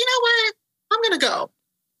I was like, you know what? I'm going to go.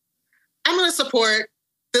 I'm going to support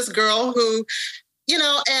this girl who,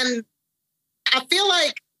 and I feel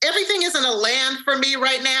like everything isn't a land for me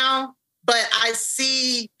right now, but I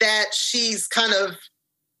see that she's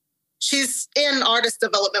in artist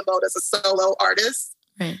development mode as a solo artist.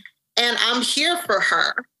 Right. And I'm here for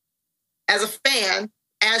her as a fan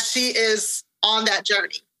as she is on that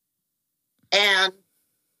journey. And,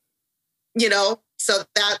 so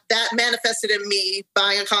that manifested in me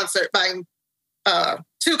buying 2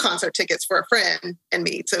 concert tickets for a friend and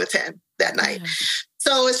me to attend that night. Yeah.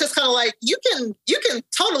 So it's just kind of like, you can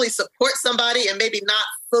totally support somebody and maybe not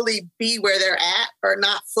fully be where they're at or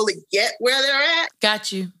not fully get where they're at.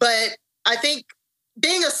 Got you. But I think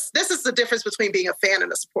this is the difference between being a fan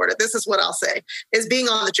and a supporter. This is what I'll say, is being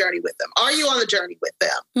on the journey with them. Are you on the journey with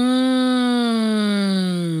them?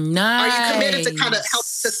 Nice. Are you committed to kind of help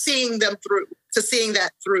to seeing them through, to seeing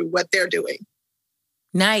that through what they're doing?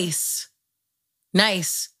 Nice.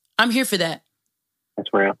 I'm here for that. That's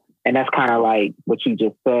real. And that's kind of like what you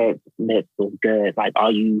just said, Smith, was good. Like,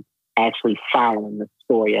 are you actually following the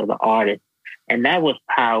story of the artist? And that was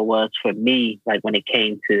how it was for me, like when it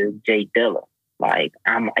came to Jay Dilla. Like,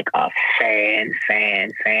 I'm like a fan.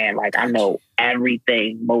 Like, I know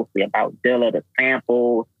everything mostly about Dilla, the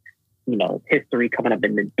samples, history coming up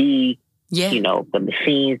in the D, the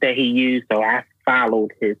machines that he used. So I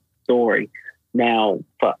followed his story. Now,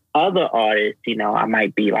 for other artists, I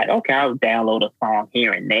might be like, okay, I'll download a song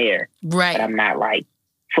here and there. Right. But I'm not like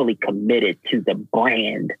fully committed to the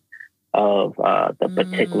brand of the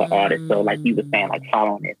particular artist. So like you were saying, like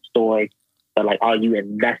following their story. But like, are you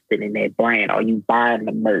invested in their brand? Are you buying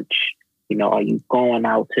the merch? Are you going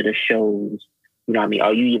out to the shows?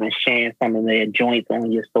 Are you even sharing some of their joints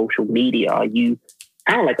on your social media? Are you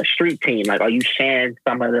kind of like a street team? Like, are you sharing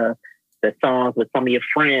some of the songs with some of your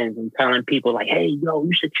friends and telling people like, hey, yo,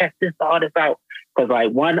 you should check this artist out? Because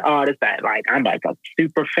like one artist that like I'm like a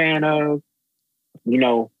super fan of,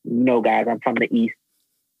 guys, I'm from the East.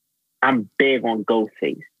 I'm big on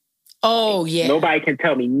Ghostface. Oh, yeah. Nobody can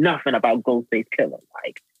tell me nothing about Ghostface Killer.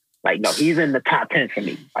 Like, no, he's in the top 10 for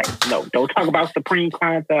me. Like, no, don't talk about Supreme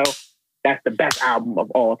Clientele. That's the best album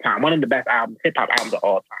of all time. One of the best hip-hop albums of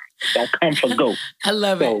all time. Don't come for Ghost. I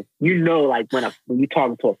love it. So, like, when you're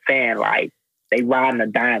talking to a fan, like, they riding or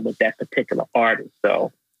dying with that particular artist.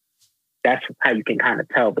 So that's how you can kind of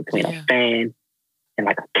tell between a fan and,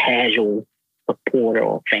 like, a casual supporter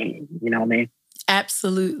or fan. You know what I mean?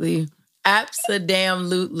 Absolutely.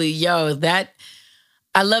 Abso-damn-lutely. Yo,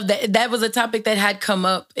 I love that. That was a topic that had come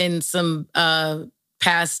up in some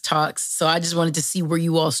past talks. So I just wanted to see where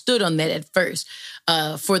you all stood on that at first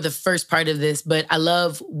for the first part of this. But I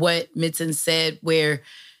love what Mitson said, where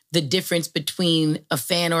the difference between a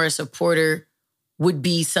fan or a supporter would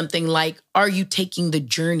be something like, are you taking the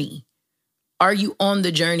journey? Are you on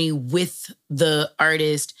the journey with the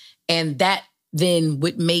artist? And that then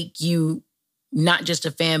would make you not just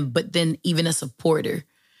a fan, but then even a supporter.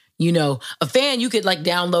 A fan, you could like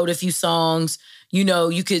download a few songs.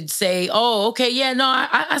 You could say, oh, okay, yeah, no,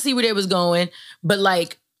 I see where they was going. But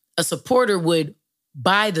like a supporter would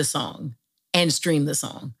buy the song and stream the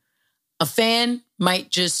song. A fan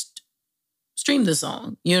might just stream the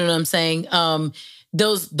song. You know what I'm saying?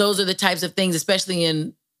 Those are the types of things, especially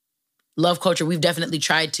in love culture. We've definitely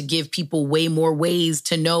tried to give people way more ways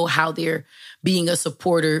to know how they're being a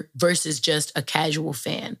supporter versus just a casual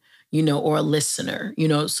fan, or a listener,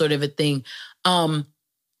 sort of a thing.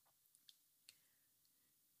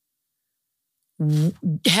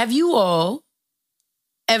 Have you all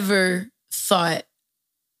ever thought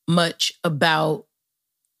much about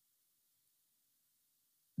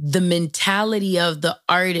the mentality of the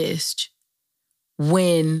artist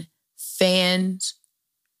when fans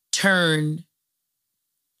turn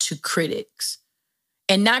to critics?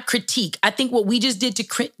 And not critique. I think what we just did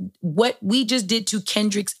to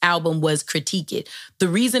Kendrick's album was critique it. The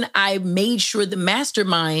reason I made sure the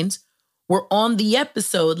masterminds were on the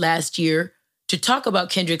episode last year to talk about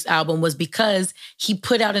Kendrick's album was because he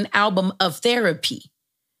put out an album of therapy.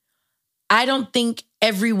 I don't think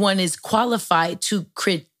everyone is qualified to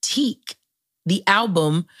critique the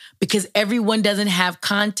album because everyone doesn't have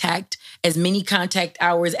as many contact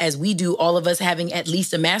hours as we do, all of us having at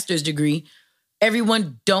least a master's degree.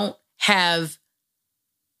 Everyone don't have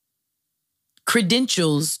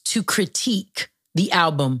credentials to critique the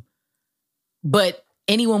album, but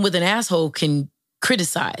anyone with an asshole can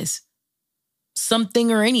criticize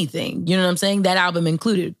something or anything. You know what I'm saying? That album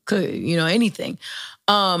included, anything.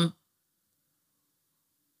 How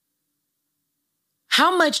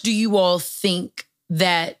much do you all think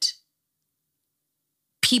that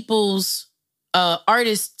people's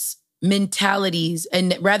artists' mentalities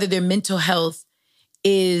and rather their mental health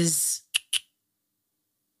is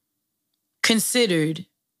considered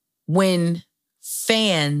when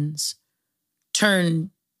fans turn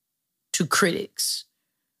to critics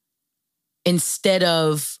instead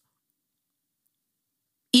of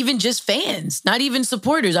even just fans, not even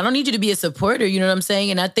supporters. I don't need you to be a supporter, you know what I'm saying?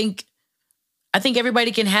 And I think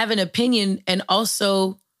everybody can have an opinion and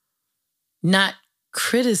also not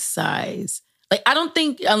criticize. Like, I don't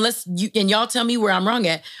think, unless you, and y'all tell me where I'm wrong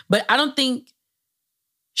at, but I don't think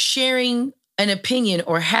sharing an opinion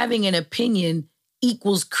or having an opinion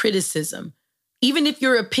equals criticism. Even if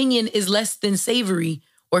your opinion is less than savory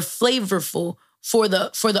or flavorful for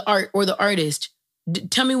the art or the artist.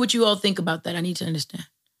 Tell me what you all think about that. I need to understand.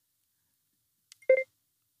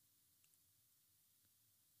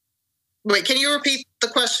 Wait, can you repeat the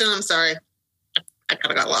question? I'm sorry. I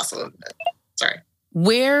kind of got lost a little bit. Sorry.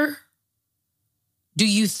 Where do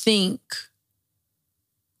you think,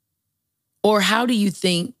 or how do you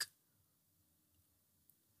think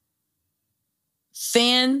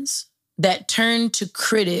fans that turn to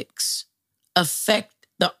critics affect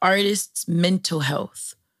the artist's mental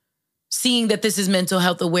health? Seeing that this is mental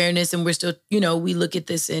health awareness and we're still, we look at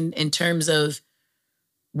this in terms of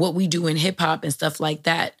what we do in hip hop and stuff like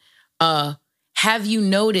that. Have you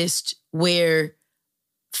noticed where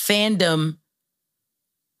fandom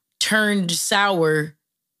turned sour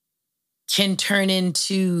can turn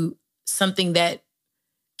into something that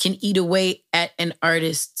can eat away at an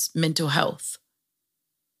artist's mental health?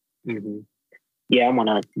 Mm-hmm. Yeah,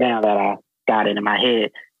 now that I got it in my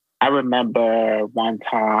head, I remember one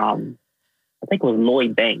time, I think it was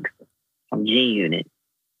Lloyd Banks from G Unit.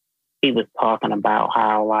 He was talking about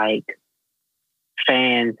how, like,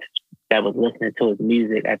 fans that was listening to his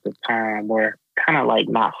music at the time were kind of like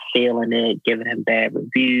not feeling it, giving him bad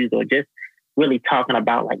reviews, or just really talking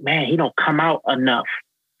about, like, man, he don't come out enough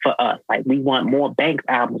for us. Like, we want more Banks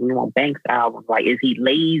albums. We want Banks albums. Like, is he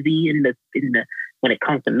lazy in the when it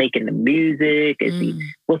comes to making the music? Is he,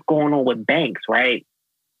 what's going on with Banks, right?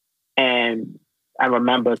 And I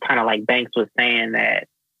remember kind of like Banks was saying that,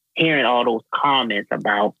 hearing all those comments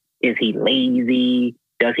about, is he lazy?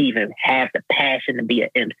 Does he even have the passion to be an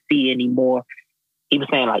MC anymore? He was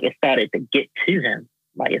saying, like, it started to get to him.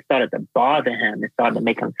 Like, it started to bother him. It started to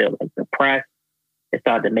make him feel, like, depressed. It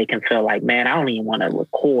started to make him feel like, man, I don't even want to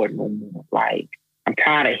record no more. Like, I'm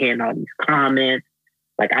tired of hearing all these comments.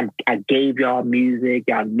 Like, I gave y'all music.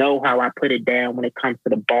 Y'all know how I put it down when it comes to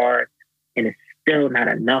the bars, and it's still not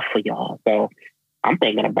enough for y'all. So I'm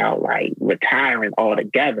thinking about, like, retiring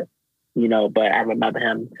altogether, but I remember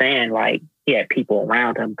him saying, like, he had people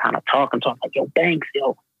around him kind of talking to him, like, yo, Banks,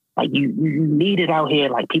 like, you need it out here.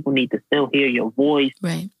 Like, people need to still hear your voice.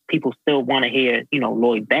 Right. People still want to hear,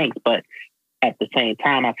 Lloyd Banks. But at the same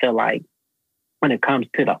time, I feel like when it comes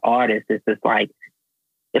to the artist, it's just like,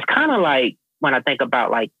 it's kind of like when I think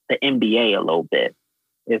about, like, the NBA a little bit.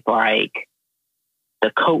 It's like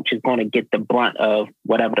the coach is going to get the brunt of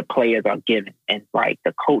whatever the players are given. And, like,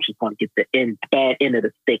 the coach is going to get the bad end of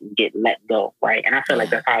the stick and get let go, right? And I feel like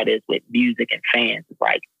that's how it is with music and fans. It's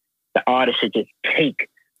like the artist should just take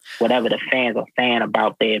whatever the fans are saying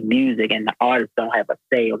about their music, and the artists don't have a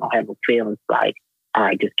say or don't have no feelings, like, all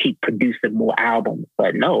right, just keep producing more albums.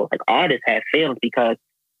 But no, like, artists have feelings because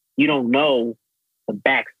you don't know the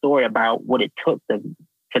backstory about what it took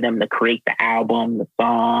for them to create the album, the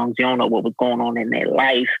songs. You don't know what was going on in their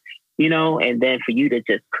life, and then for you to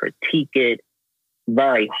just critique it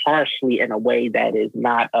very harshly in a way that is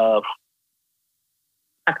not of,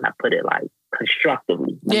 how can I put it, like,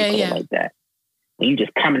 constructively. Like that. And you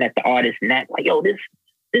just coming at the artist's neck, like, yo, this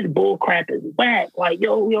bull crap is whack. Like,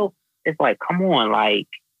 yo. It's like, come on, like,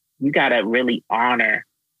 you got to really honor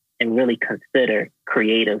and really consider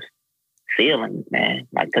creatives' feelings, man.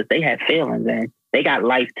 Like, because they have feelings and they got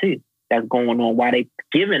life too that's going on while they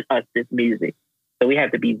giving us this music. So we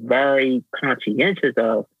have to be very conscientious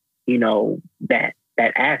of, that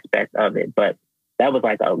aspect of it. But that was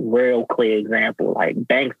like a real clear example. Like,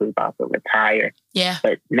 Banks was about to retire. Yeah.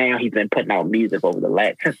 But now he's been putting out music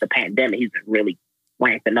since the pandemic. He's been really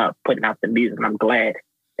ramping up, putting out the music. And I'm glad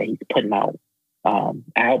that he's putting out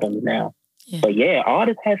albums now. Yeah. But yeah,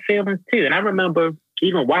 artists have feelings too. And I remember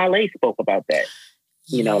even Wale spoke about that.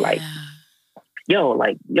 Like,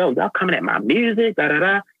 y'all coming at my music, da da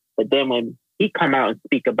da. But then when he come out and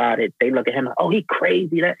speak about it, they look at him like, oh, he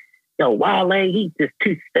crazy. Wale, he's just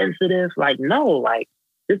too sensitive. Like, no, like,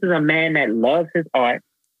 this is a man that loves his art.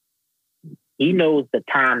 He knows the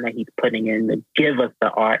time that he's putting in to give us the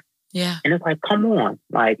art. Yeah. And it's like, come on.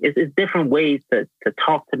 Like, it's different ways to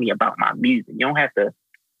talk to me about my music. You don't have to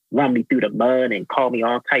run me through the mud and call me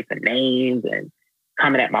all types of names and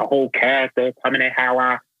coming at my whole character, coming at how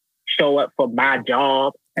I show up for my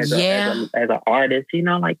job as an artist.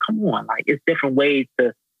 Like, come on. Like, it's different ways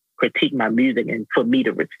to critique my music and for me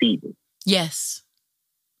to receive it. Yes.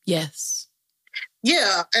 Yes.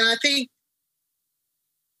 Yeah. And I think,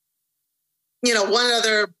 one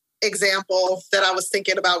other example that I was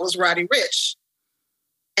thinking about was Roddy Ricch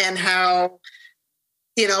and how,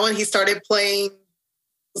 and he started playing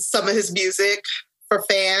some of his music for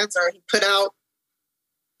fans, or he put out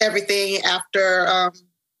everything after,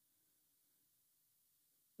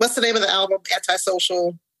 what's the name of the album?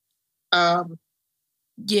 Antisocial.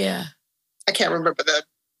 Yeah. I can't remember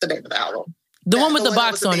the name of the album. The one with the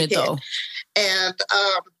box on it, though. And,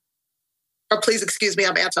 or please excuse me,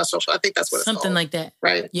 I'm antisocial. I think that's what it's Something called. like that.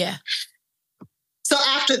 Right. Yeah. So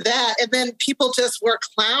after that, and then people just were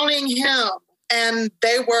clowning him, and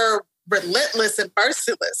they were relentless and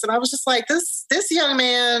merciless. And I was just like, this young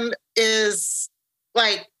man is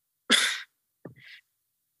like,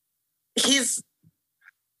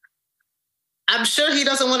 I'm sure he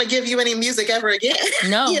doesn't want to give you any music ever again.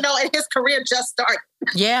 No. And his career just started.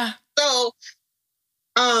 Yeah. So,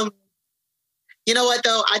 you know what,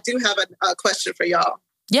 though? I do have a question for y'all.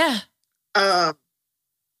 Yeah. I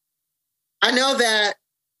know that,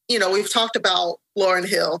 we've talked about Lauryn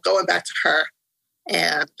Hill, going back to her,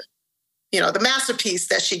 and, the masterpiece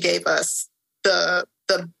that she gave us, the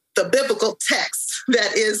biblical text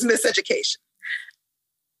that is miseducation,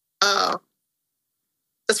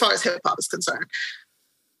 as far as hip-hop is concerned.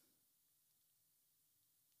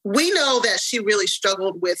 We know that she really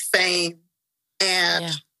struggled with fame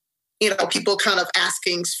and, people kind of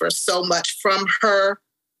asking for so much from her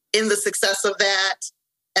in the success of that.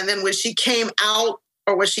 And then when she came out,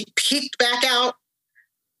 or when she peeked back out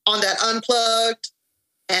on that Unplugged,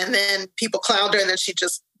 and then people clowned her, and then she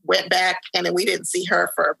just went back, and then we didn't see her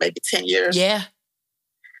for maybe 10 years. Yeah.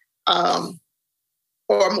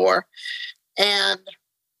 Or more. And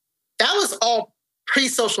that was all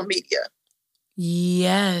pre-social media.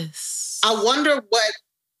 Yes. I wonder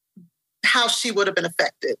how she would have been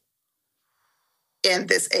affected in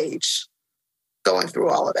this age, going through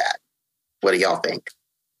all of that. What do y'all think?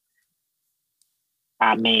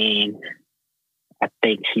 I mean, I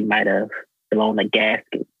think she might have blown a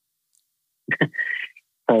gasket. Because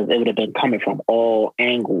it would have been coming from all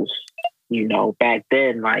angles. Back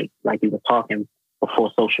then, like you were talking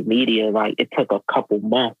before social media, like it took a couple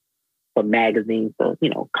months for magazines to,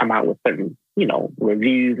 come out with certain,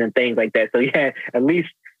 reviews and things like that. So you had at least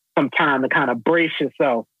some time to kind of brace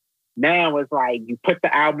yourself. Now it's like you put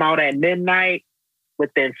the album out at midnight,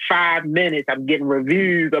 within 5 minutes, I'm getting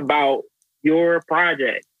reviews about your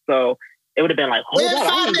project. So it would have been like, hold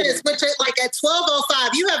on. 5 minutes, which is like at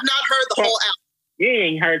 12:05, you have not heard the whole album. You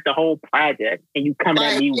ain't heard the whole project, and you coming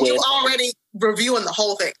at me with... You already reviewing the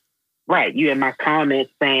whole thing. Right. You in my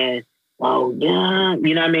comments saying, oh, yeah,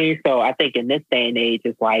 you know what I mean? So I think in this day and age,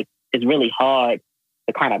 it's like, it's really hard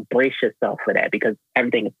to kind of brace yourself for that, because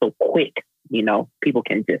everything is so quick. People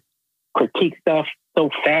can just critique stuff so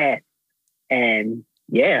fast. And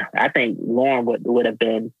yeah, I think Lauren would have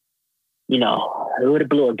been, it would have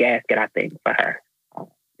blew a gasket, I think, for her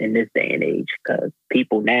in this day and age. Because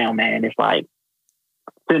people now, man, it's like,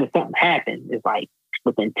 as soon as something happens, it's like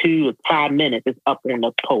within 2 to 5 minutes, it's up on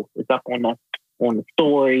the post, it's up on the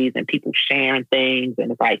stories, and people sharing things.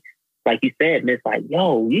 And it's like you said, Miss, like,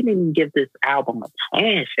 yo, you didn't even give this album a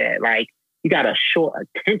chance yet. Like, you got a short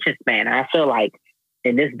attention span. And I feel like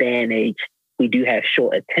in this day and age, we do have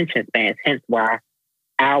short attention spans, hence why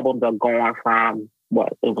albums are going from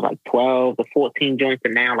it was like 12 to 14 joints,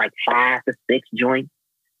 and now like 5 to 6 joints.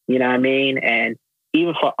 You know what I mean? And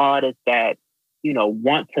even for artists that,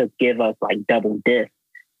 want to give us like double discs,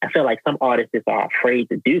 I feel like some artists are afraid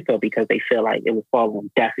to do so because they feel like it would fall on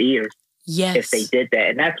deaf ears if they did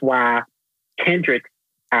that. And that's why Kendrick's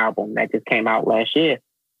album that just came out last year,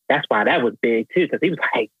 that's why that was big too, because he was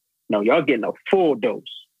like, no, y'all getting a full dose.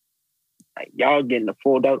 Like, y'all getting a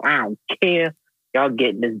full dose. I don't care. Y'all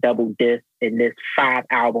getting this double disc in this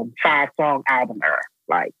 5-song album era.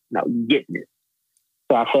 Like, no, you getting this.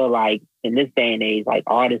 So I feel like in this day and age, like,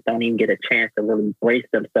 artists don't even get a chance to really brace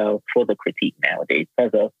themselves for the critique nowadays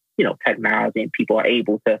because of, technology, and people are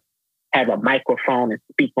able to have a microphone and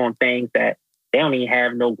speak on things that they don't even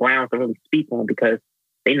have no grounds to really speak on because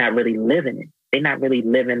they're not really living it. They're not really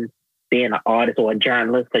living being an artist or a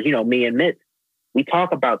journalist. Because, me and Mitch, we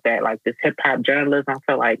talk about that, like this hip hop journalism. I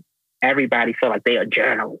feel like everybody feel like they are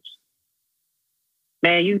journalists.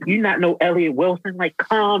 Man, you not know Elliot Wilson? Like,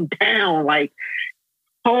 calm down. Like,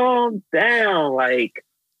 calm down. Like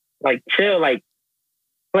chill. Like,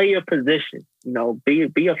 play your position.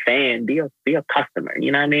 Be a fan. Be a customer.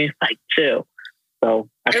 You know what I mean? Like, chill. So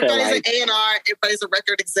I feel like everybody's an A&R. Everybody's a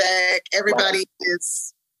record exec. Everybody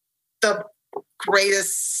is the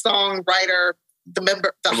greatest songwriter, the high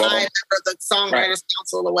member of the Songwriters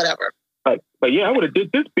Council or whatever. But yeah, I would have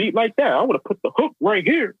did this beat like that. I would have put the hook right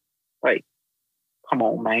here. Like, come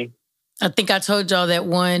on, man. I think I told y'all that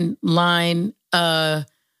one line my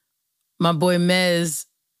boy Mez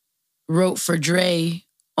wrote for Dre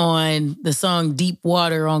on the song Deep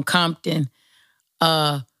Water on Compton.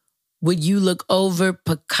 Would you look over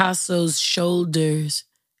Picasso's shoulders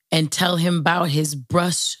and tell him about his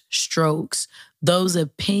brush strokes? Those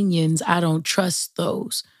opinions, I don't trust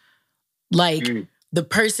those. Like the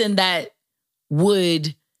person that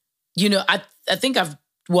would, I think I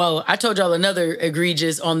told y'all another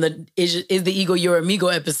egregious on the Is the Ego Your Amigo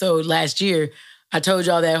episode last year. I told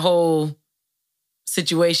y'all that whole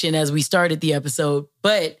situation as we started the episode.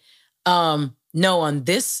 But no, on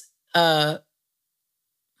this, I've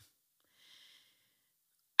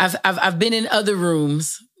been in other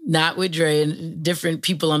rooms, not with Dre and different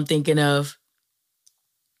people I'm thinking of,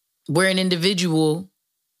 where an individual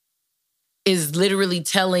is literally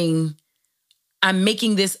telling, I'm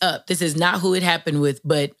making this up. This is not who it happened with,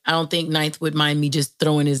 but I don't think Ninth would mind me just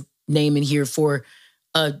throwing his name in here for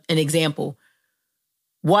an example.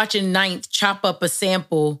 Watching Ninth chop up a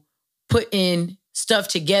sample, put in stuff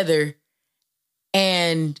together,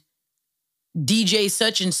 and DJ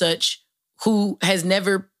such and such, who has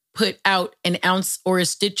never put out an ounce or a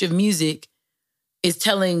stitch of music, is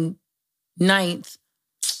telling Ninth,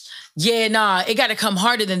 yeah, nah, it got to come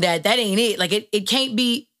harder than that. That ain't it. Like, it can't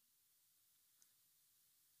be.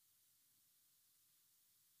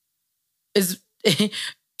 And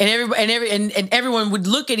everyone would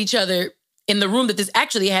look at each other in the room that this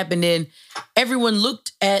actually happened in. Everyone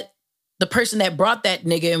looked at the person that brought that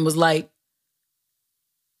nigga and was like,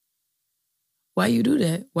 why you do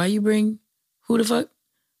that? Why you bring who the fuck?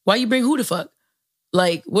 Why you bring who the fuck?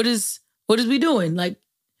 Like, what is we doing? Like,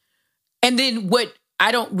 and then what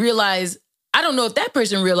I don't know if that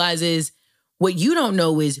person realizes, what you don't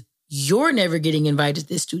know is you're never getting invited to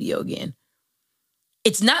this studio again.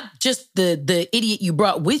 It's not just the idiot you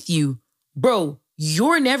brought with you. Bro,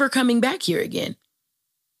 you're never coming back here again.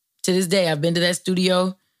 To this day, I've been to that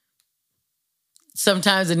studio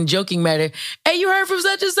sometimes in a joking matter. Hey, you heard from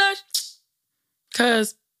such and such?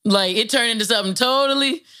 Cause like it turned into something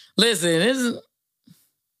totally. Listen,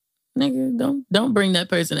 nigga, don't bring that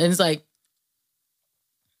person. And it's like,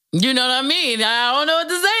 you know what I mean? I don't know what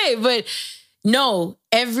to say, but no,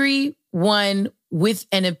 everyone with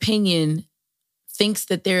an opinion thinks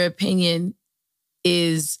that their opinion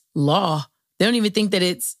is law. They don't even think that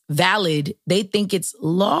it's valid. They think it's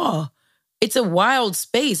law. It's a wild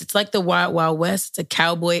space. It's like the Wild Wild West. It's a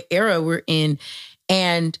cowboy era we're in.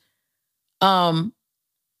 And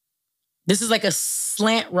this is like a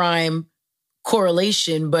slant rhyme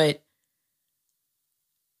correlation, but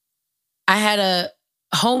I had a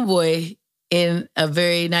homeboy in a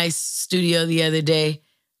very nice studio the other day,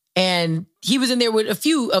 and he was in there with a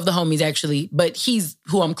few of the homies actually, but he's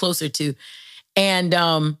who I'm closer to. And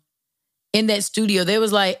in that studio, they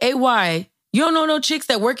was like, hey, why? You don't know no chicks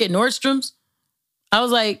that work at Nordstrom's? I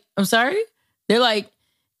was like, I'm sorry? They're like,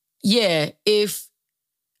 yeah, if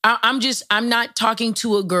I'm not talking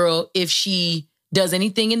to a girl if she does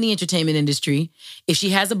anything in the entertainment industry, if she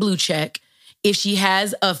has a blue check, if she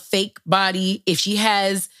has a fake body, if she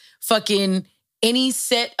has fucking any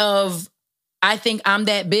set of, I think I'm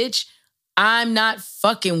that bitch, I'm not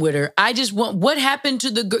fucking with her. I just want, what happened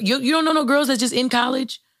to the girl? You don't know no girls that's just in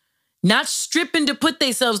college? Not stripping to put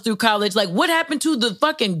themselves through college. Like, what happened to the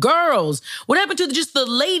fucking girls? What happened to just the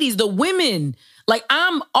ladies, the women? Like,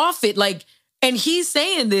 I'm off it. Like, and he's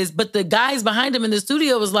saying this, but the guys behind him in the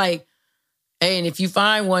studio was like, hey, and if you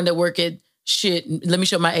find one that work at shit, let me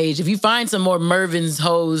show my age. If you find some more Mervin's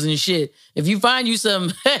hoes and shit, if you find you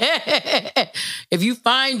some, if you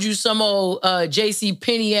find you some old JC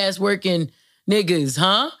Penney ass working niggas,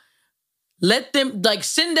 huh? Let them, like,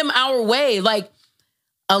 send them our way. Like,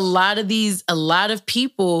 a lot of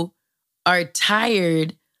people are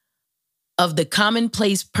tired of the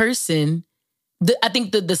commonplace person. I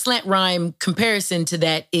think the slant rhyme comparison to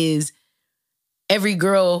that is every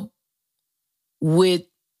girl with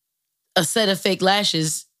a set of fake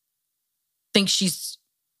lashes thinks she's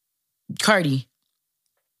Cardi.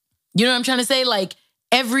 You know what I'm trying to say? Like,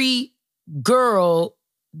 every girl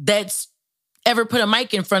that's ever put a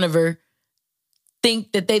mic in front of her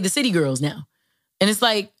think that they the city girls now. And it's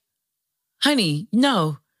like, honey,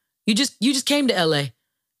 no, you just came to LA.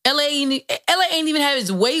 LA ain't even had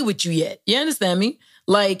its way with you yet. You understand me?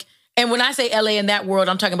 Like, and when I say LA in that world,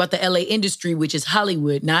 I'm talking about the LA industry, which is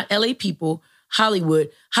Hollywood, not LA people,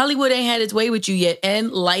 Hollywood. Hollywood ain't had its way with you yet.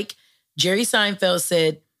 And like Jerry Seinfeld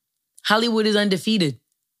said, Hollywood is undefeated.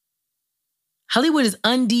 Hollywood is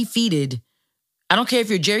undefeated. I don't care if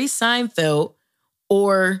you're Jerry Seinfeld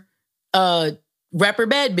or rapper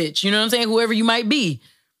bad bitch. You know what I'm saying? Whoever you might be.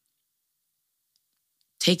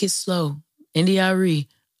 Take it slow. India.Arie.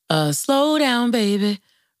 Slow down, baby.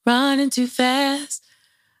 Running too fast.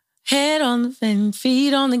 Head on the fan,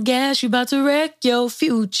 feet on the gas. You about to wreck your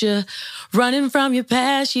future. Running from your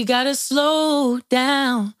past. You gotta slow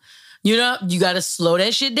down. You know, you gotta slow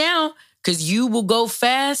that shit down because you will go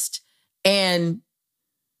fast, and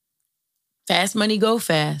fast money go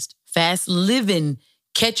fast. Fast living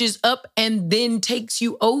catches up and then takes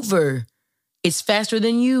you over. It's faster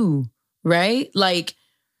than you, right? Like,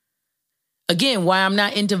 again, why I'm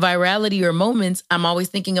not into virality or moments, I'm always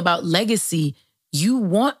thinking about legacy. You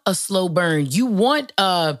want a slow burn. You want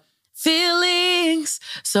feelings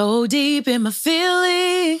so deep in my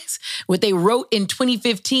feelings. What they wrote in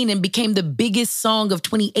 2015 and became the biggest song of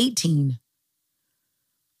 2018.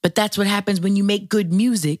 But that's what happens when you make good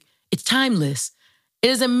music. It's timeless. It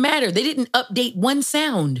doesn't matter. They didn't update one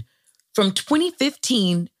sound from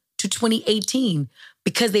 2015 to 2018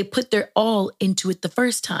 because they put their all into it the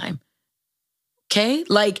first time. Okay?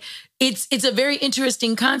 Like, it's a very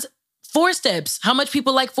interesting concept. 4 Steps. How much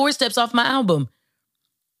people like 4 Steps off my album?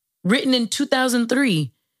 Written in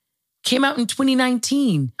 2003. Came out in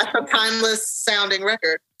 2019. That's a timeless sounding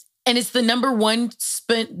record. And it's the number one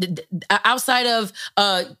outside of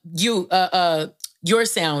Your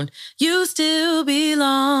Sound. You still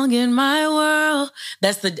belong in my world.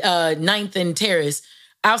 That's the Ninth and Terrace.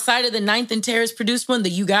 Outside of the Ninth and Terrace produced one, the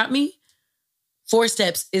You Got Me, 4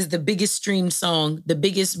 Steps is the biggest streamed song, the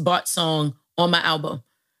biggest bought song on my album.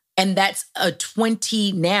 And that's a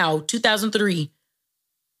 2003.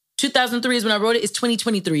 2003 is when I wrote it. It's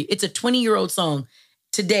 2023. It's a 20-year-old song.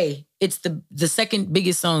 Today, it's the second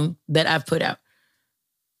biggest song that I've put out.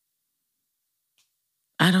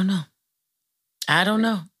 I don't know.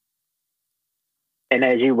 And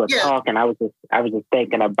as you were talking, I was just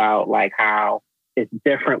thinking about like how it's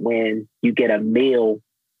different when you get a meal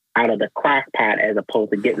out of the crock pot as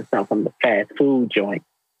opposed to getting something from the fast food joint.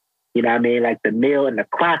 You know what I mean? Like the meal in the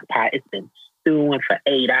crock pot, it's been stewing for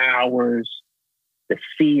 8 hours. The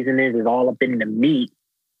seasoning is all up in the meat.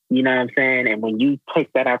 You know what I'm saying? And when you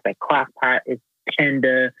take that out the crock pot, it's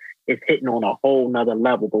tender. It's hitting on a whole nother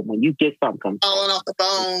level. But when you get something from falling off the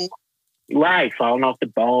bone. Right, falling off the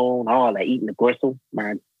bone, all that, eating the gristle.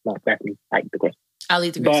 Man, no, definitely like the gristle. I'll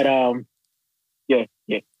eat the gristle. But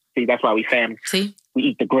yeah. See, that's why we family. See? We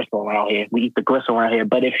eat the gristle around here.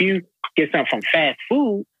 But if you get something from fast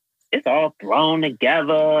food, it's all thrown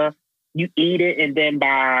together. You eat it, and then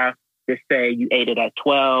by, just say you ate it at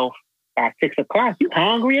 12, by 6 o'clock, you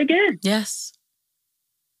hungry again. Yes.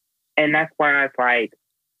 And that's why it's like,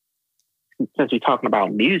 since we're talking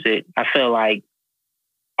about music, I feel like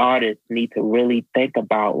artists need to really think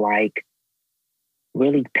about like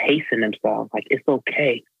really pacing themselves. Like, it's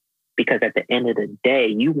okay. Because at the end of the day,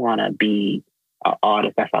 you want to be an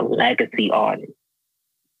artist that's a legacy artist.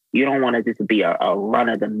 You don't want to just be a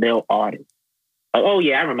run-of-the-mill artist. Like, oh,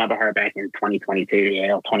 yeah, I remember her back in 2022,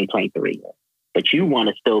 or 2023. But you want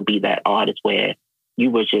to still be that artist where you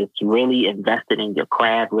were just really invested in your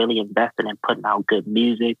craft, really invested in putting out good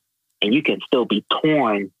music, and you can still be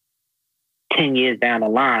touring 10 years down the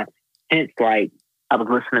line. Hence, like, I was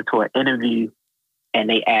listening to an interview, and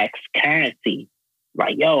they asked Currency,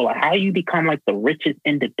 like, yo, like, how you become like the richest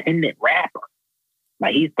independent rapper?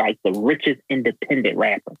 Like, he's like the richest independent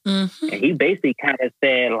rapper. Mm-hmm. And he basically kind of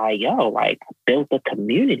said, like, yo, like, I built a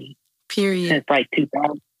community. Period. Since like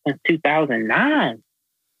 2009.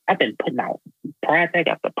 I've been putting out project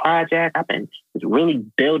after project. I've been just really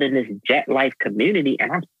building this jet life community,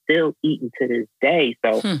 and I'm still eating to this day.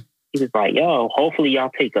 So he was like, yo, hopefully y'all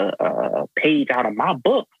take a page out of my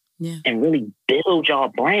book and really build y'all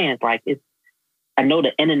brands. Like, I know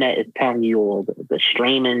the internet is telling you, or the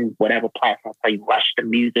streaming, whatever platform, tell you rush the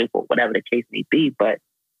music or whatever the case may be, but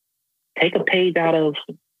take a page out of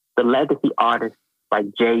the legacy artists like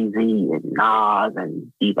Jay-Z and Nas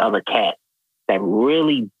and these other cats that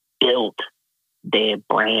really built their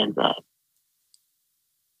brands up.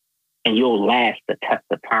 And you'll last the test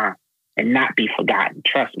of time and not be forgotten.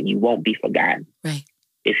 Trust me, you won't be forgotten. Right.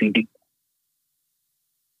 If you do.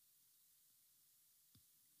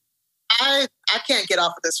 I can't get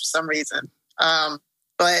off of this for some reason.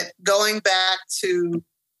 But going back to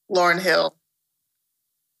Lauryn Hill,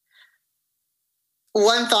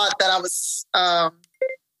 one thought that I was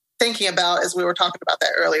thinking about as we were talking about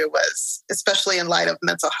that earlier was, especially in light of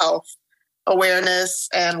mental health awareness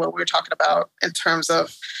and what we were talking about in terms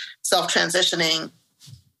of self-transitioning,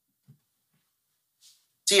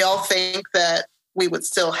 do y'all think that we would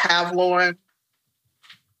still have Lauren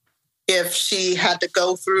if she had to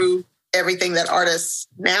go through everything that artists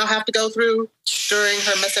now have to go through during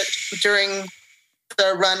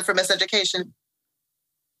the run for Miseducation?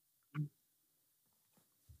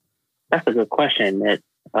 That's a good question. That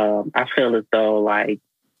I feel as though like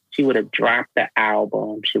she would have dropped the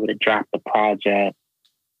album, she would have dropped the project,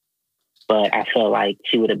 but I feel like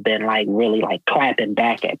she would have been like really like clapping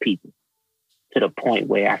back at people to the point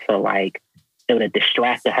where I feel like it would have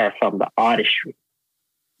distracted her from the artistry.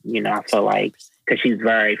 You know, I feel like because she's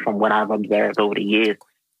very, from what I've observed over the years,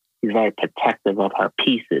 she's very protective of her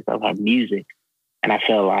pieces, of her music, and I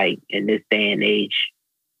feel like in this day and age,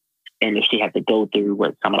 and if she had to go through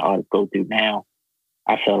what some of the artists go through now,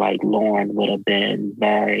 I feel like Lauren would have been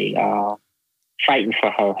very fighting for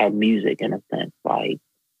her music in a sense. Like,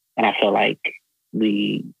 and I feel like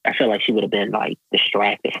she would have been like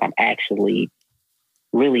distracted from actually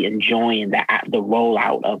really enjoying the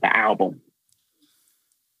rollout of the album.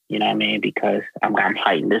 You know what I mean? Because I'm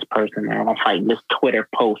fighting this person, and I'm fighting this Twitter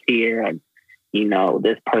post here, and you know,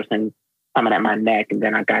 this person coming at my neck, and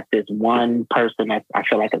then I got this one person that I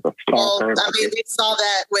feel like is a stalker. Well, I mean, we saw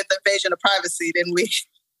that with Invasion of Privacy, didn't we?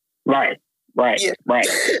 Right. Yeah. Right.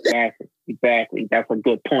 Exactly. That's a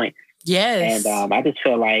good point. Yes. And I just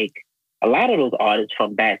feel like a lot of those artists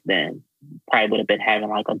from back then probably would have been having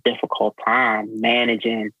like a difficult time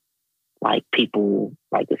managing like people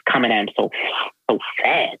like just coming at them so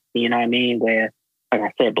fast. You know what I mean? Where, like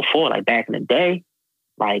I said before, like back in the day,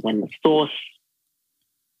 like when the Source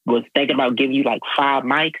was thinking about giving you like 5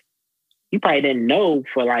 mics, you probably didn't know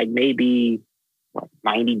for like maybe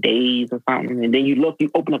 90 days or something. And then you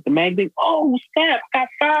open up the magazine, oh snap, I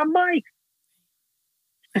got 5 mics.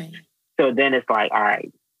 Right. So then it's like, all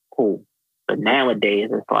right, cool. But nowadays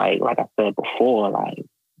it's like I said before, like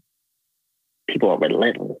people are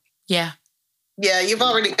relentless. Yeah. Yeah, you've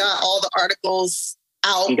already got all the articles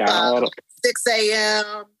out by 6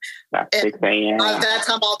 a.m. By 6 a.m. By that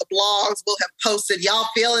time, all the blogs will have posted, y'all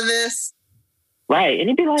feeling this? Right. And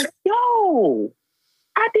you'd be like, yo,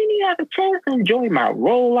 I didn't even have a chance to enjoy my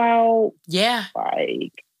rollout. Yeah.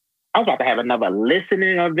 Like, I was about to have another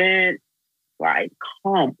listening event. Like,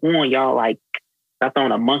 come on, y'all. Like, that's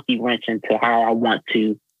throwing a monkey wrench into how I want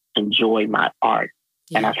to enjoy my art.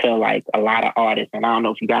 Yeah. And I feel like a lot of artists, and I don't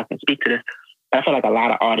know if you guys can speak to this, but I feel like a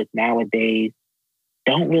lot of artists nowadays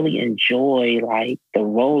don't really enjoy like the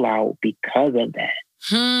rollout because of that.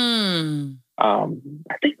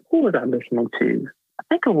 I think, who was I listening to? I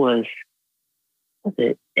think it was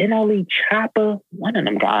it NLE Chopper? One of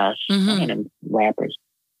them guys, one of them rappers.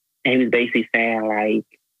 And he was basically saying like,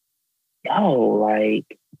 yo,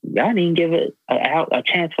 like, y'all didn't give it a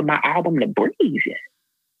chance for my album to breathe yet.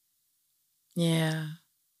 Yeah.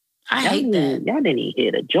 I hate that. Y'all didn't even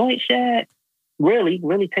hear the joint yet. Really,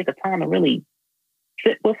 really take the time to really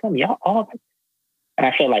sit with them. Y'all all, and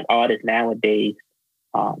I feel like artists nowadays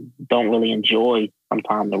don't really enjoy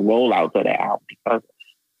sometimes the rollouts of their album because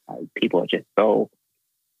people are just so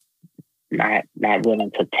not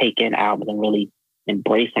willing to take in albums and really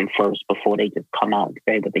embrace them first before they just come out and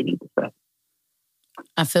say what they need to say.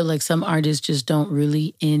 I feel like some artists just don't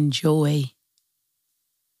really enjoy.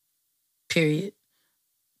 Period.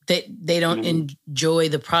 They don't enjoy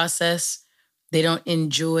the process. They don't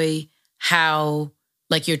enjoy how,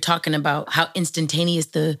 like you're talking about, how instantaneous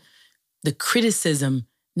the criticism,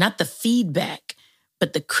 not the feedback,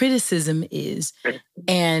 but the criticism is.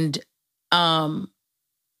 And I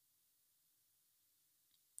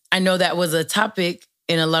know that was a topic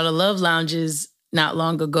in a lot of love lounges not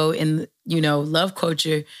long ago in, love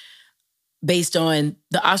culture based on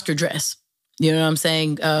the Oscar dress. You know what I'm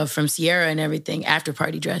saying? From Sierra and everything, after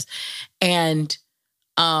party dress. And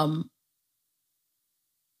I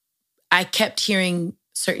kept hearing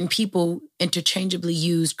certain people interchangeably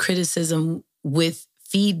use criticism with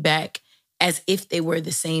feedback as if they were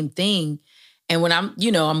the same thing. And when I'm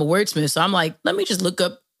a wordsmith, so I'm like, let me just look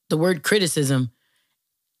up the word criticism.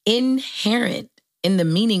 Inherent in the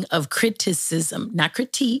meaning of criticism, not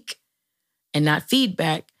critique and not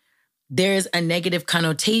feedback, there's a negative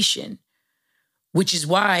connotation, which is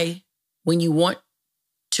why when you want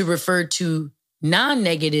to refer to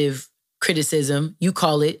non-negative criticism, you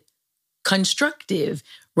call it constructive,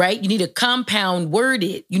 right? You need to compound word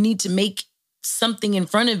it. You need to make something in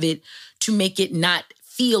front of it to make it not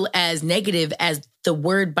feel as negative as the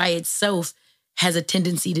word by itself has a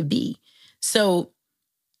tendency to be. So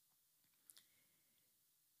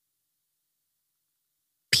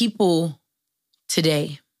people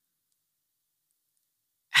today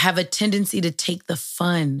have a tendency to take the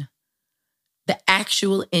fun, the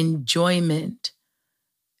actual enjoyment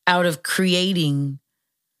out of creating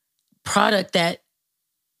product that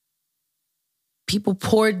people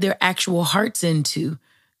poured their actual hearts into,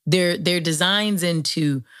 their designs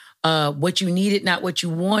into, what you needed, not what you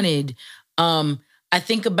wanted. I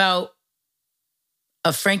think about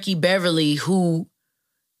a Frankie Beverly who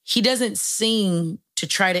he doesn't sing to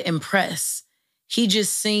try to impress. He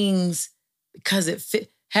just sings because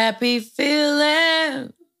happy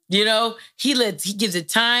feeling. You know, he gives it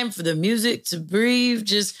time for the music to breathe.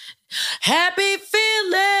 Just happy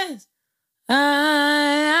feelings.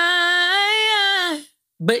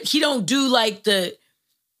 But he don't do like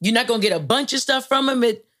you're not going to get a bunch of stuff from him.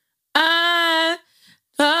 I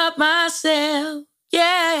love myself.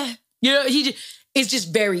 Yeah. You know, it's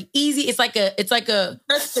just very easy. It's like a.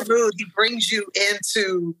 That's the mood. He brings you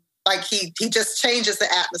into, like, he just changes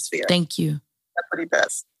the atmosphere. Thank you. That's what he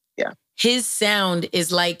does. Yeah. His sound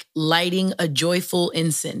is like lighting a joyful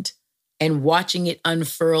incense and watching it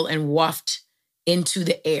unfurl and waft into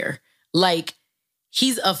the air. Like,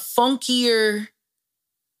 he's a funkier,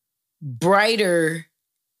 brighter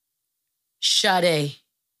Sade.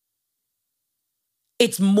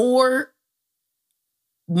 It's more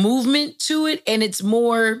movement to it, and it's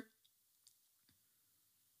more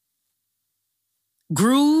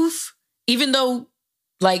groove, even though,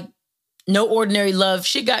 like, No Ordinary Love,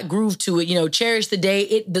 shit got groove to it. You know, Cherish the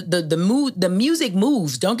Day. The music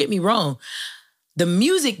moves. Don't get me wrong. The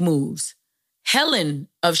music moves. Helen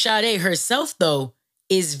of Sade herself, though,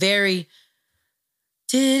 is very,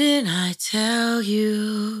 didn't I tell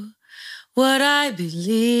you what I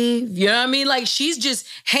believe? You know what I mean? Like, she's just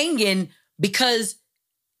hanging because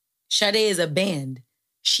Sade is a band.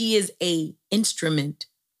 She is a instrument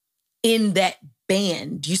in that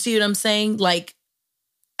band. You see what I'm saying? Like,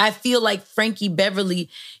 I feel like Frankie Beverly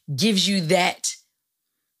gives you that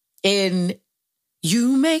in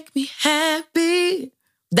You Make Me Happy.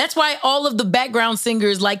 That's why all of the background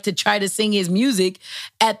singers like to try to sing his music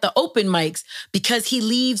at the open mics, because he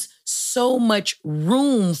leaves so much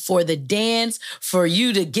room for the dance, for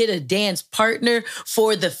you to get a dance partner,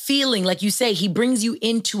 for the feeling. Like you say, he brings you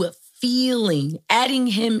into a feeling. Adding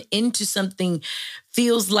him into something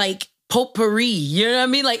feels like potpourri. You know what I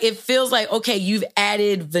mean? Like, it feels like, okay, you've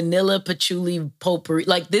added vanilla patchouli potpourri.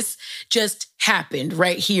 Like, this just happened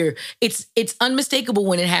right here. It's unmistakable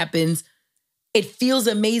when it happens. It feels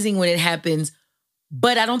amazing when it happens,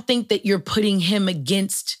 but I don't think that you're putting him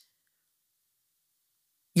against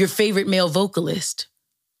your favorite male vocalist.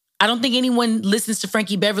 I don't think anyone listens to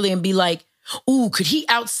Frankie Beverly and be like, ooh, could he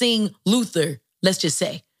outsing Luther? Let's just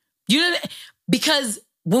say. You know, because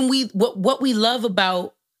when what we love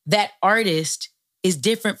about that artist is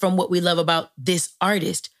different from what we love about this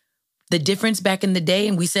artist. The difference back in the day,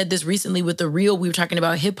 and we said this recently with The Real, we were talking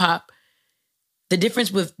about hip hop. The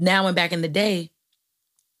difference with now and back in the day,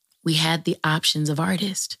 we had the options of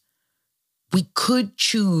artists. We could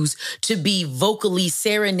choose to be vocally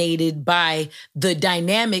serenaded by the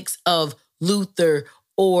dynamics of Luther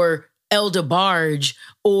or Elder Barge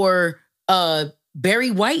or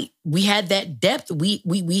Barry White. We had that depth.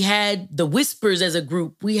 We had the Whispers as a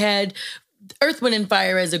group. We had Earth, Wind, and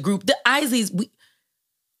Fire as a group. The Isleys.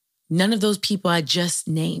 None of those people I just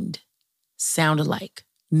named sound alike.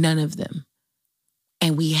 None of them.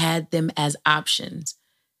 And we had them as options.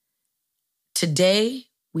 Today,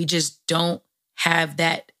 we just don't have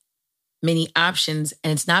that many options.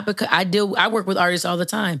 And it's not because I work with artists all the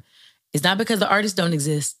time. It's not because the artists don't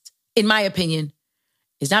exist, in my opinion.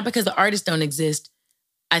 It's not because the artists don't exist.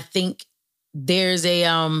 I think there's a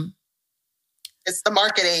it's the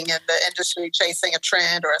marketing and the industry chasing a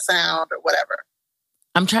trend or a sound or whatever.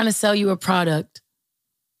 I'm trying to sell you a product.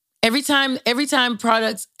 Every time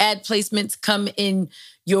products, ad placements come in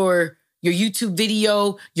your YouTube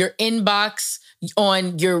video, your inbox,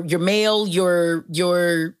 on your mail, your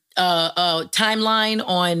timeline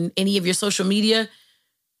on any of your social media,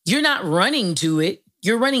 you're not running to it.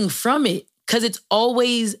 You're running from it, because it's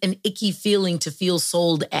always an icky feeling to feel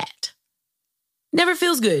sold at. Never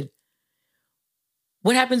feels good.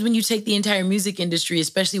 What happens when you take the entire music industry,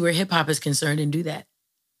 especially where hip hop is concerned, and do that?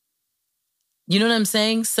 You know what I'm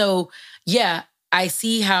saying? So, yeah, I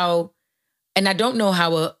see how, and I don't know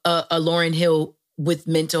how a Lauryn Hill with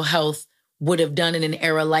mental health would have done in an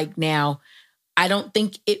era like now. I don't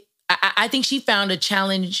think it, I think she found a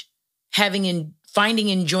challenge finding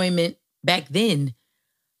enjoyment back then.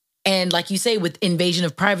 And like you say, with Invasion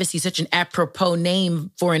of Privacy, such an apropos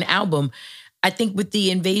name for an album, I think with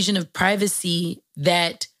the invasion of privacy,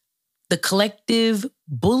 that the collective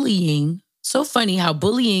bullying, so funny how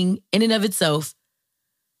bullying in and of itself,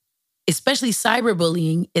 especially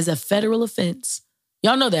cyberbullying, is a federal offense.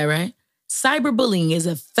 Y'all know that, right? Cyberbullying is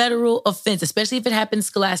a federal offense, especially if it happens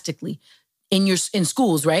scholastically in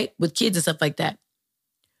schools, right? With kids and stuff like that.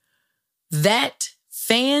 That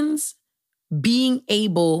fans being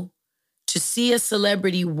able to see a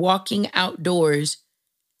celebrity walking outdoors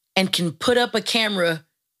and can put up a camera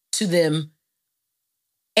to them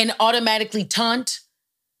and automatically taunt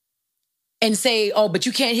and say, oh, but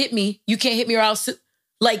you can't hit me. You can't hit me or I'll sue.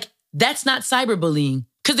 Like, that's not cyberbullying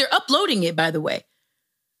because they're uploading it, by the way.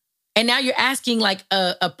 And now you're asking like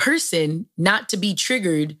a person not to be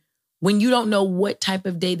triggered when you don't know what type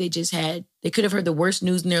of day they just had. They could have heard the worst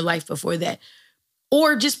news in their life before that.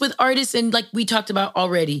 Or just with artists, and like we talked about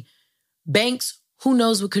already, Banks, who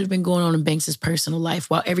knows what could have been going on in Banks' personal life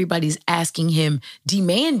while everybody's asking him,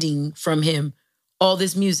 demanding from him all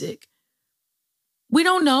this music. We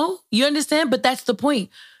don't know. You understand? But that's the point.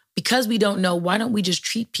 Because we don't know, why don't we just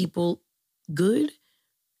treat people good?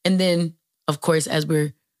 And then, of course, as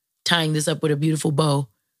we're tying this up with a beautiful bow,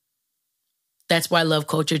 that's why love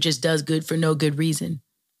culture just does good for no good reason.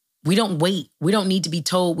 We don't wait. We don't need to be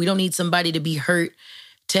told. We don't need somebody to be hurt,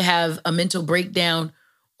 to have a mental breakdown,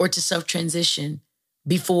 or to self-transition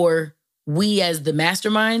before we as the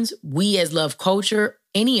masterminds, we as love culture,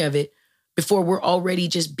 any of it, before we're already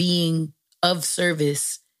just being of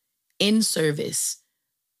service, in service,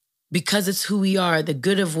 because it's who we are. The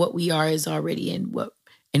good of what we are is already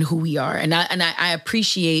in who we are. And I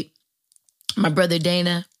appreciate my brother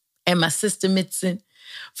Dana and my sister Mitson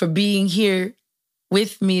for being here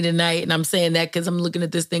with me tonight. And I'm saying that because I'm looking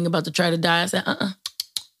at this thing about to try to die. I said,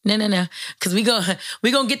 no. Because we gonna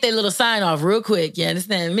get that little sign off real quick. You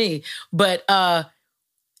understand me? But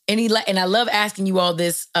and I love asking you all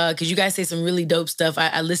this because you guys say some really dope stuff.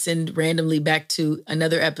 I listened randomly back to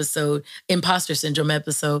another episode, Imposter Syndrome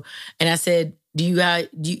episode, and I said, do you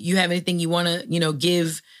have anything you want to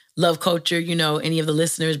give love culture, any of the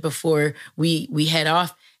listeners before we head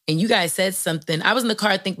off? And you guys said something. I was in the car,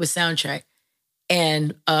 I think, with Soundtrack,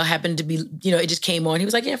 and happened to be, it just came on. He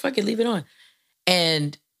was like, yeah, fuck it, leave it on.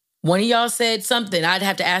 And one of y'all said something. I'd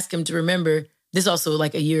have to ask him to remember. This also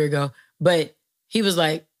like a year ago, but he was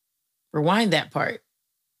like, rewind that part.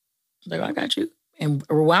 I was like, I got you. And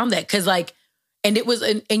rewound that. Cause and it was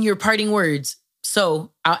in your parting words.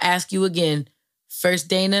 So I'll ask you again, first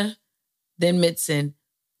Dana, then Mitson.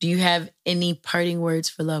 Do you have any parting words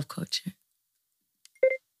for love culture?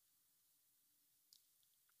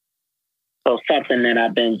 So something that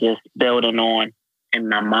I've been just building on in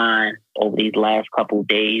my mind over these last couple of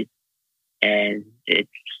days, and it's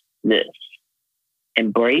this: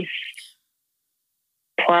 embrace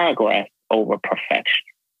progress over perfection.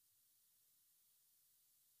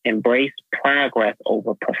 Embrace progress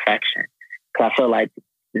over perfection. Because I feel like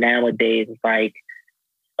nowadays, it's like,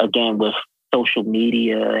 again, with social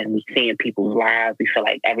media and we seeing people's lives, we feel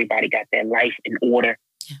like everybody got their life in order,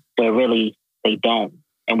 but really they don't.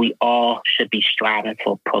 And we all should be striving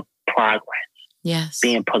for progress. Yes.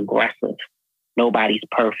 Being progressive. Nobody's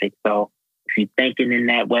perfect. So if you're thinking in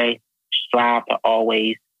that way, strive to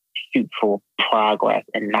always shoot for progress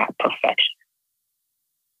and not perfection.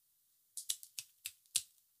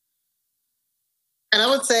 And I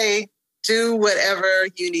would say, do whatever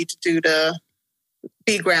you need to do to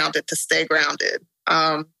be grounded, to stay grounded.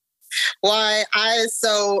 Why I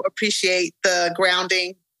so appreciate the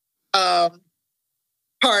grounding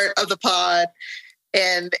part of the pod.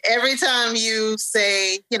 And every time you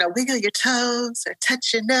say, wiggle your toes or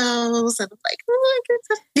touch your nose, and I'm like, oh,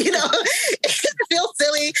 it feels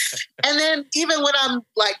silly. And then even when I'm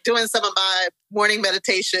like doing some of my morning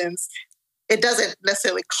meditations, it doesn't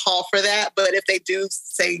necessarily call for that. But if they do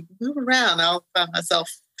say, move around, I'll find myself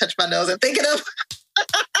touch my nose and thinking of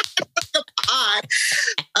the pod.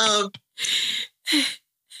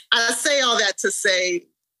 I say all that to say,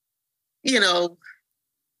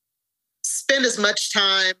 spend as much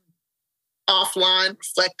time offline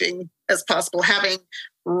reflecting as possible, having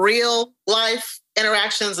real life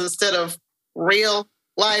interactions instead of real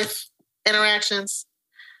life interactions.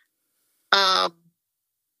 I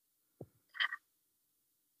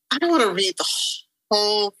don't want to read the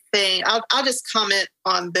whole thing. I'll just comment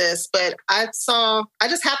on this, but I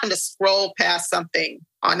just happened to scroll past something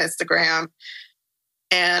on Instagram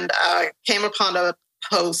and came upon a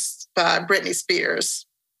post by Britney Spears.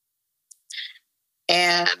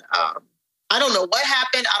 And I don't know what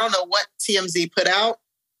happened. I don't know what TMZ put out.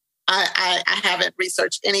 I haven't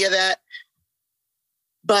researched any of that.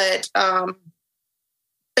 But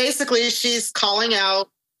basically, she's calling out,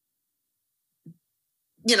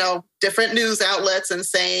 different news outlets and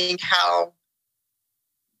saying how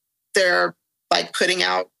they're like putting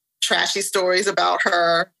out trashy stories about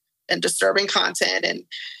her and disturbing content. And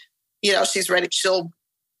she's ready. She'll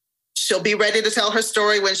be ready to tell her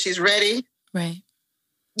story when she's ready. Right.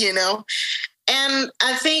 And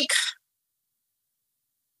I think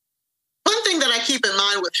one thing that I keep in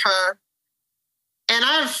mind with her, and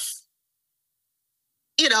I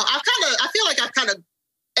feel like I've kind of,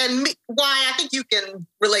 why I think you can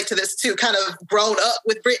relate to this too, kind of grown up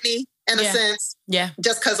with Britney in a sense. Yeah.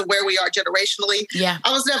 Just because of where we are generationally. Yeah.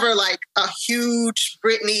 I was never like a huge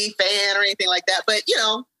Britney fan or anything like that, but,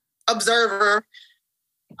 observer.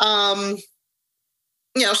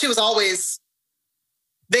 She was always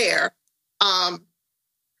there.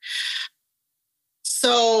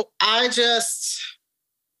 So I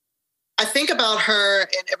think about her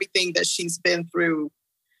and everything that she's been through.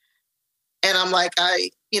 And I'm like, I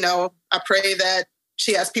pray that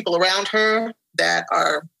she has people around her that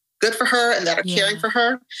are good for her and that are caring for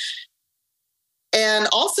her. And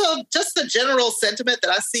also just the general sentiment that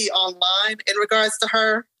I see online in regards to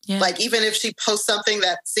her. Yeah. Like, even if she posts something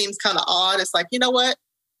that seems kind of odd, it's like, you know what?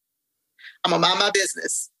 I'm going to mind my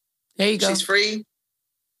business. There you go. She's free.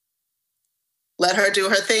 Let her do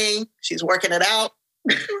her thing. She's working it out.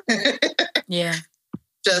 Yeah.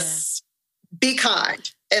 Just be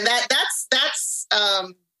kind. And that's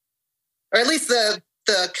or at least the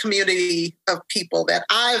community of people that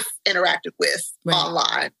I've interacted with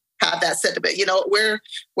online have that sentiment. We're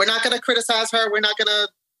not going to criticize her. We're not going to.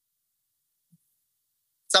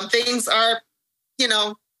 Some things are,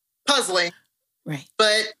 puzzling. Right.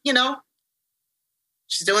 But,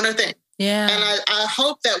 she's doing her thing. Yeah. And I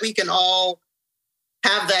hope that we can all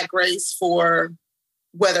have that grace for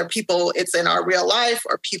whether people it's in our real life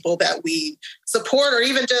or people that we support or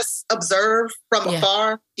even just observe from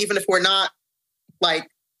afar, even if we're not like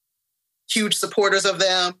huge supporters of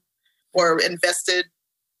them or invested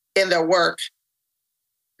in their work.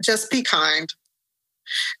 Just be kind.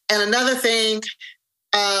 And another thing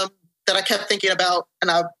that I kept thinking about,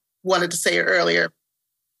 and I wanted to say it earlier,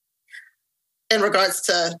 in regards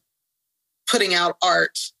to putting out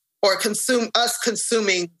art or consuming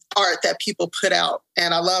art that people put out.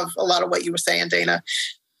 And I love a lot of what you were saying, Dana.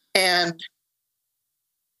 And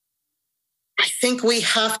I think we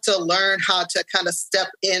have to learn how to kind of step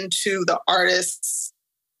into the artist's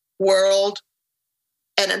world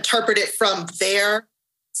and interpret it from their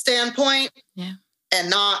standpoint and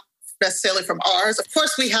not necessarily from ours. Of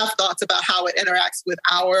course, we have thoughts about how it interacts with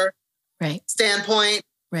our standpoint.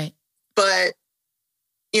 Right. But,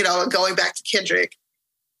 going back to Kendrick,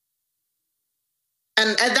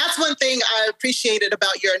 and that's one thing I appreciated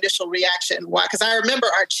about your initial reaction. Why? Because I remember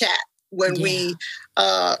our chat when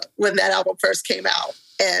when that album first came out,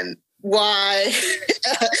 and why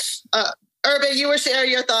Urban, you were sharing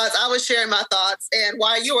your thoughts, I was sharing my thoughts, and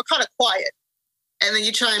why you were kind of quiet. And then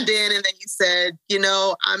you chimed in and then you said,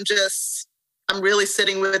 I'm really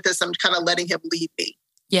sitting with this. I'm kind of letting him lead me.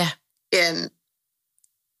 Yeah. In,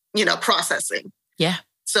 processing. Yeah.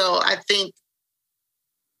 So I think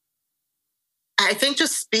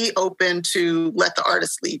just be open to let the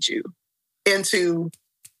artist lead you into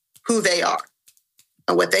who they are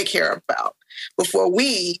and what they care about before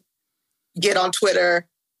we get on Twitter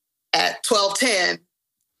at 12:10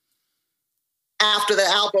 after the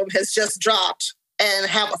album has just dropped and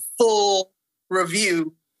have a full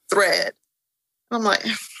review thread. I'm like,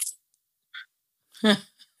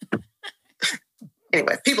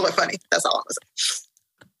 anyway, people are funny. That's all I'm going to say.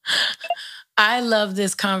 I love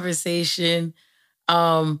this conversation.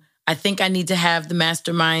 I think I need to have the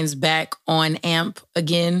masterminds back on AMP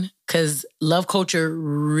again because Love Culture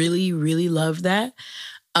really, really loved that.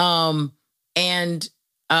 And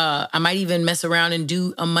I might even mess around and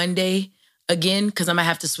do a Monday again because I might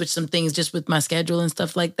have to switch some things just with my schedule and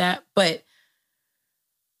stuff like that. But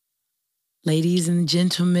ladies and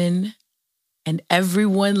gentlemen, and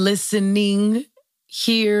everyone listening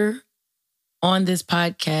here on this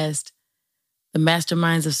podcast, the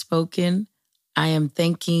masterminds have spoken. I am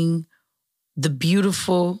thanking the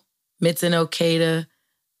beautiful Mitzi Okeda,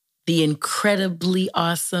 the incredibly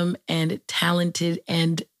awesome and talented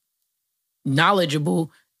and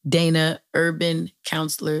knowledgeable Dana Urban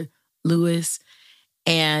Counselor Lewis.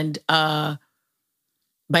 And by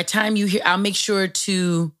the time you hear, I'll make sure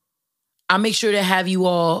to have you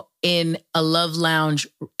all in a love lounge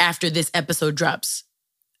after this episode drops.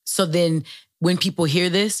 So then when people hear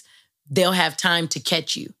this, they'll have time to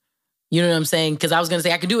catch you. You know what I'm saying? Because I was going to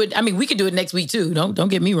say I could do it. I mean, we could do it next week too. Don't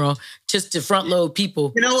get me wrong. Just to front load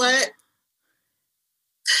people. You know what?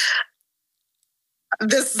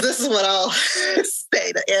 This is what I'll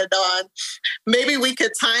say to end on. Maybe we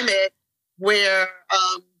could time it where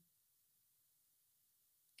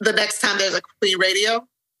the next time there's a Queen Radio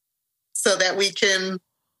so that we can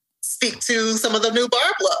speak to some of the new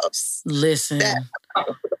Barb loves. Listen, that are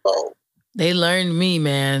to the fold. They learned me,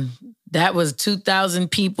 man. That was 2,000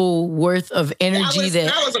 people worth of energy.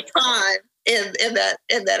 That was a prime in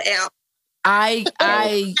that amp. A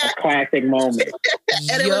classic moment.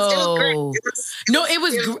 And it was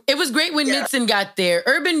great. It was great when Mitson got there.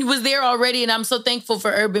 Urban was there already, and I'm so thankful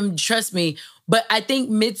for Urban. Trust me. But I think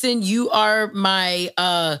Mitson, you are my.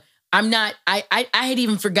 I had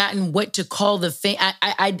even forgotten what to call the thing.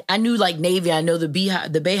 I knew like Navy. I know the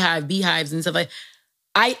beehives and stuff like.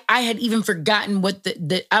 I had even forgotten what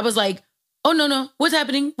the I was like, oh no, what's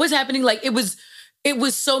happening? Like it was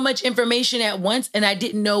so much information at once, and I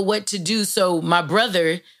didn't know what to do. So my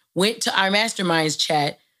brother went to our masterminds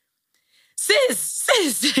chat.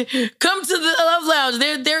 Sis, come to the Love Lounge.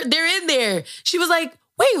 They're in there. She was like,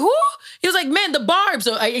 wait, who? He was like, man, the Barb.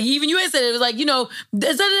 So even you had said it. It was like,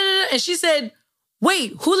 and she said,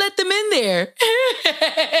 wait, who let them in there?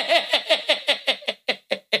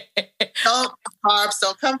 Barbs,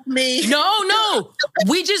 don't come for me. No.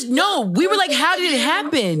 We just know. We were like, how did it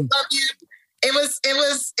happen? It was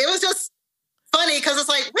just funny because it's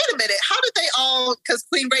like, wait a minute, how did they all? Because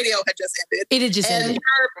Queen Radio had just ended. It had just ended.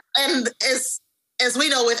 And as we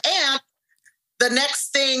know with AMP, the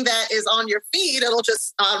next thing that is on your feed, it'll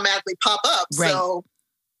just automatically pop up. Right. So,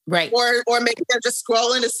 right. Or maybe they're just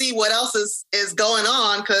scrolling to see what else is going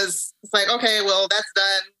on because it's like, okay, well, that's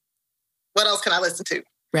done. What else can I listen to?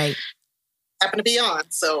 Right. Happen to be on.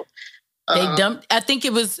 So they dumped. I think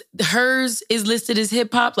it was hers is listed as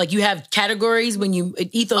hip hop. Like you have categories when you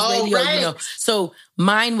Ethos Radio, right. So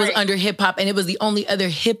mine was under hip hop, and it was the only other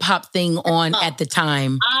hip hop thing on at the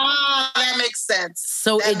time. That makes sense.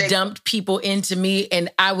 So it dumped people into me,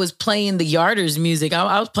 and I was playing the Yarders music.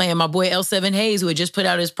 I was playing my boy L7 Hayes, who had just put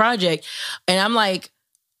out his project, and I'm like,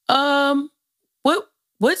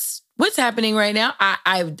 what's happening right now?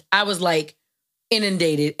 I was like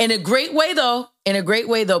inundated in a great way though.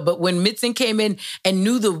 But when Mitson came in and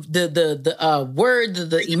knew the word,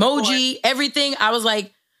 the emoji, everything, I was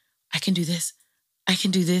like, I can do this.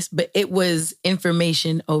 But it was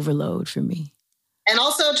information overload for me. And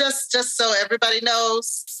also just so everybody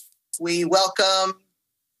knows, we welcome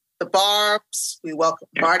the Barbs, we welcome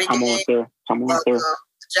Marty Gang, Come on through. the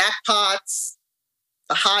Jackpots,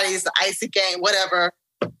 the Hotties, the Icy Gang, whatever,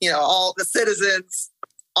 all the citizens,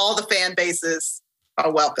 all the fan bases are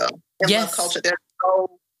welcome in Love Culture.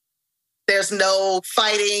 There's no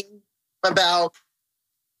fighting about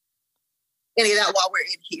any of that while we're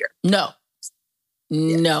in here. No.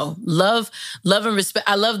 Love and respect.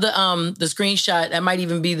 I love the screenshot. That might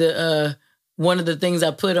even be the one of the things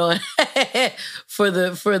I put on for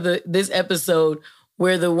this episode,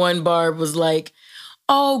 where the one Barb was like,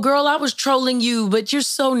 "Oh, girl, I was trolling you, but you're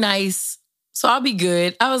so nice, so I'll be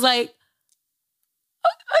good." I was like,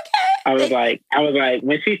 okay. I was like,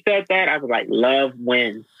 when she said that, I was like, love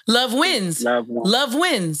wins. Love wins. Love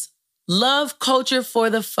wins. Love culture for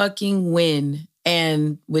the fucking win.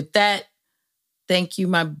 And with that, thank you,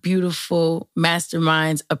 my beautiful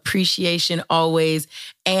masterminds. Appreciation always.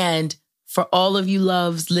 And for all of you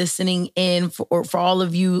loves listening in, for all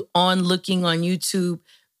of you looking on YouTube,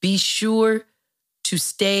 be sure to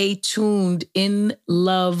stay tuned in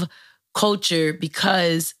Love Culture,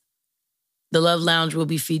 because the Love Lounge will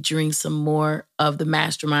be featuring some more of the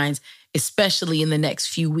masterminds, especially in the next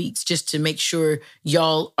few weeks, just to make sure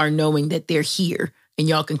y'all are knowing that they're here and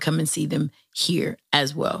y'all can come and see them here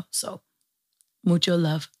as well. So, mucho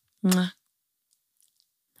love. Mwah.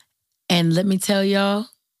 And let me tell y'all,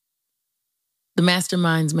 the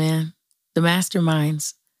masterminds, man, the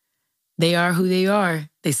masterminds, they are who they are.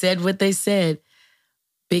 They said what they said.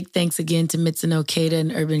 Big thanks again to Mitsun Okeda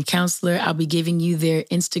and Urban Counselor. I'll be giving you their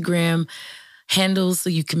Instagram handles so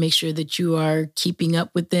you can make sure that you are keeping up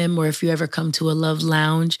with them. Or if you ever come to a Love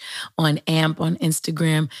Lounge on AMP on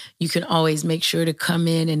Instagram, you can always make sure to come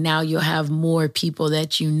in, and now you'll have more people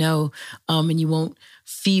that you know, and you won't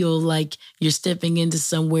feel like you're stepping into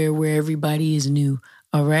somewhere where everybody is new.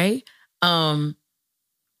 All right?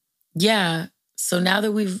 Yeah. So now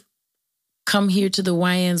that we've come here to the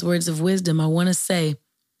YN's words of wisdom, I want to say,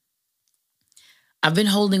 I've been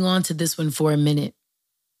holding on to this one for a minute.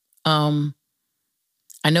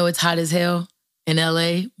 I know it's hot as hell in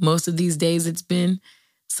LA. Most of these days it's been,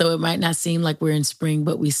 so it might not seem like we're in spring,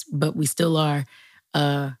 but we still are.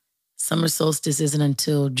 Summer solstice isn't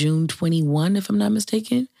until June 21, if I'm not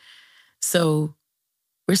mistaken. So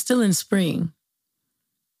we're still in spring.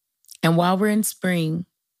 And while we're in spring,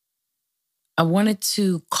 I wanted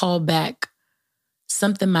to call back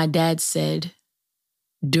something my dad said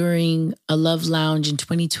during a Love Lounge in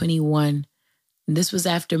 2021. And this was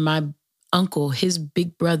after my uncle, his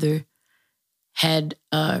big brother, had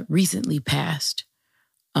recently passed.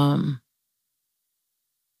 My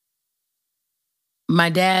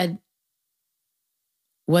dad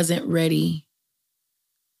wasn't ready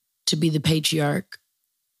to be the patriarch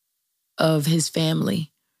of his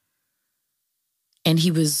family. And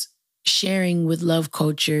he was sharing with Love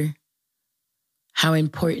Culture how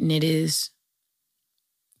important it is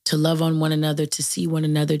to love on one another, to see one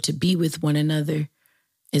another, to be with one another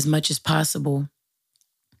as much as possible.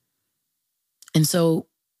 And so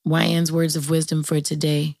YN's words of wisdom for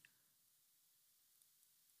today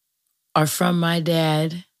are from my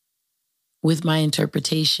dad with my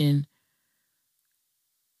interpretation.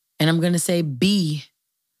 And I'm going to say, be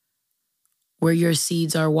where your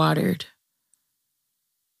seeds are watered.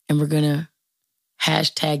 And we're going to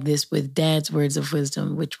hashtag this with Dad's words of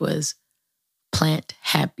wisdom, which was plant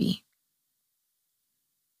happy.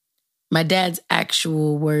 My dad's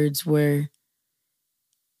actual words were,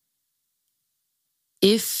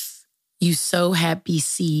 if you sow happy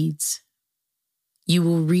seeds, you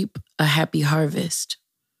will reap a happy harvest.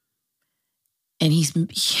 And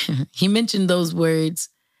he mentioned those words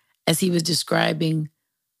as he was describing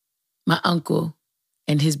my uncle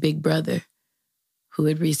and his big brother who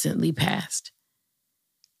had recently passed.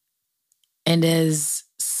 And as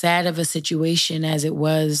sad of a situation as it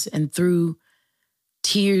was, and through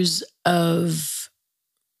tears of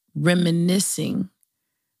reminiscing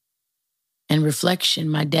and reflection,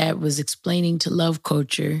 my dad was explaining to Love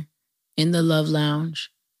Culture in the Love Lounge,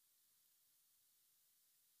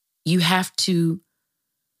 you have to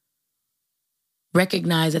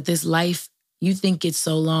recognize that this life, you think it's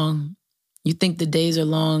so long. You think the days are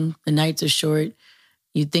long, the nights are short.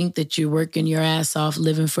 You think that you're working your ass off,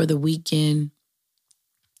 living for the weekend.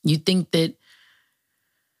 You think that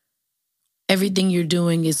everything you're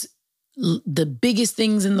doing is the biggest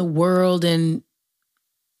things in the world. And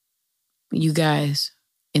you guys,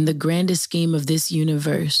 in the grandest scheme of this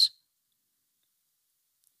universe,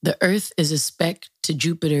 the Earth is a speck to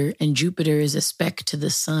Jupiter, and Jupiter is a speck to the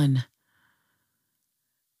sun.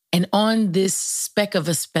 And on this speck of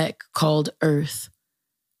a speck called Earth,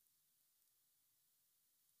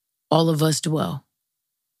 all of us dwell.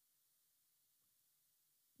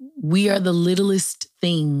 We are the littlest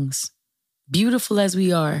things. Beautiful as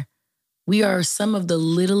we are some of the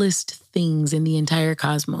littlest things in the entire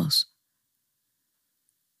cosmos.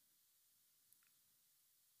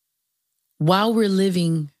 While we're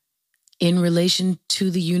living in relation to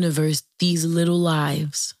the universe, these little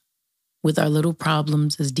lives, with our little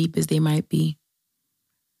problems, as deep as they might be,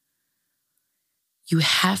 you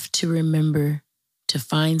have to remember to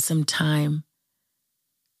find some time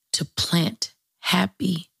to plant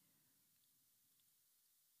happy.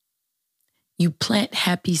 You plant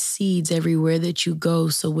happy seeds everywhere that you go,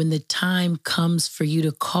 so when the time comes for you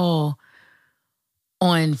to call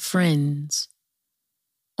on friends,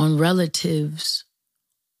 on relatives,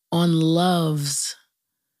 on loves,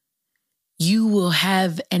 you will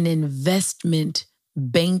have an investment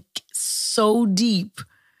bank so deep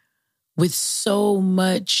with so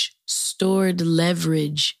much stored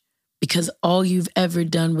leverage, because all you've ever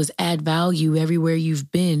done was add value everywhere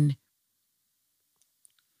you've been,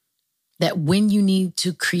 that when you need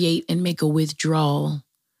to create and make a withdrawal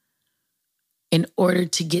in order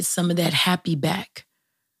to get some of that happy back,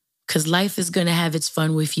 because life is going to have its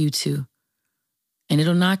fun with you too, and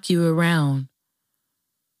it'll knock you around.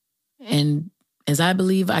 And as I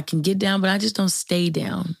believe, I can get down, but I just don't stay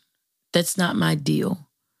down. That's not my deal.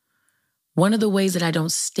 One of the ways that I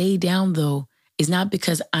don't stay down, though, is not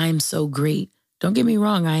because I'm so great. Don't get me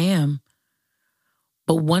wrong, I am.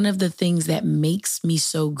 But one of the things that makes me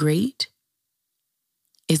so great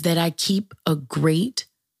is that I keep a great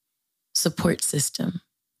support system.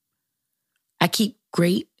 I keep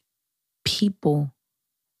great people,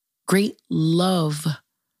 great love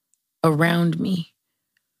around me.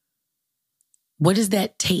 What does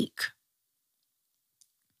that take?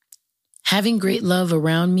 Having great love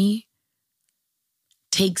around me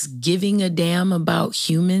takes giving a damn about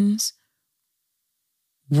humans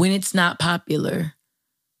when it's not popular,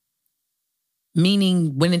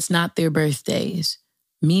 meaning when it's not their birthdays,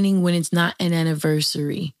 meaning when it's not an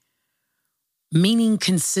anniversary, meaning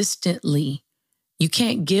consistently. You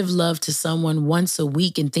can't give love to someone once a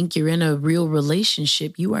week and think you're in a real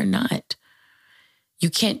relationship. You are not. You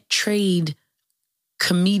can't trade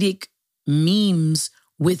comedic memes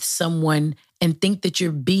with someone and think that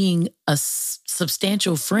you're being a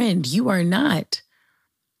substantial friend. You are not.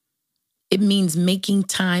 It means making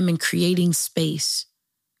time and creating space.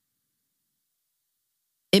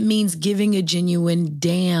 It means giving a genuine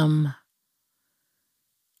damn.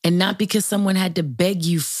 And not because someone had to beg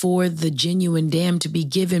you for the genuine damn to be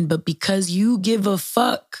given, but because you give a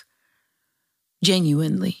fuck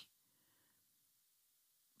genuinely.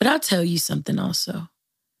 But I'll tell you something also.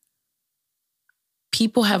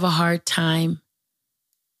 People have a hard time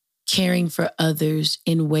caring for others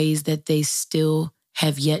in ways that they still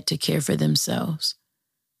have yet to care for themselves.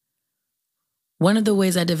 One of the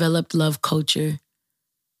ways I developed love culture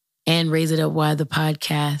and Raise It Up Why the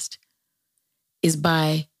podcast is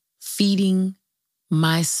by feeding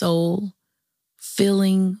my soul,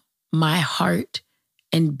 filling my heart,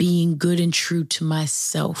 and being good and true to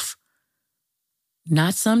myself.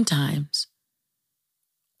 Not sometimes,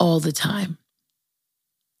 all the time.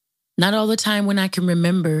 Not all the time when I can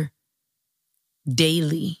remember,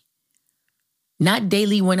 daily. Not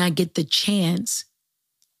daily when I get the chance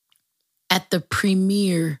at the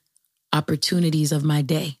premier opportunities of my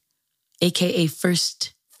day, aka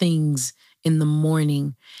first things in the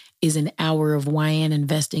morning is an hour of YN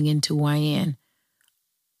investing into YN.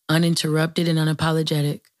 Uninterrupted and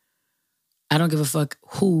unapologetic. I don't give a fuck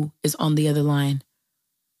who is on the other line.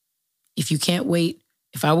 If you can't wait,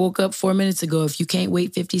 if I woke up 4 minutes ago, if you can't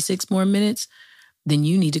wait 56 more minutes, then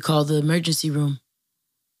you need to call the emergency room.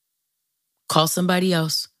 Call somebody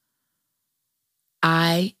else.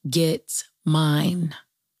 I get mine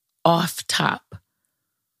off top.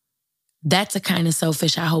 That's a kind of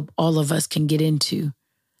selfish I hope all of us can get into,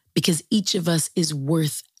 because each of us is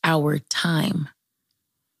worth our time.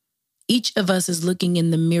 Each of us is looking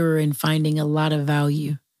in the mirror and finding a lot of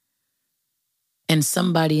value, and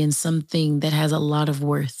somebody in something that has a lot of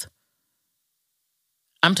worth.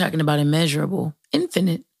 I'm talking about immeasurable,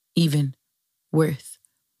 infinite even worth.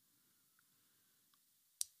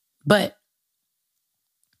 But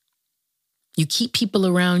you keep people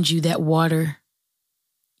around you that water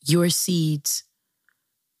your seeds,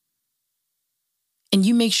 and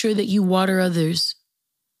you make sure that you water others.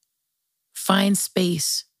 Find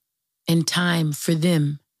space and time for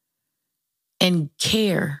them and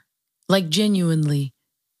care, like genuinely,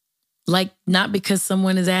 like not because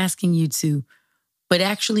someone is asking you to, but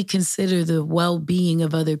actually consider the well-being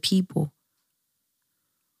of other people.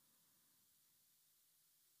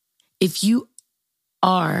 If you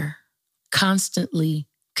are constantly,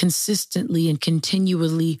 consistently, and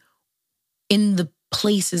continually in the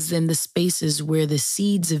places and the spaces where the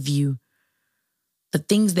seeds of you, the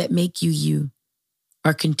things that make you you,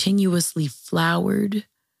 are continuously flowered,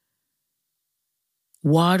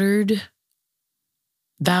 watered,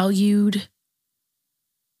 valued,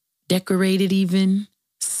 decorated even,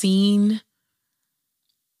 seen,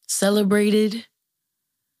 celebrated,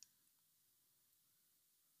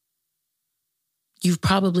 you've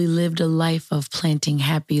probably lived a life of planting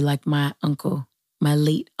happy like my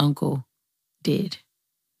late uncle did.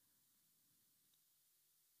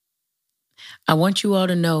 I want you all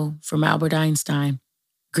to know from Albert Einstein,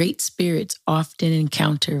 great spirits often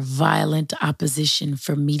encounter violent opposition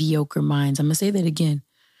from mediocre minds. I'm going to say that again.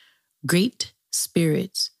 Great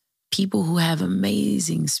spirits, people who have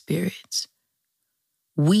amazing spirits,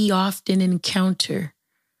 we often encounter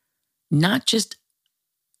not just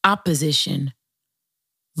opposition,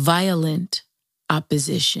 violent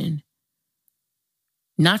opposition,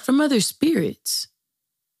 not from other spirits,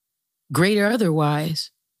 great or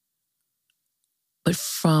otherwise, but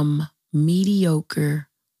from mediocre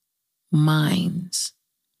minds.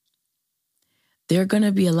 There are going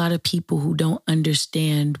to be a lot of people who don't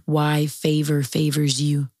understand why favor favors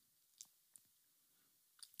you.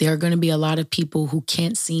 There are going to be a lot of people who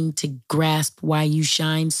can't seem to grasp why you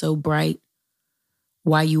shine so bright,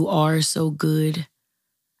 why you are so good,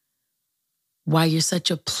 why you're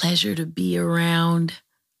such a pleasure to be around.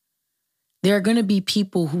 There are going to be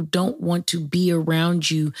people who don't want to be around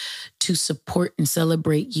you to support and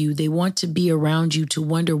celebrate you. They want to be around you to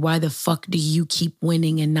wonder why the fuck do you keep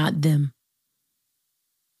winning and not them.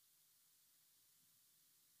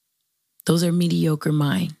 Those are mediocre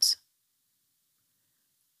minds.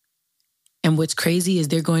 And what's crazy is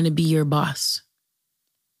they're going to be your boss.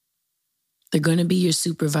 They're going to be your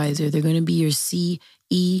supervisor. They're going to be your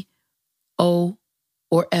CEO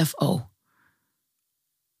or FO.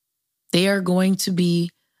 They are going to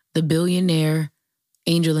be the billionaire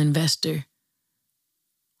angel investor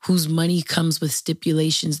whose money comes with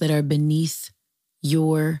stipulations that are beneath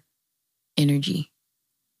your energy.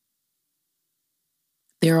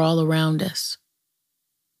 They're all around us.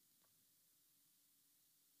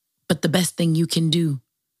 But the best thing you can do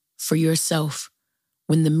for yourself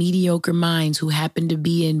when the mediocre minds who happen to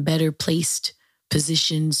be in better placed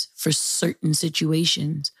positions for certain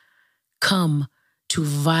situations come to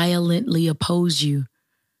violently oppose you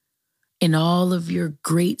in all of your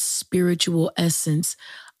great spiritual essence,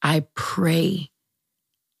 I pray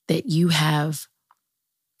that you have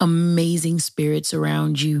amazing spirits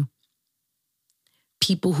around you.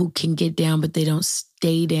 People who can get down, but they don't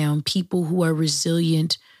stay down. People who are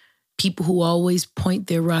resilient. People who always point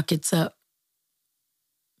their rockets up.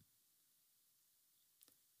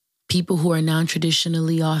 People who are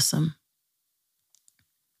non-traditionally awesome.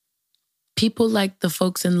 People like the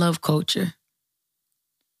folks in Love Culture.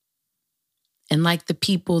 And like the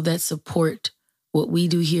people that support what we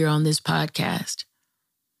do here on this podcast.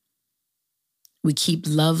 We keep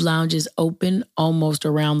love lounges open almost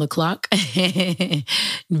around the clock.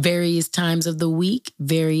 Various times of the week,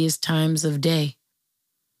 various times of day.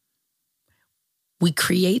 We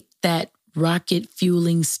create that rocket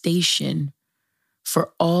fueling station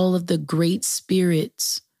for all of the great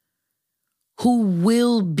spirits who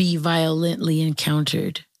will be violently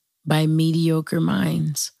encountered by mediocre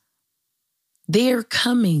minds. They're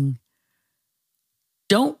coming.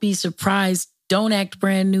 Don't be surprised. Don't act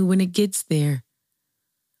brand new when it gets there.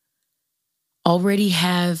 Already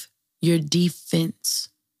have your defense.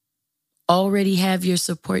 Already have your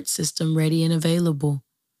support system ready and available.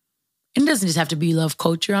 It doesn't just have to be Love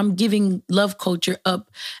Culture. I'm giving Love Culture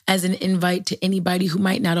up as an invite to anybody who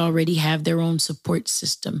might not already have their own support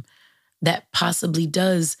system that possibly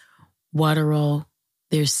does water all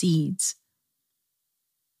their seeds.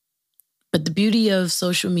 But the beauty of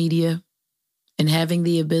social media and having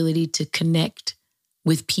the ability to connect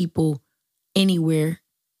with people anywhere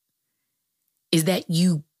is that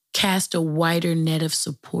you cast a wider net of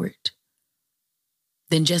support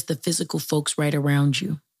than just the physical folks right around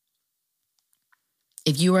you.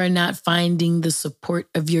 If you are not finding the support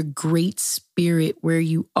of your great spirit where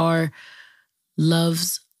you are,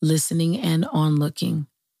 loves listening and onlooking,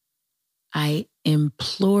 I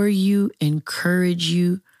implore you, encourage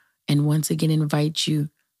you, and once again invite you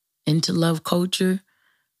into Love Culture.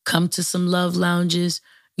 Come to some love lounges.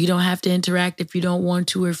 You don't have to interact if you don't want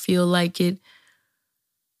to or feel like it.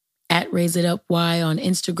 At Raise It Up Y on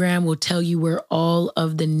Instagram will tell you where all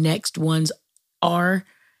of the next ones are.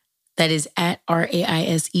 That is at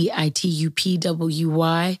RAISEITUPWY.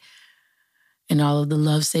 And all of the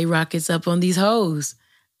love say rockets up on these hoes.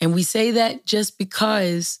 And we say that just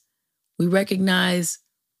because we recognize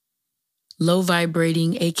low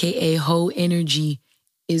vibrating, aka hoe energy,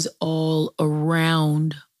 is all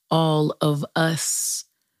around all of us.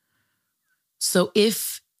 So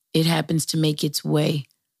if it happens to make its way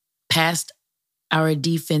past our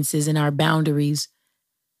defenses and our boundaries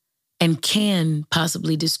and can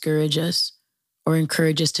possibly discourage us or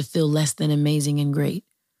encourage us to feel less than amazing and great,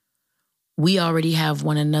 we already have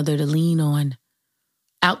one another to lean on.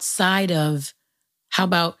 Outside of, how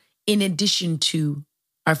about in addition to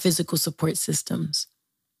our physical support systems?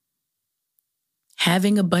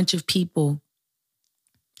 Having a bunch of people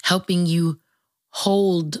helping you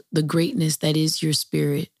hold the greatness that is your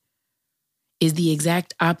spirit is the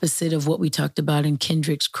exact opposite of what we talked about in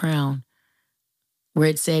Kendrick's Crown, where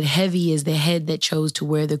it said, heavy is the head that chose to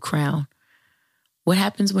wear the crown. What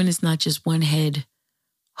happens when it's not just one head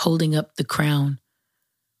holding up the crown?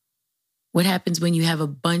 What happens when you have a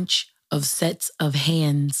bunch of sets of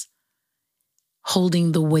hands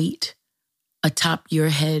holding the weight atop your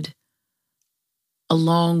head,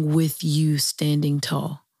 along with you standing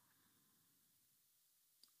tall?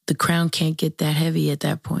 The crown can't get that heavy at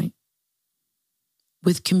that point.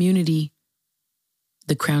 With community,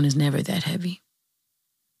 the crown is never that heavy.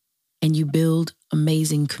 And you build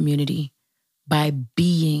amazing community by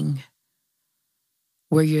being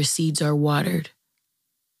where your seeds are watered.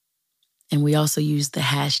 And we also use the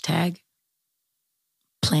hashtag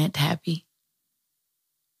 #PlantHappy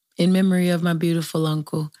in memory of my beautiful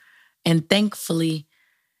uncle. And thankfully,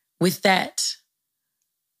 with that,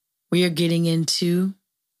 we are getting into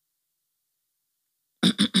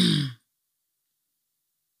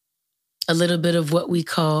a little bit of what we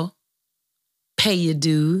call pay your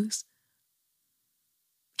dues.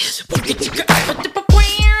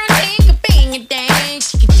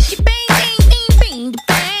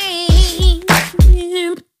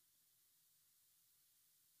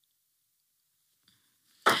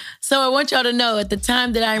 So I want y'all to know, at the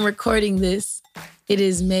time that I'm recording this, it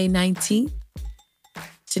is May 19th.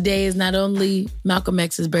 Today is not only Malcolm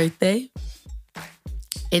X's birthday,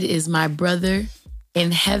 it is my brother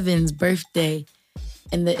in heaven's birthday.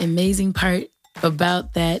 And the amazing part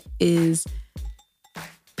about that is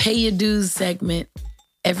Pay Your Dues segment,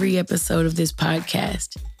 every episode of this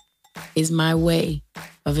podcast, is my way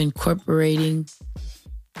of incorporating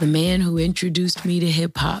the man who introduced me to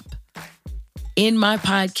hip hop in my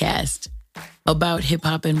podcast about hip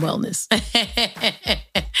hop and wellness.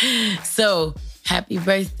 So happy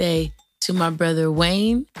birthday to my brother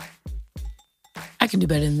Wayne. I can do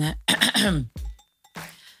better than that.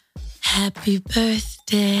 Happy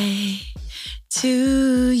birthday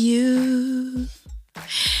to you.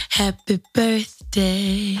 Happy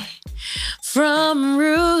birthday from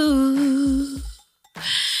Rue.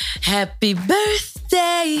 Happy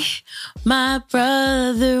birthday, my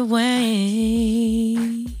brother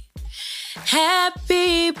Wayne.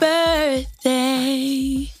 Happy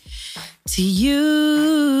birthday to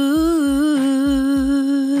you.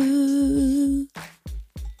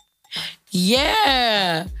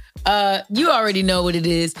 Yeah. You already know what it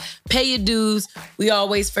is. Pay your dues. We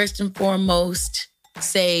always, first and foremost,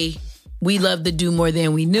 say we love the do more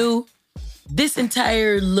than we knew. This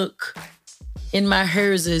entire look in my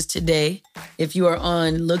herses today, if you are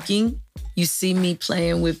on looking, you see me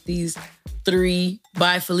playing with these 3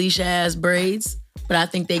 by Felicia ass braids, but I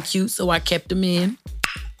think they cute, so I kept them in.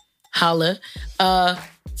 Holla.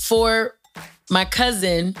 For my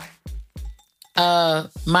cousin,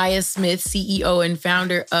 Maya Smith, CEO and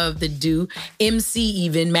founder of The Do, MC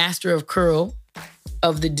even, master of curl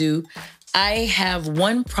of The Do, I have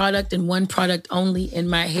one product and one product only in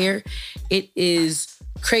my hair. It is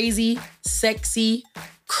Crazy Sexy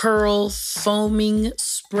Curl Foaming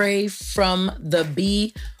Spray from the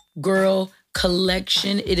B Girl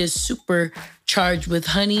collection. It is super charged with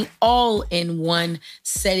honey, all in one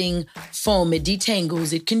setting foam. It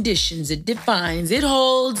detangles, it conditions, it defines, it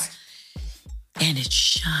holds, and it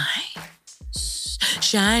shines.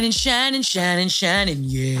 Shining, shining, shining, shining,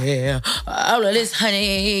 yeah. All of this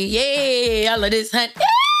honey, yeah. All of this honey.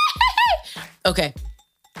 Okay.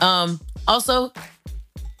 Also,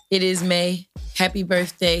 it is May. Happy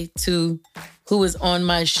birthday to who is on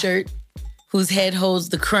my shirt, whose head holds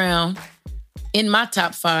the crown. In my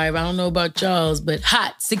top 5, I don't know about y'all's, but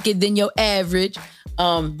hot, sicker than your average.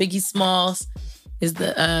 Biggie Smalls is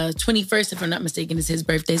the 21st, if I'm not mistaken, is his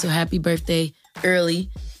birthday. So happy birthday early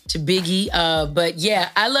to Biggie. But yeah,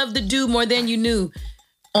 I love the do more than you knew.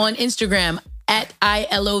 On Instagram, at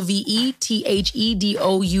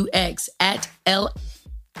ILOVETHEDOUX, at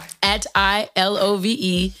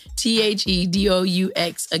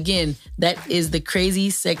ILOVETHEDOUX. Again, that is the Crazy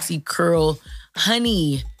Sexy Curl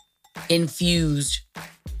Honey infused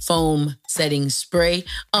foam setting spray.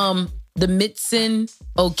 The Mitson,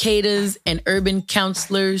 Okadas, and urban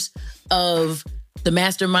counselors of the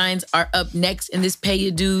masterminds are up next in this Pay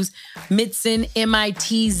Your Dues. Mitson,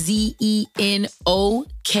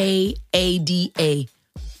 MITZENOKADA.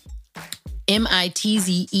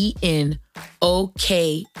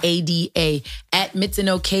 MITZENOKADA. At Mitson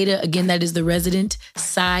Okada, again, that is the resident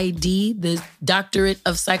PsyD, the Doctorate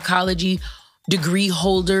of Psychology degree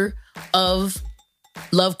holder of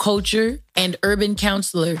love culture and urban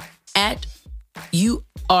counselor. At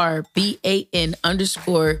URBAN_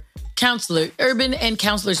 counselor. Urban and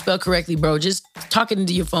counselor spelled correctly, bro. Just talking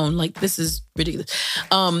into your phone. Like, this is ridiculous.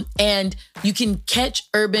 And you can catch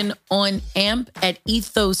Urban on AMP at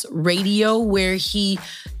Ethos Radio, where he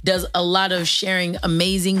does a lot of sharing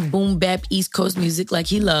amazing boom bap East Coast music like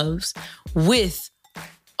he loves, with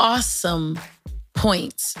awesome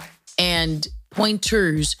points and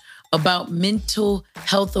pointers about mental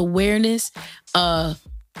health awareness,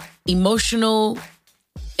 emotional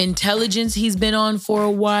intelligence. He's been on for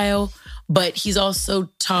a while, but he's also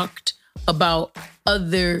talked about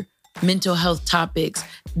other mental health topics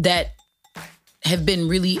that have been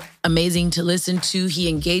really amazing to listen to. He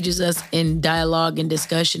engages us in dialogue and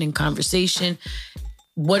discussion and conversation.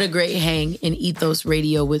 What a great hang in Ethos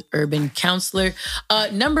Radio with Urban Counselor.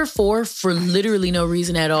 Number 4, for literally no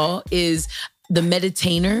reason at all, is the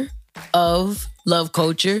Meditainer of love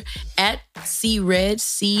culture, at CRED,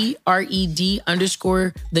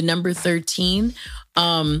 CRED_13.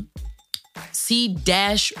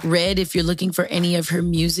 C-Red if you're looking for any of her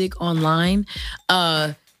music online.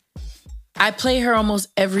 I play her almost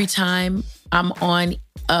every time I'm on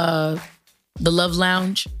the Love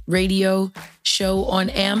Lounge radio show on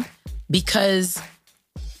AMP, because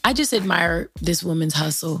I just admire this woman's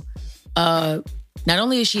hustle. Not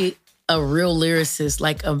only is she a real lyricist,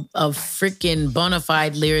 like a freaking bona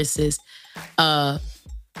fide lyricist,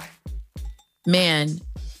 man,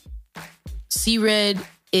 C-Red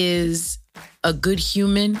is a good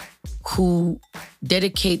human who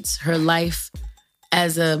dedicates her life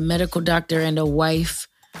as a medical doctor and a wife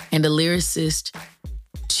and a lyricist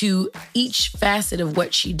to each facet of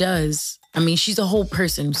what she does. I mean, she's a whole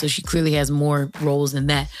person, so she clearly has more roles than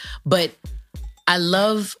that. But I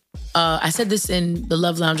love, I said this in the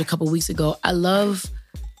Love Lounge a couple weeks ago, I love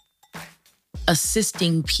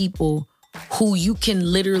assisting people who you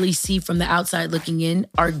can literally see from the outside looking in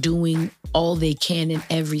are doing all they can in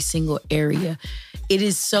every single area. It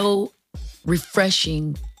is so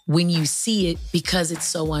refreshing when you see it because it's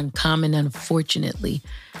so uncommon, unfortunately.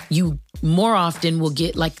 You more often will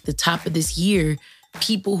get, like the top of this year,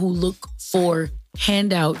 people who look for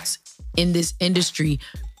handouts in this industry,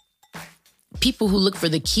 people who look for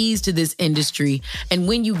the keys to this industry. And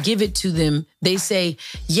when you give it to them, they say,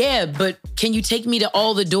 yeah, but can you take me to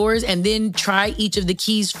all the doors and then try each of the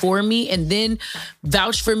keys for me and then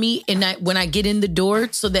vouch for me and when I get in the door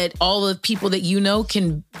so that all the people that you know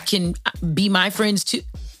can be my friends too?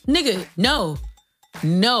 Nigga, no.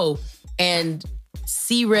 And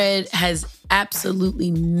C-Red has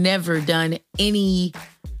absolutely never done any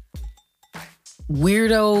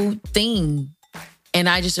weirdo thing. And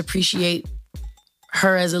I just appreciate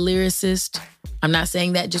her as a lyricist. I'm not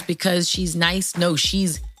saying that just because she's nice. No,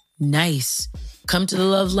 she's nice. Come to the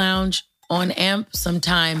Love Lounge on AMP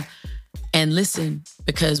sometime and listen,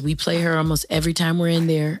 because we play her almost every time we're in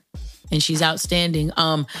there and she's outstanding.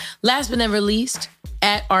 Last but never least,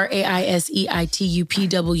 at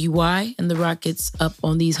RAISEITUPWY, and the Rockets up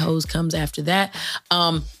on these hoes comes after that.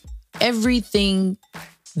 Everything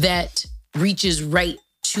that reaches right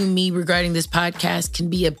to me regarding this podcast can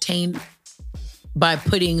be obtained by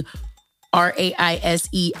putting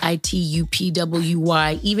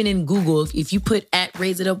RAISEITUPWY, even in Google. If you put at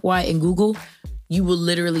Raise It Up Y in Google, you will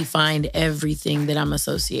literally find everything that I'm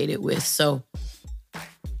associated with. So,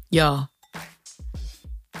 y'all,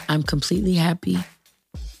 I'm completely happy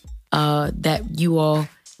that you all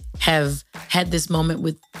have had this moment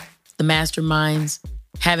with the masterminds,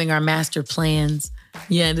 having our master plans.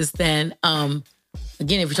 You understand? Again,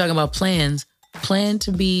 if you're talking about plans, plan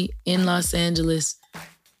to be in Los Angeles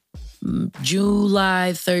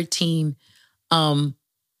July 13.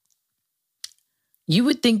 You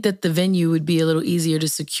would think that the venue would be a little easier to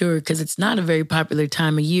secure because it's not a very popular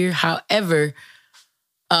time of year. However,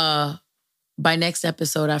 by next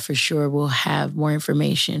episode, I for sure will have more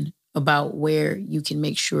information about where you can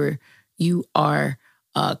make sure you are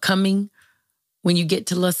coming when you get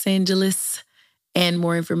to Los Angeles, and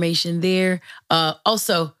more information there.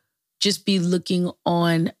 Also, just be looking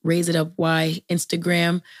on Raise It Up Y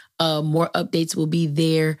Instagram. More updates will be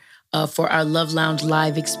there for our Love Lounge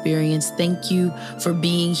live experience. Thank you for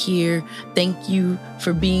being here. Thank you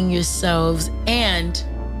for being yourselves. And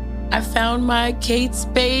I found my Kate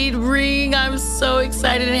Spade ring. I'm so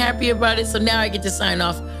excited and happy about it. So now I get to sign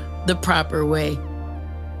off the proper way.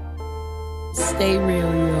 Stay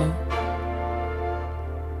real, y'all.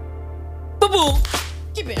 Boom.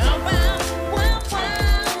 Keep it on.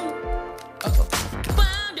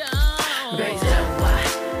 Raise it up, why?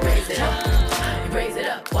 Raise it up. Raise it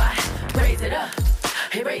up, why? Raise it up.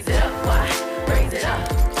 Hey, raise it up, why? Raise it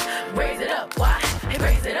up. Raise it up, why? Hey,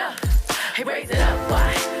 raise it up. Hey, raise it up,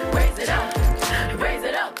 why?